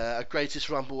a Greatest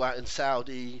Rumble out in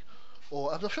Saudi,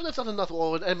 or I'm not sure they've done another,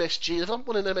 or an MSG. They've done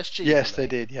one in MSG. Yes, they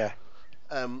did, yeah.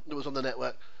 That was on the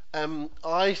network.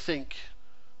 I think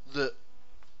that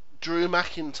Drew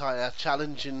McIntyre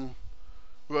challenging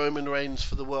Roman Reigns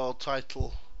for the world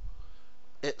title,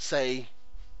 it's a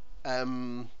I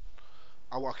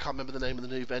can't remember the name of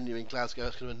the new venue in Glasgow.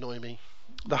 It's going to annoy me.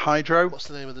 The Hydro. What's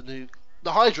the name of the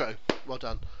Hydro? Well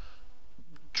done.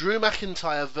 Drew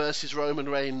McIntyre versus Roman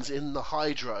Reigns in the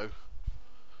Hydro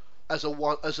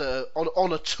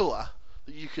on a tour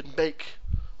that you could make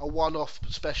a one-off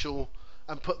special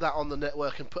and put that on the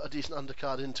network and put a decent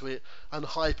undercard into it and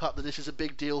hype up that this is a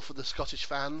big deal for the Scottish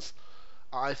fans.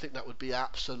 I think that would be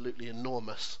absolutely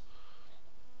enormous.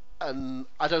 And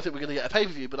I don't think we're going to get a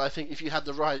pay-per-view, but I think if you had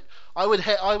the right, I would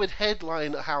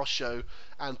headline a house show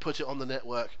and put it on the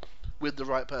network with the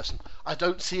right person. I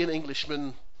don't see an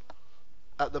Englishman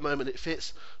at the moment it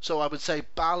fits, so I would say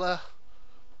Balor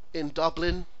in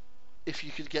Dublin. If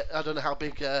you could get, I don't know how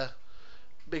big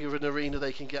of an arena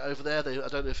they can get over there. I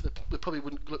don't know if they probably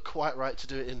wouldn't look quite right to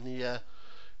do it in the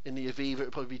Aviva. It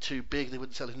would probably be too big. They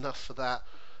wouldn't sell enough for that,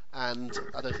 and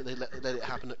I don't think they let it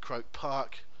happen at Croke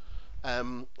Park.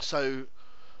 So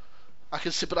I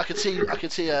could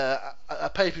see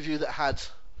a pay-per-view that had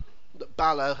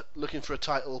Balor looking for a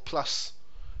title plus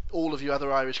all of your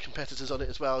other Irish competitors on it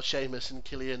as well, Sheamus and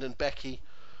Killian and Becky.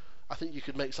 I think you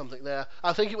could make something there.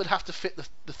 I think it would have to fit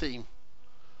the theme,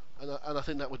 and I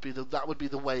think that would be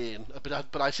the way in.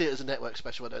 But I see it as a network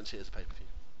special. I don't see it as a pay-per-view.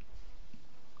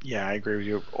 Yeah, I agree with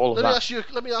you. All of that.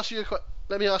 Let me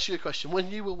ask you a question.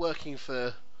 When you were working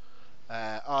for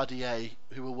RDA,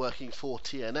 who were working for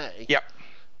TNA, yep.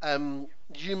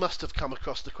 You must have come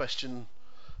across the question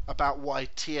about why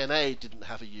TNA didn't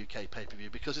have a UK pay-per-view,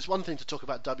 because it's one thing to talk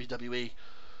about WWE,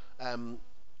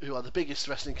 who are the biggest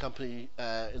wrestling company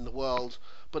in the world,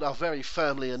 but are very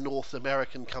firmly a North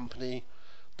American company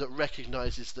that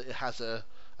recognises that it has a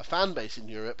fan base in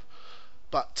Europe.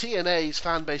 But TNA's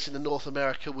fan base in North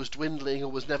America was dwindling,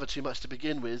 or was never too much to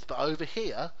begin with. But over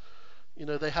here,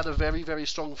 they had a very, very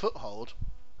strong foothold.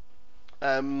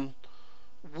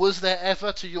 Was there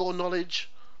ever, to your knowledge,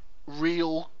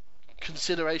 real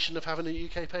consideration of having a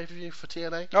UK pay-per-view for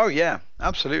TNA? Oh yeah,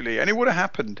 absolutely, and it would have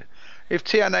happened if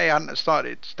TNA hadn't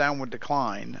started its downward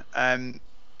decline.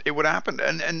 It would have happened,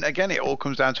 and again, it all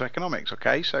comes down to economics.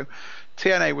 Okay, so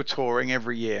TNA were touring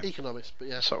every year. Economics, but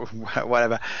yeah. So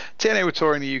whatever. TNA were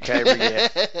touring the UK every year,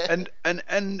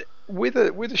 and with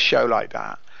a show like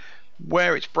that,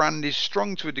 where its brand is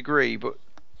strong to a degree, but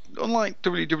unlike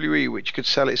WWE, which could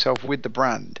sell itself with the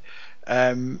brand,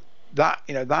 that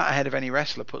ahead of any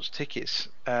wrestler puts tickets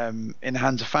in the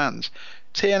hands of fans.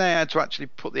 TNA had to actually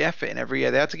put the effort in every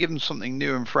year. They had to give them something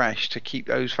new and fresh to keep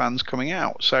those fans coming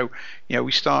out. So,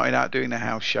 we started out doing the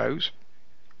house shows,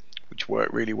 which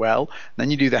worked really well. And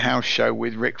then you do the house show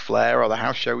with Ric Flair, or the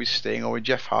house show with Sting, or with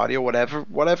Jeff Hardy, or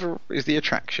whatever is the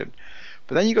attraction.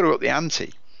 But then you got to up the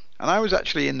ante. And I was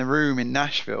actually in the room in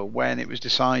Nashville when it was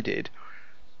decided,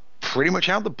 pretty much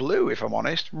out of the blue, if I'm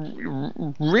honest,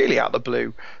 really out of the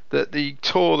blue, that the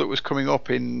tour that was coming up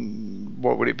in,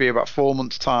 what would it be, about 4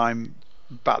 months' time.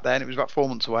 Back then, it was about 4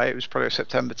 months away. It was probably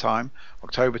September time,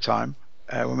 October time,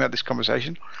 when we had this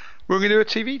conversation. We were going to do a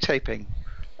TV taping.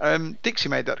 Dixie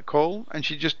made that call, and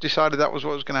she just decided that was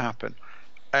what was going to happen.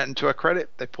 And to her credit,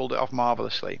 they pulled it off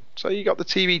marvellously. So you got the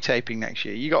TV taping next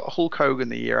year. You got Hulk Hogan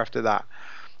the year after that.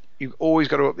 You've always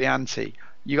got to up the ante.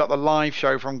 You got the live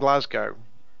show from Glasgow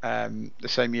the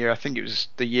same year. I think it was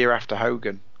the year after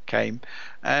Hogan came.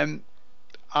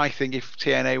 I think if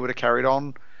TNA would have carried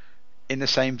on in the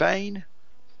same vein,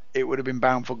 it would have been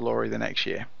Bound for Glory the next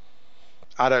year.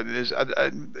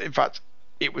 In fact,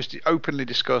 it was openly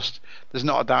discussed. There's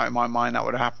not a doubt in my mind that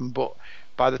would have happened. But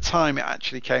by the time it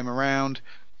actually came around,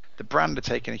 the brand had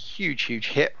taken a huge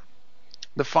hit.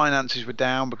 The finances were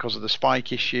down because of the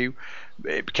Spike issue.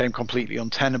 It became completely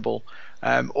untenable.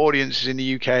 Audiences in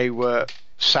the UK were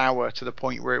sour to the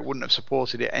point where it wouldn't have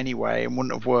supported it anyway and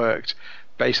wouldn't have worked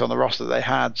based on the roster that they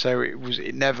had. So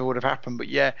it never would have happened. But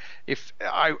yeah, if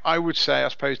I would say, I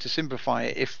suppose, to simplify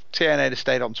it, if TNA had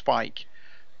stayed on Spike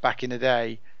back in the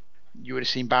day, you would have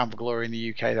seen Bound for Glory in the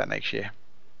UK that next year.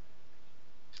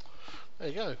 There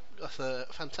you go. That's a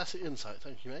fantastic insight.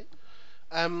 Thank you, mate.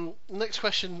 Next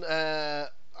question.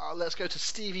 Let's go to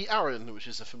Stevie Aaron, which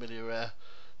is a familiar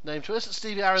name to us.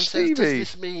 Stevie Aaron says, "Does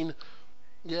this mean?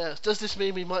 Does this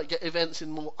mean we might get events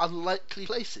in more unlikely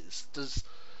places?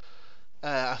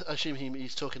 I assume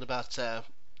he's talking about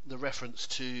the reference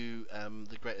to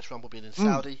the Greatest Rumble being in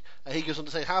Saudi. He goes on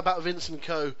to say, how about Vince and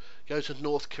Co. go to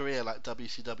North Korea like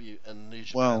WCW and New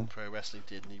Japan Pro Wrestling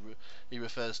did? And he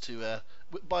refers to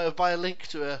by a link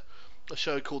to a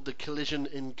show called The Collision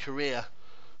in Korea,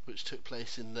 which took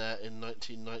place in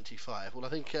 1995. Well, I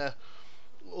think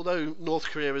although North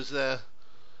Korea has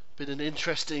been an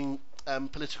interesting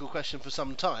political question for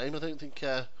some time, I don't think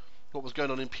what was going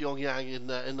on in Pyongyang in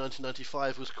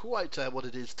 1995 was quite what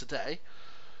it is today.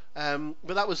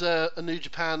 But that was a New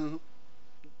Japan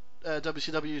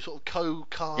WCW sort of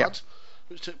co-card,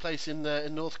 which took place in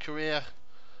North Korea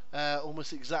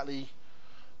almost exactly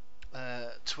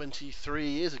 23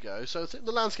 years ago. So I think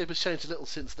the landscape has changed a little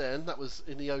since then. That was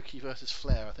in Inoki versus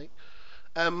Flair, I think.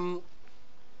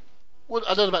 Well,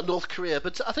 I don't know about North Korea,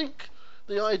 but I think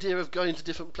the idea of going to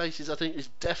different places, I think, is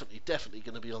definitely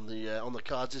going to be on the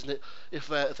cards, isn't it? If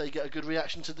they get a good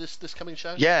reaction to this coming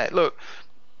show. Yeah, look,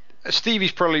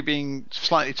 Stevie's probably being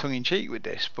slightly tongue-in-cheek with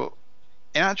this, but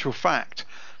in actual fact,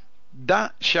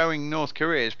 that showing North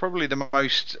Korea is probably the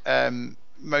most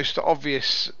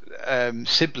obvious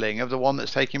sibling of the one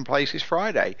that's taking place this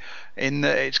Friday, in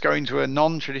that it's going to a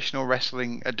non-traditional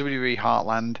wrestling, a WWE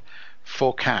Heartland,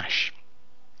 for cash,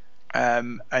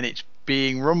 and it's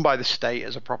being run by the state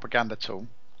as a propaganda tool,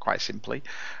 quite simply.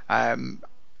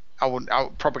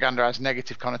 Propaganda has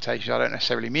negative connotations. I don't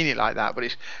necessarily mean it like that, but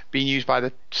it's being used by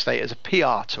the state as a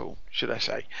PR tool, should I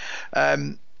say.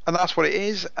 And that's what it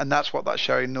is, and that's what that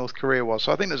show in North Korea was.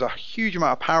 So I think there's a huge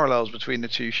amount of parallels between the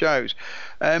two shows.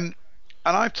 And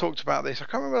I've talked about this. I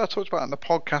can't remember what I talked about it on the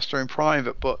podcast or in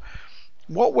private, but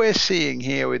what we're seeing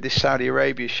here with this Saudi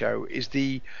Arabia show is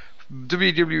the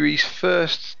WWE's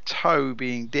first toe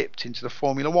being dipped into the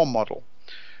Formula One model.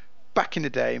 Back in the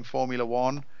day in Formula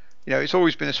One, it's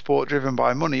always been a sport driven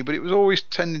by money, but it was always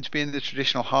tending to be in the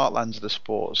traditional heartlands of the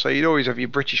sport. So you'd always have your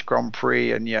British Grand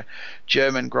Prix and your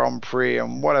German Grand Prix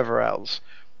and whatever else.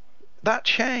 That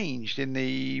changed in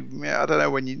the, I don't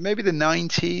know, maybe the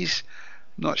 90s.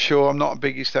 I'm not sure. I'm not a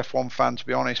biggest F1 fan, to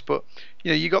be honest, but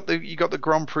you got the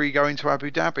Grand Prix going to Abu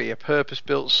Dhabi, a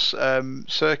purpose-built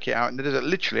circuit out in the desert.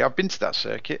 Literally, I've been to that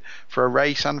circuit for a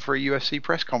race and for a UFC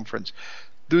press conference.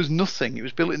 There was nothing. It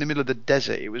was built in the middle of the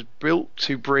desert. It was built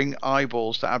to bring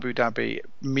eyeballs to Abu Dhabi,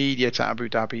 media to Abu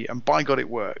Dhabi, and by God, it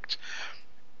worked.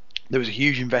 There was a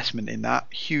huge investment in that,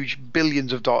 huge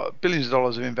billions of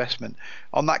dollars of investment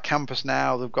on that campus.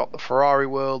 Now they've got the Ferrari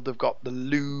World, they've got the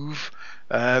Louvre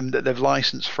that they've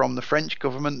licensed from the French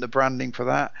government, the branding for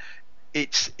that.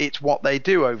 It's what they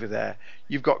do over there.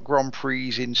 You've got Grand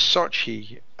Prix in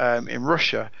Sochi in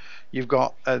Russia. You've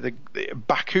got the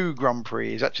Baku Grand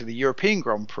Prix is actually the European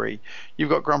Grand Prix. You've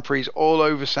got Grand Prix all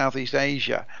over Southeast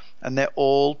Asia, and they're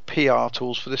all PR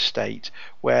tools for the state,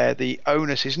 where the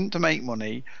onus isn't to make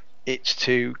money. It's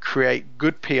to create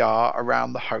good PR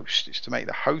around the host. It's to make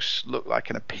the host look like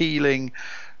an appealing,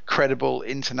 credible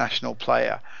international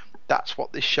player. That's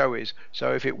what this show is.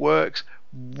 So if it works,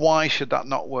 why should that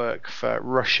not work for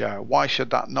Russia? Why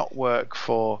should that not work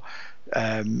for,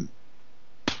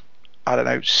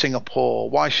 Singapore?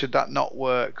 Why should that not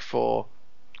work for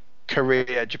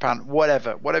Korea, Japan,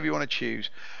 whatever you want to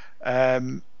choose?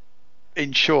 In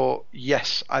short,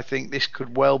 yes, I think this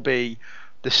could well be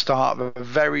the start of a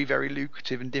very, very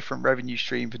lucrative and different revenue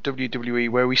stream for WWE,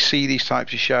 where we see these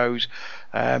types of shows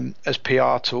as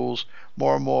PR tools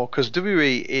more and more, because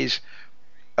WWE is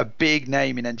a big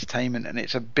name in entertainment, and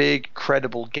it's a big,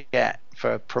 credible get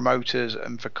for promoters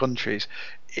and for countries.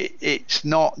 It's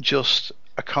not just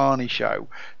a carny show.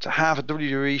 To have a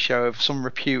WWE show of some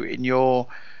repute in your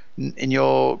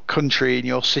country, in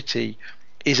your city,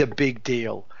 is a big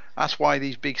deal. That's why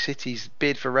these big cities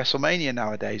bid for WrestleMania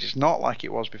nowadays. It's not like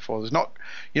it was before. You're not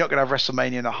going to have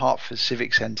WrestleMania in the Hartford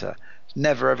Civic Centre. It's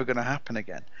never ever going to happen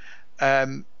again.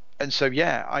 And so,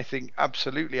 yeah, I think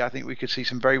absolutely. I think we could see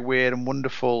some very weird and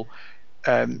wonderful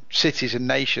cities and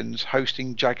nations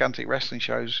hosting gigantic wrestling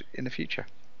shows in the future.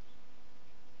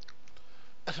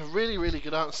 That's a really, really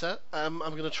good answer. I'm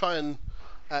going to try and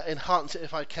enhance it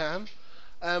if I can.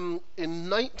 In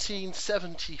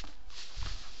 1974.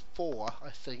 I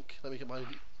think. Let me get my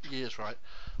years right.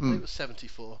 I think it was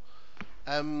 74.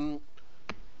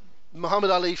 Muhammad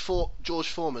Ali fought George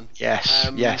Foreman. Yes,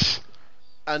 yes.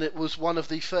 And it was one of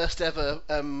the first ever.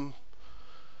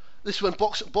 This is when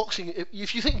boxing.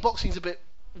 If you think boxing's a bit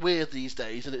weird these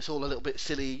days, and it's all a little bit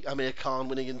silly, Amir Khan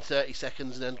winning in 30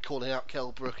 seconds and then calling out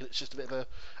Kell Brook, and it's just a bit of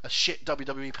a shit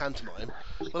WWE pantomime.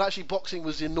 Well, actually, boxing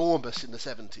was enormous in the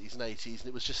 70s and 80s, and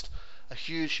it was just a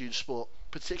huge, huge sport,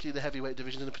 particularly the heavyweight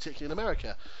division, and particularly in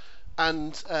America.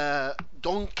 And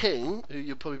Don King, who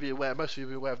you'll probably be aware, most of you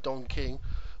will be aware of Don King,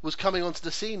 was coming onto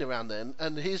the scene around then,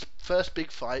 and his first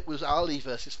big fight was Ali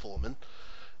versus Foreman,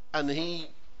 and this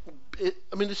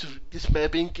may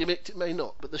have been gimmicked, it may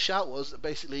not, but the shout was that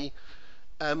basically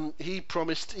he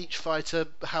promised each fighter,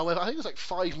 however, I think it was like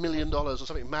 $5 million or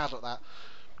something mad like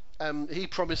that. He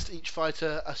promised each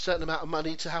fighter a certain amount of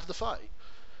money to have the fight,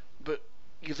 but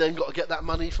you've then got to get that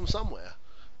money from somewhere.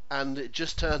 And it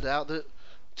just turned out that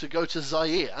to go to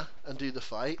Zaire and do the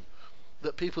fight,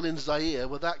 that people in Zaire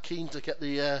were that keen to get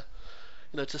the,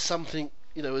 to something,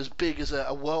 as big as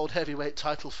a world heavyweight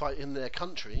title fight in their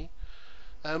country.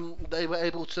 They were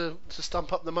able to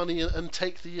stump up the money and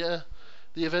take the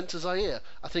event to Zaire.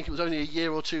 I think it was only a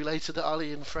year or two later that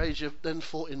Ali and Frazier then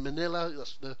fought in Manila.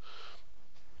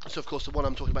 So of course the one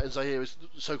I'm talking about in Zaire is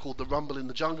so-called the Rumble in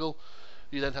the Jungle.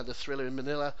 You then had the Thriller in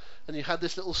Manila, and you had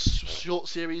this little short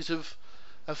series of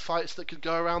fights that could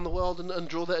go around the world and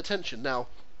draw their attention. Now,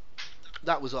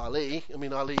 that was Ali. I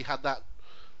mean, Ali had that,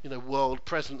 world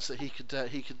presence that he could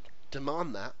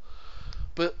demand that.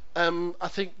 But I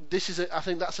think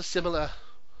that's a similar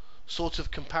sort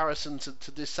of comparison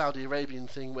to this Saudi Arabian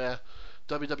thing, where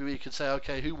WWE could say,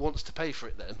 okay, who wants to pay for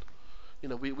it then?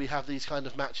 We have these kind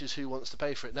of matches. Who wants to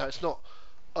pay for it? Now, it's not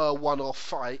a one-off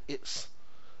fight. It's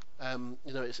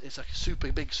it's like a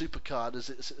super big super card as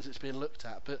it's being looked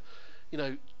at. But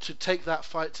to take that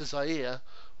fight to Zaire,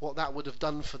 what that would have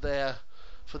done for their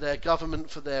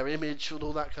government, for their image, and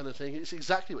all that kind of thing. It's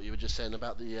exactly what you were just saying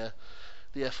about the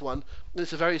F1. And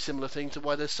it's a very similar thing to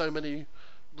why there's so many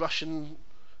Russian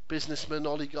businessmen,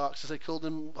 oligarchs, as they call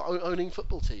them, owning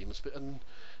football teams, and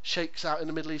sheikhs out in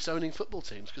the Middle East owning football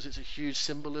teams, because it's a huge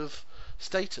symbol of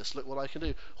status. Look what I can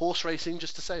do. Horse racing,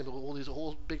 just the same. All these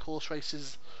big horse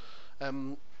races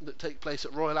that take place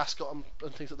at Royal Ascot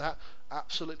and things like that,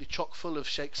 absolutely chock full of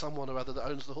Sheikh someone or other that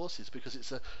owns the horses, because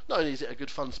it's not only is it a good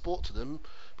fun sport to them,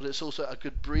 but it's also a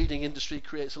good breeding industry,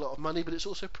 creates a lot of money, but it's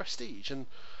also prestige. And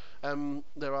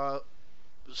there are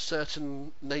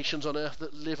certain nations on earth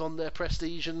that live on their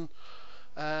prestige, and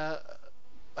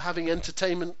having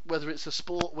entertainment, whether it's a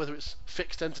sport, whether it's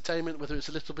fixed entertainment, whether it's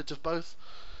a little bit of both,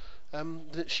 then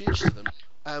it's huge to them.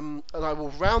 And I will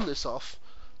round this off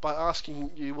by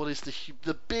asking you, what is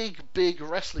the big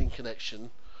wrestling connection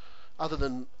other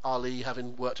than Ali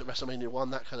having worked at WrestleMania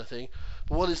 1, that kind of thing.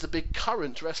 But what is the big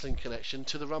current wrestling connection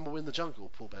to the Rumble in the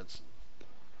Jungle, Paul Benson?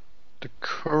 The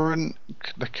Kinshasa.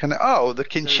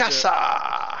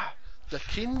 The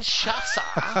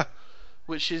Kinshasa,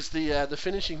 which is the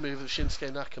finishing move of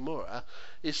Shinsuke Nakamura,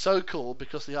 is so cool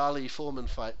because the Ali Foreman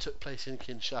fight took place in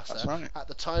Kinshasa. That's right. At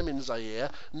the time in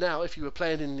Zaire. Now, if you were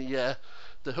playing in the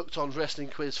Hooked On Wrestling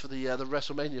quiz for the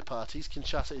WrestleMania parties,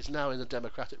 Kinshasa is now in the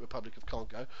Democratic Republic of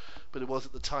Congo, but it was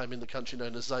at the time in the country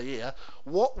known as Zaire.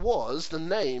 What was the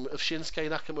name of Shinsuke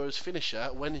Nakamura's finisher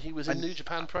when he was in New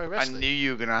Japan Pro Wrestling? I knew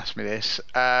you were going to ask me this,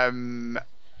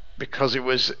 because it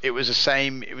was the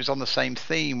same. It was on the same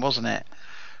theme, wasn't it?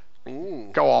 Ooh.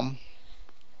 Go on.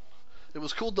 It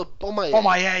was called the Bomaye.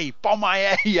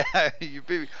 Bomaye. Yeah,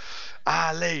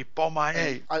 Ali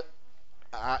Bomaye.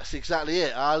 That's exactly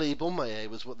it. Ali Bomaye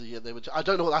was what they were. I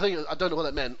don't know what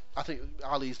that meant. I think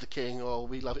Ali's the king, or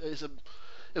we love it.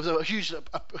 It was a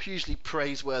hugely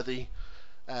praiseworthy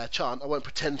chant. I won't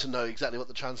pretend to know exactly what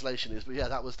the translation is, but yeah,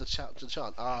 that was the chant.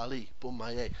 Ali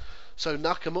Bomaye. So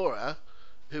Nakamura,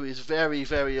 who is very,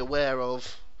 very aware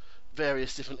of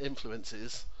various different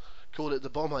influences, called it the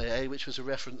Bomaye, which was a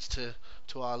reference to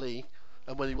Ali.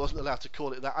 And when he wasn't allowed to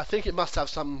call it that, I think it must have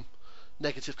some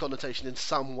negative connotation in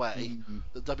some way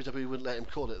that WWE wouldn't let him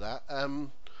call it that.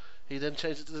 He then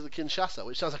changed it to the Kinshasa,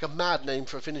 which sounds like a mad name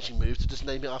for a finishing move to just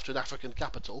name it after an African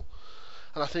capital.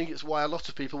 And I think it's why a lot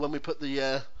of people, when we put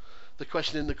the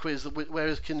question in the quiz, where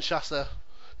is Kinshasa,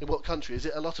 in what country is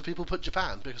it, a lot of people put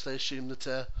Japan because they assume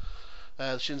that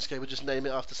Shinsuke would just name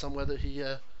it after somewhere that he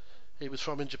was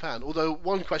from in Japan. Although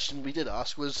one question we did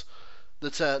ask was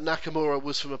that Nakamura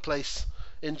was from a place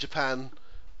in Japan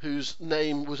whose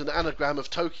name was an anagram of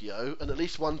Tokyo, and at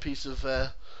least one piece of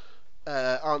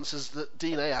answers that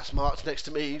Dean Ayas marked next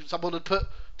to me, someone had put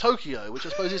Tokyo, which I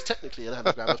suppose is technically an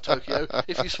anagram of Tokyo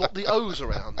if you swap the O's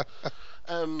around.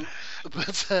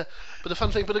 But a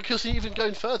fun thing, but of course, even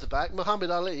going further back,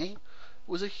 Muhammad Ali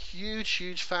was a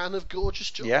huge fan of Gorgeous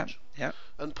George. Yeah.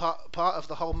 And part of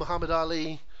the whole Muhammad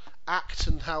Ali act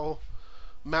and how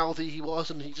mouthy he was,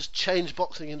 and he just changed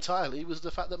boxing entirely, was the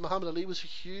fact that Muhammad Ali was a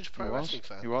huge pro wrestling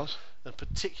fan. He was. And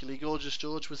particularly Gorgeous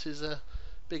George was his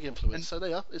big influence. And so there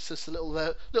you are. It's just a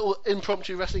little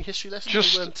impromptu wrestling history lesson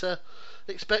we weren't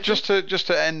expecting. Just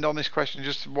to end on this question,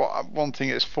 just one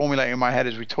thing that's formulating in my head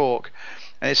as we talk,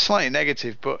 and it's slightly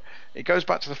negative, but it goes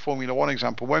back to the Formula One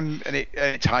example, and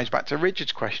it ties back to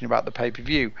Richard's question about the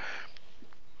pay-per-view.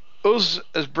 Us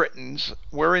as Britons,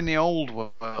 we're in the old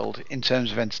world in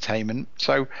terms of entertainment.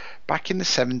 So back in the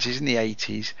 70s and the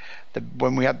 80s,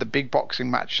 when we had the big boxing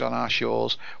matches on our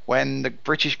shores, when the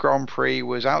British Grand Prix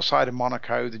was outside of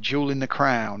Monaco, the jewel in the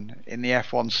crown in the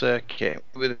F1 circuit,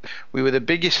 we were the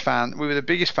biggest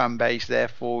fan base,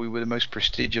 therefore we were the most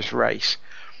prestigious race.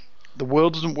 The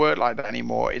world doesn't work like that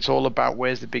anymore. It's all about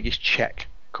where's the biggest check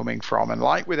coming from. And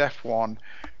like with F1,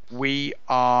 we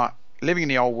are living in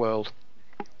the old world.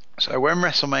 So when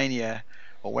WrestleMania,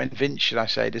 or when Vince, should I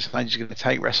say, decided he's going to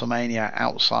take WrestleMania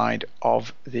outside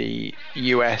of the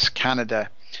US, Canada,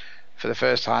 for the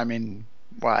first time in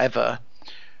whatever,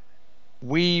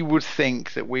 we would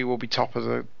think that we will be top of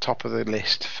the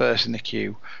list, first in the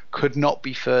queue. Could not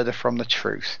be further from the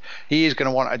truth. He is going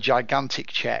to want a gigantic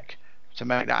check to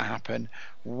make that happen.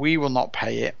 We will not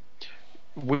pay it.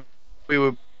 We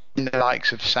were in the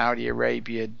likes of Saudi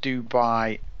Arabia,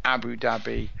 Dubai, Abu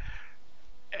Dhabi,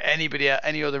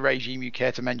 any other regime you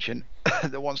care to mention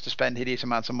that wants to spend hideous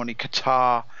amounts of money,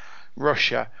 Qatar,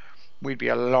 Russia, we'd be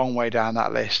a long way down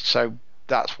that list. So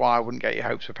that's why I wouldn't get your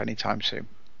hopes up anytime soon.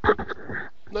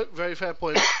 No, very fair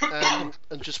point. And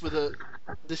just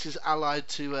this is allied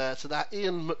to that.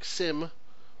 Ian McSim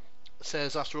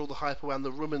says, after all the hype around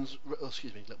the women's,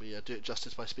 let me do it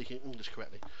justice by speaking English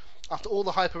correctly. After all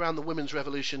the hype around the women's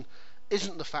revolution,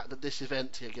 isn't the fact that this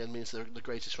event, he again means the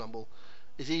Greatest Rumble,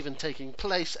 is even taking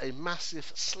place a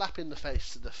massive slap in the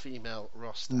face to the female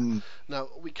roster? Now,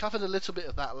 we covered a little bit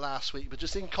of that last week, but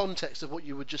just in context of what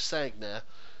you were just saying there,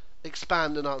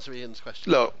 expand and answer Ian's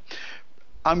question. Look,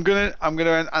 I'm gonna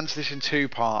answer this in two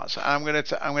parts. I'm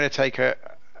gonna take a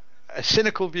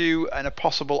cynical view and a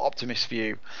possible optimist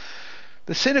view.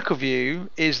 The cynical view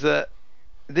is that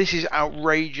this is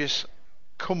outrageous,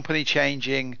 company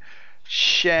changing,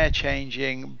 share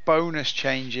changing, bonus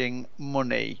changing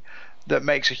money that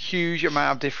makes a huge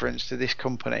amount of difference to this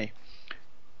company.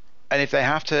 And if they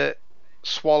have to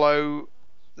swallow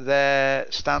their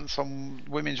stance on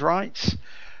women's rights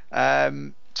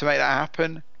to make that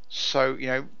happen, so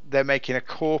they're making a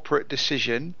corporate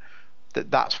decision that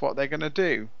that's what they're going to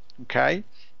do. Okay,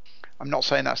 I'm not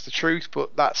saying that's the truth,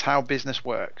 but that's how business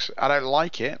works. I don't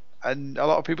like it. and a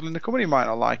lot of people in the company might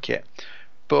not like it,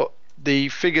 but the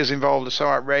figures involved are so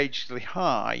outrageously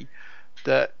high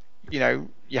that you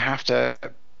have to.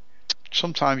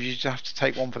 Sometimes you just have to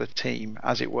take one for the team,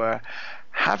 as it were.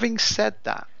 Having said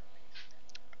that,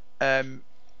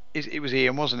 it was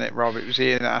Ian, wasn't it, Rob? It was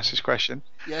Ian that asked this question.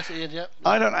 Yes, Ian. Yep.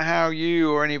 I don't know how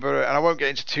you or anybody, and I won't get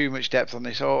into too much depth on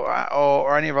this,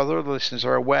 or any of our other listeners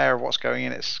are aware of what's going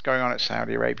on at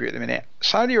Saudi Arabia at the minute.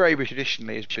 Saudi Arabia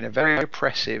traditionally has been a very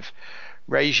oppressive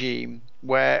regime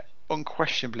where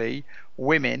unquestionably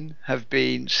women have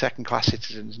been second-class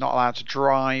citizens, not allowed to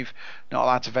drive, not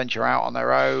allowed to venture out on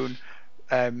their own,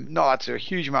 not allowed to do a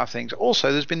huge amount of things.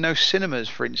 Also, there's been no cinemas,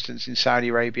 for instance, in Saudi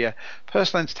Arabia.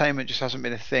 Personal entertainment just hasn't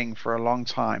been a thing for a long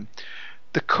time.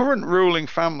 The current ruling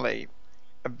family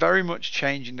are very much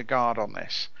changing the guard on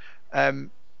this.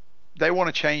 They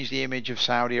want to change the image of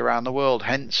Saudi around the world,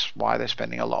 hence why they're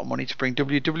spending a lot of money to bring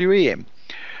WWE in.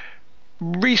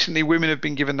 Recently, women have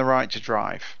been given the right to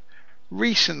drive.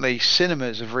 Recently,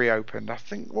 cinemas have reopened. I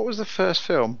think, what was the first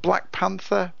film? Black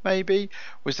Panther, maybe,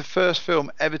 was the first film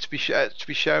ever to be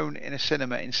shown in a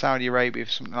cinema in Saudi Arabia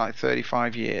for something like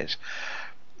 35 years.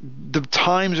 The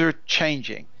times are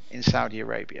changing in Saudi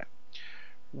Arabia.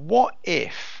 What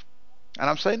if, and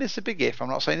I'm saying this is a big if, I'm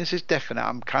not saying this is definite,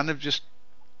 I'm kind of just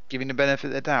giving the benefit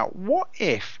of the doubt. What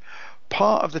if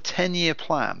part of the 10-year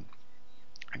plan,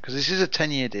 because this is a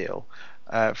 10-year deal,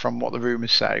 from what the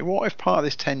rumours say, what if part of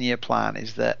this 10-year plan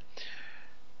is that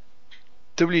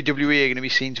WWE are going to be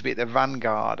seen to be at the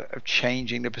vanguard of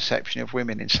changing the perception of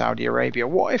women in Saudi Arabia?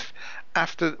 What if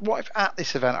at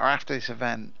this event or after this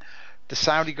event, the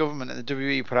Saudi government and the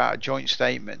WWE put out a joint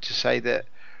statement to say that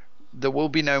there will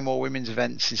be no more women's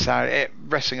events in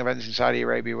wrestling events in Saudi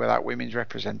Arabia without women's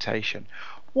representation?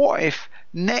 What if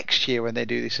next year when they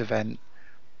do this event,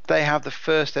 they have the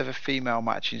first ever female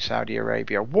match in Saudi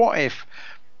Arabia? What if,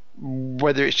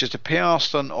 whether it's just a PR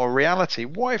stunt or reality,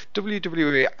 what if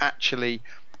WWE are actually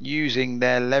using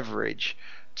their leverage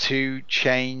to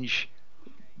change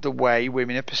the way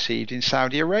women are perceived in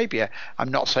Saudi Arabia?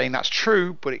 I'm not saying that's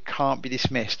true, but it can't be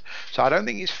dismissed. So I don't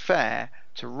think it's fair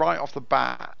to right off the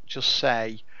bat just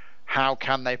say, how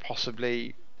can they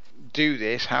possibly do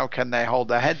this? How can they hold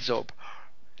their heads up?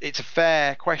 It's a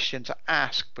fair question to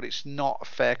ask, but it's not a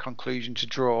fair conclusion to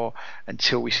draw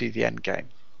until we see the end game.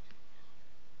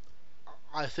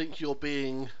 I think you're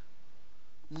being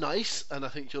nice, and I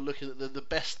think you're looking at the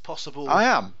best possible. I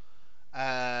am.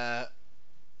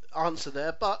 Answer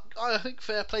there, but I think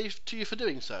fair play to you for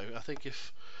doing so. I think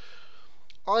if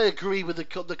I agree with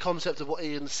the concept of what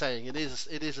Ian's saying, it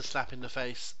is a slap in the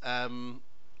face, and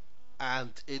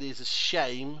it is a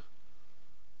shame.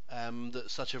 That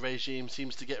such a regime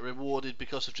seems to get rewarded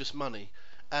because of just money.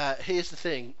 Here's the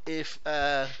thing: if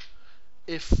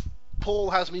Paul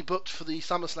has me booked for the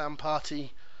SummerSlam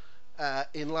party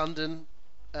in London,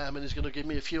 and is going to give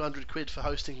me a few £100 for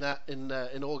hosting that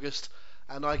in August,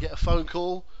 and I get a phone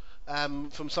call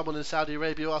from someone in Saudi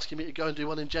Arabia asking me to go and do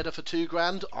one in Jeddah for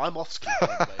 $2,000, I'm off ski.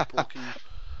 Anyway.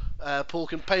 Paul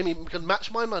can pay me, can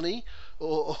match my money,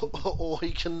 or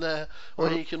he can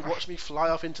watch me fly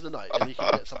off into the night, and he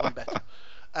can get something better.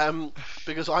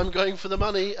 Because I'm going for the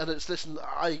money, and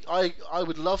I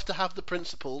would love to have the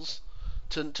principles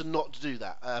to not do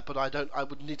that, but I don't. I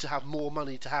would need to have more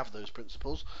money to have those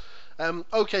principles.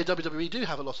 Okay, WWE do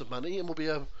have a lot of money and will be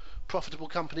a profitable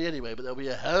company anyway, but they'll be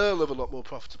a hell of a lot more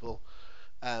profitable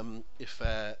if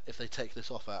they take this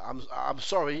offer. I'm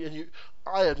sorry, and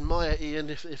I admire Ian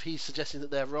if he's suggesting that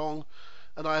they're wrong,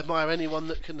 and I admire anyone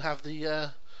that can have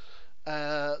the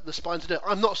spine to do it.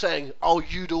 I'm not saying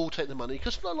you'd all take the money,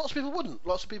 because lots of people wouldn't.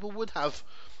 Lots of people would have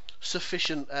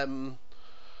sufficient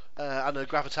I don't know,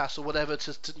 gravitas or whatever to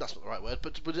that's not the right word,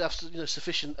 but would have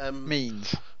sufficient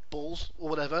means, balls or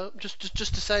whatever, just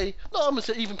to say no. I'm gonna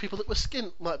say even people that were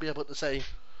skint might be able to say,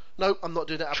 no, I'm not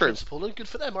doing that out of principle, and good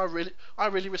for them. I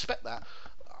really respect that.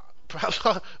 Perhaps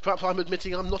I'm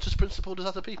admitting I'm not as principled as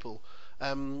other people,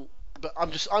 but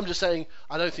I'm just saying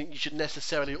I don't think you should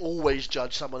necessarily always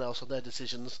judge someone else on their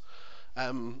decisions.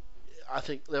 I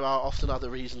think there are often other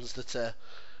reasons that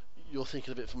you're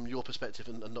thinking of it from your perspective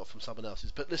and not from someone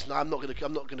else's. But listen, I'm not going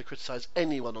to criticise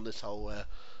anyone on this whole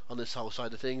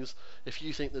side of things. If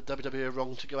you think that WWE are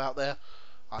wrong to go out there,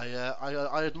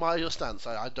 I admire your stance.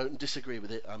 I don't disagree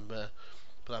with it.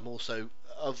 But I'm also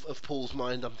of Paul's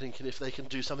mind. I'm thinking if they can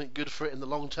do something good for it in the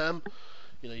long term,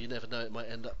 you never know. It might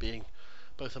end up being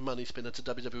both a money spinner to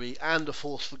WWE and a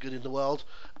force for good in the world.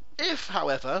 If,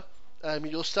 however,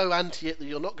 you're so anti it that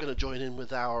you're not going to join in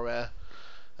with our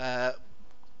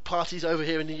parties over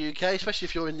here in the UK, especially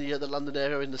if you're in the London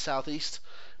area in the southeast,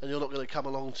 and you're not going to come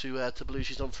along to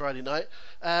Belushi's on Friday night.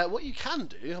 What you can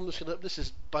do, this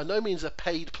is by no means a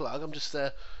paid plug. I'm just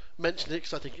mentioning it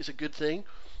because I think it's a good thing.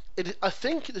 I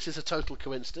think this is a total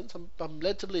coincidence. I'm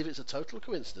led to believe it's a total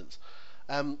coincidence.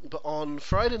 But on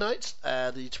Friday night,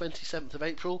 the 27th of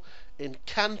April, in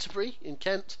Canterbury, in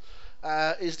Kent,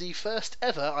 is the first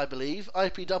ever, I believe,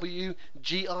 IPW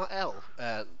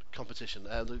GRL competition.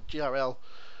 The GRL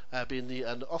being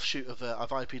an offshoot of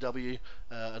IPW,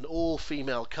 an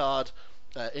all-female card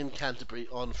in Canterbury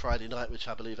on Friday night, which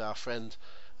I believe our friend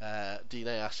Dean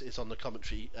Ayas is on the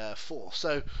commentary for.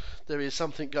 So there is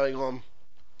something going on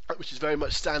which is very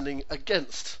much standing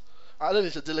against. I don't think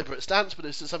it's a deliberate stance, but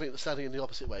it's something that's standing in the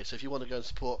opposite way. So if you want to go and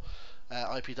support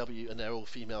IPW and their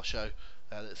all-female show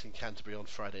that's in Canterbury on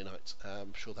Friday night,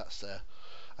 I'm sure that's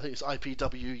I think it's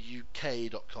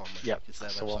ipwuk.com. Yep, it's their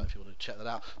website if you want to check that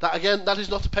out. That again, that is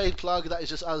not a paid plug. That is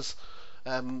just us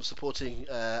supporting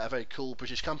a very cool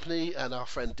British company and our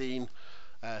friend Dean,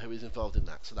 who is involved in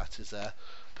that. So that is,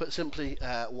 put simply,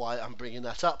 why I'm bringing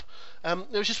that up. There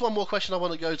was just one more question I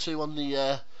want to go to on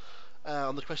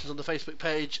the questions on the Facebook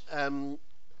page, and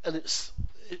it's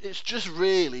just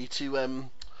really to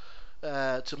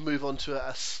move on to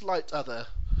a slight other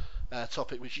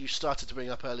topic which you started to bring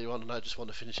up earlier on, and I just want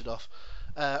to finish it off.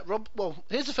 Rob, well,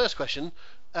 here's the first question: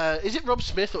 is it Rob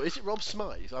Smith or is it Rob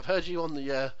Smythe? I've heard you on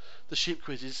the sheep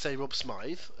quizzes say Rob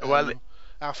Smythe. Well,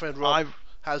 our friend Rob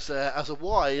has a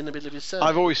Y in the middle of his surname.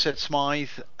 I've always said Smythe.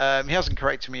 He hasn't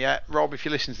corrected me yet. Rob, if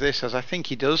you listen to this, as I think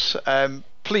he does,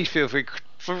 please feel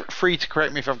free to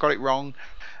correct me if I've got it wrong,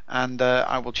 and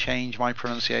I will change my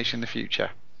pronunciation in the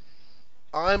future.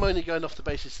 I'm only going off the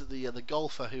basis that the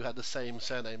golfer who had the same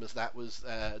surname as that was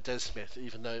Des Smith,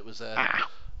 even though it was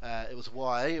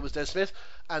Y, it was Des Smith,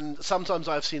 and sometimes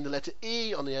I've seen the letter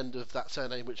E on the end of that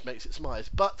surname, which makes it Smythe.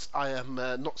 But I am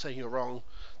not saying you're wrong.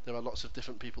 There are lots of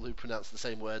different people who pronounce the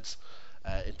same words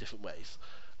in different ways.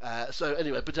 So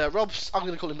anyway, but I'm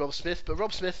going to call him Rob Smith. But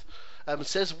Rob Smith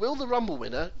says, will the Rumble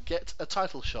winner get a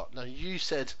title shot? Now, you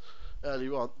said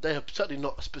earlier on, they have certainly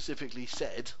not specifically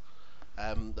said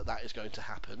that is going to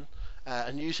happen,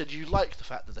 and you said you like the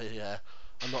fact that they are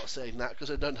not saying that because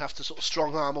they don't have to sort of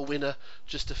strong arm a winner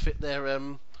just to fit their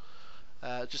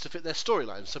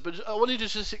storyline. So, but I want you to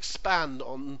just expand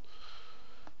on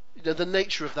the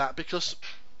nature of that, because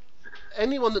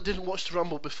anyone that didn't watch the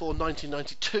Rumble before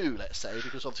 1992, let's say,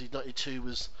 because obviously 92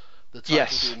 was the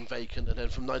title being vacant, and then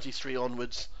from 93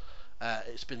 onwards,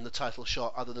 it's been the title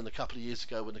shot, other than a couple of years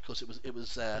ago when, of course, it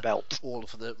was belt all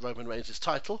for the Roman Reigns'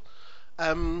 title.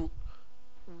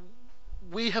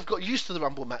 We have got used to the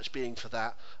Rumble match being for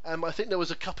that. I think there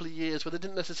was a couple of years where they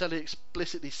didn't necessarily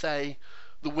explicitly say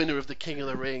the winner of the King of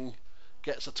the Ring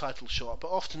gets a title shot, but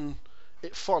often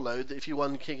it followed that if you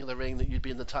won King of the Ring that you'd be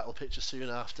in the title picture soon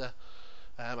after.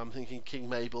 I'm thinking King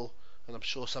Mabel, and I'm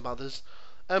sure some others.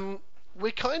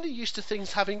 We're kind of used to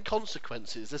things having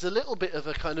consequences. There's a little bit of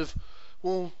a kind of,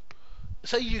 well,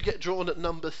 say you get drawn at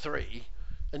number 3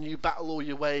 and you battle all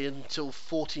your way until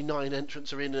 49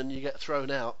 entrants are in and you get thrown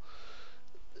out.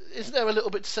 Isn't there a little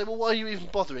bit to say, well, why are you even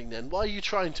bothering then? Why are you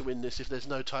trying to win this if there's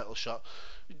no title shot?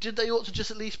 Did they ought to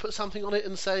just at least put something on it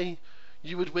and say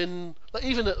you would win, like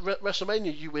even at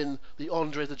WrestleMania you win the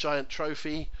Andre the Giant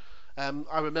trophy.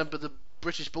 I remember the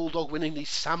British Bulldog winning the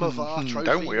Samovar trophy.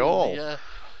 Don't we all?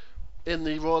 In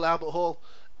the Royal Albert Hall.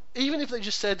 Even if they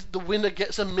just said the winner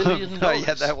gets $1 million.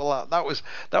 Yeah, that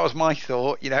was my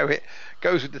thought. It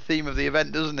goes with the theme of the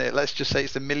event, doesn't it? Let's just say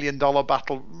it's the $1 million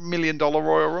battle, $1 million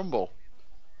Royal Rumble.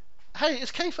 Hey,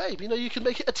 it's kayfabe. You can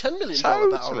make it a $10 million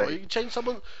battle royal.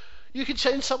 You can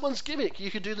change someone's gimmick. You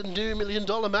could do the new $1 million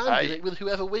man gimmick with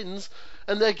whoever wins,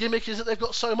 and their gimmick is that they've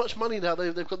got so much money now. They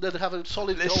have a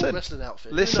solid gold wrestling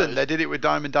outfit. Listen, they did it with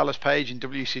Diamond Dallas Page in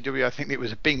WCW. I think it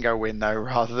was a bingo win though,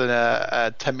 rather than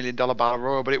a $10 million battle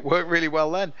royal, but it worked really well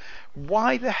then.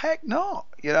 Why the heck not?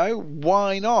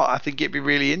 Why not? I think it'd be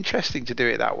really interesting to do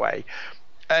it that way.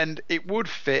 And it would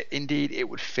fit, indeed, it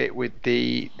would fit with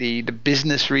the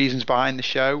business reasons behind the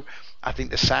show. I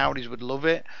think the Saudis would love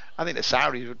it. I think the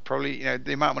Saudis would probably,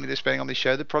 the amount of money they're spending on this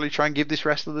show, they'd probably try and give this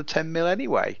wrestler the 10 mil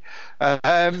anyway.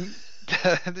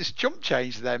 This jump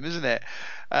change to them, isn't it?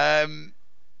 No,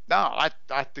 I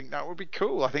think that would be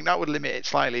cool. I think that would limit it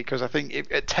slightly, because I think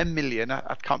at 10 million,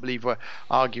 I can't believe we're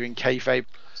arguing kayfabe.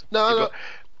 No.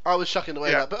 I was shucking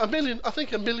away that, but $1 million. I think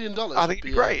 $1 million. I think it'd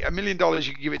be great. $1 million,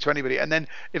 you can give it to anybody, and then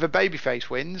if a babyface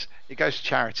wins, it goes to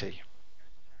charity.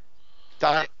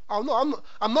 I'm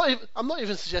not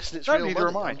even suggesting it's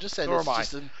real money. I'm just saying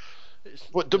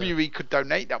WE could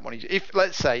donate that money. If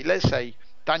let's say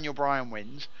Daniel Bryan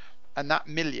wins, and that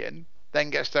million then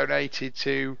gets donated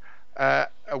to a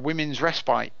women's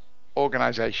respite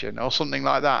organisation or something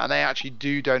like that, and they actually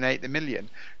do donate the million.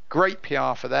 Great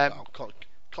PR for them.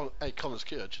 Connor's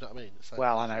cured, do you know what I mean? Like,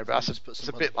 well, I know, but it's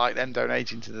a bit like them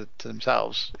donating to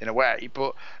themselves in a way.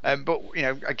 But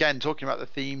again, talking about the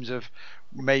themes of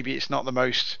maybe it's not the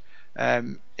most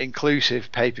inclusive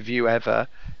pay-per-view ever.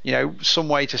 Some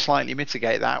way to slightly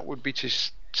mitigate that would be to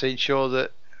ensure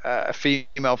that a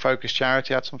female-focused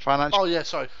charity had some financial. Oh yeah,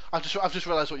 sorry, I've just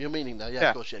realised what you're meaning now. Yeah,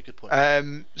 of course, yeah, good point.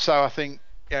 So I think,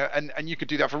 and you could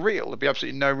do that for real. There'd be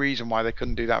absolutely no reason why they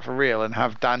couldn't do that for real and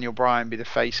have Daniel Bryan be the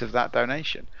face of that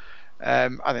donation. I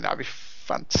think that'd be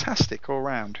fantastic all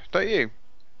round, don't you?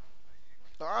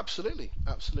 Oh, absolutely.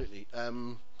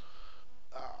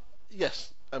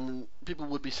 Yes, people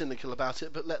would be cynical about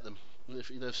it, but let them. If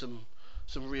some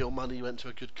real money went to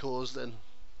a good cause, then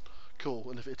cool.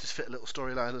 And if it just fit a little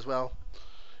storyline as well,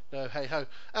 hey ho.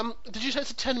 Did you say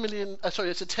it's a 10 million? Sorry,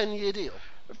 it's a 10-year deal.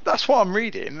 That's what I'm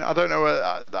reading. I don't know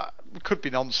whether that could be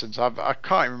nonsense. I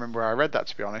can't even remember where I read that,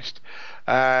 to be honest.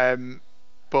 But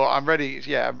I'm ready.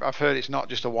 Yeah, I've heard it's not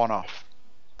just a one-off.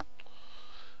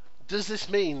 Does this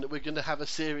mean that we're going to have a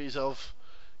series of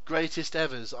greatest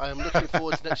evers? I am looking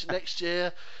forward to next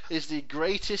year is the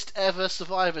greatest ever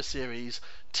Survivor Series.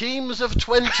 Teams of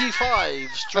 25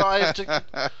 strive to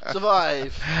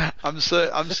survive. I'm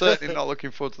certainly not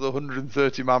looking forward to the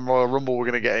 130-man Royal Rumble we're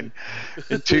going to get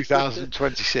in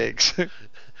 2026.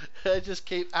 Just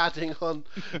keep adding on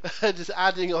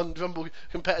Rumble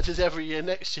competitors every year.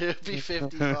 Next year it'll be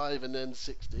 55 and then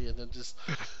 60 and then just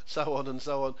so on and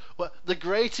so on. Well, the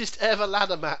greatest ever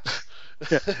ladder match.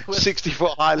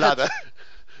 60-foot high ladder.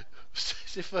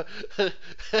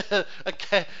 a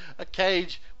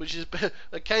cage, which is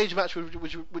a cage match,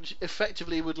 which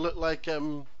effectively would look like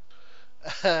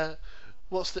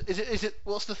what's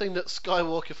the thing that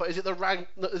Skywalker fight? Is it the Rancor?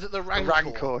 The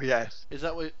Rancor, yes. Is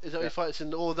that what he fights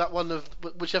in? Or that one of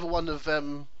whichever one of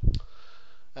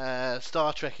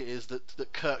Star Trek it is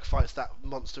that Kirk fights that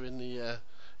monster in the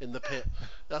pit.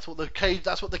 That's what the cage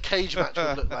match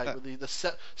would look like with the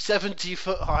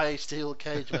 70-foot high steel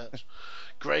cage match.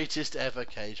 Greatest ever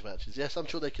cage matches. Yes, I'm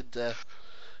sure they could.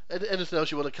 Anything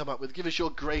else you want to come up with? Give us your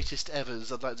greatest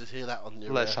evers. I'd like to hear that on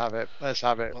your. Let's have it.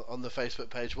 On the Facebook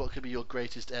page. What could be your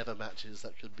greatest ever matches?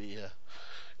 That could be a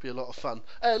lot of fun.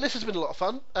 This has been a lot of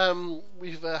fun.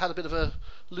 We've had a bit of a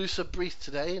looser brief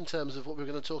today in terms of what we're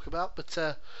going to talk about, but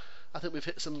I think we've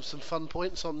hit some fun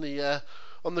points on the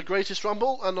greatest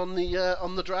Rumble and on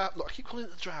the draft. No, I keep calling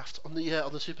it the draft on the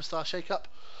Superstar Shake-Up.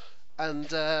 And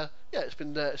it's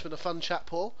been a fun chat,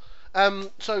 Paul.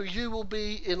 So you will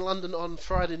be in London on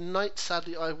Friday night.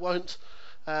 Sadly, I won't.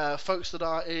 Folks that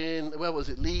are in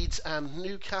Leeds and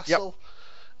Newcastle.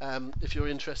 Yep. If you're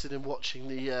interested in watching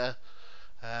the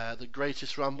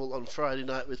greatest Rumble on Friday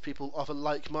night with people of a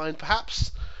like mind,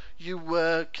 perhaps you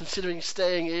were considering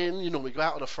staying in. You normally go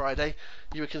out on a Friday.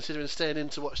 You were considering staying in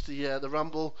to watch the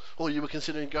Rumble, or you were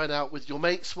considering going out with your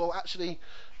mates. Well, actually,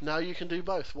 now you can do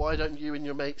both. Why don't you and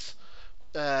your mates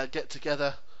get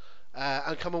together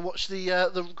and come and watch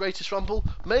the greatest Rumble?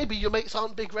 Maybe your mates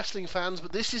aren't big wrestling fans,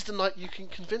 but this is the night you can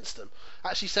convince them.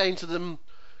 Actually saying to them,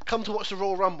 come to watch the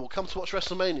Royal Rumble, come to watch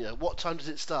WrestleMania. What time does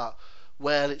it start?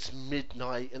 Well, it's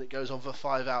midnight and it goes on for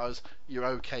 5 hours. You're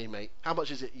okay, mate. How much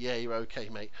is it? Yeah, you're okay,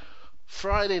 mate.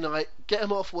 Friday night, get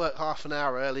them off work half an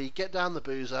hour early, get down the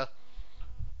boozer,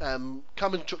 come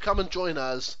and join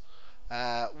us,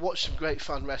 watch some great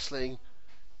fun wrestling,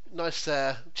 nice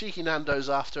cheeky Nando's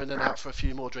after, and then out for a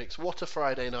few more drinks. What a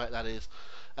Friday night that is,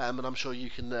 and I'm sure you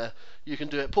can do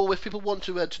it. Paul, if people want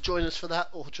to join us for that,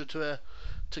 or to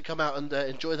come out and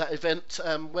enjoy that event,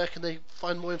 where can they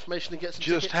find more information and get some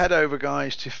tickets? Just head over,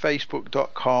 guys, to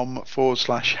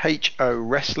facebook.com/HO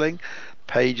Wrestling.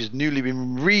 Page has newly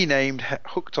been renamed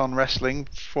Hooked On Wrestling,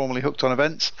 formerly Hooked On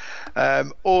Events.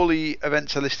 All the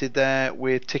events are listed there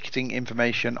with ticketing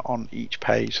information on each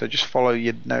page, so just follow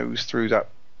your nose through that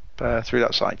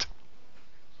site.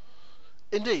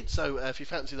 Indeed. So if you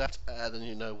fancy that, then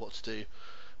you know what to do,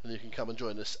 and you can come and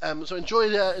join us. So enjoy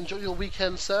your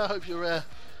weekend, sir. Hope you're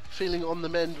feeling on the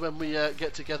mend when we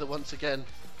get together once again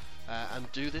and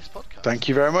do this podcast. Thank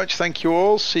you very much. Thank you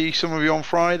all. See some of you on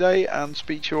Friday and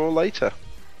speak to you all later.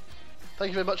 Thank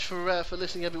you very much for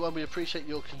listening, everyone. We appreciate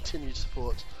your continued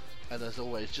support. And as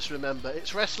always, just remember,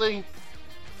 it's wrestling.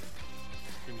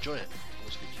 Enjoy it.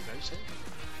 We'll speak to you very soon.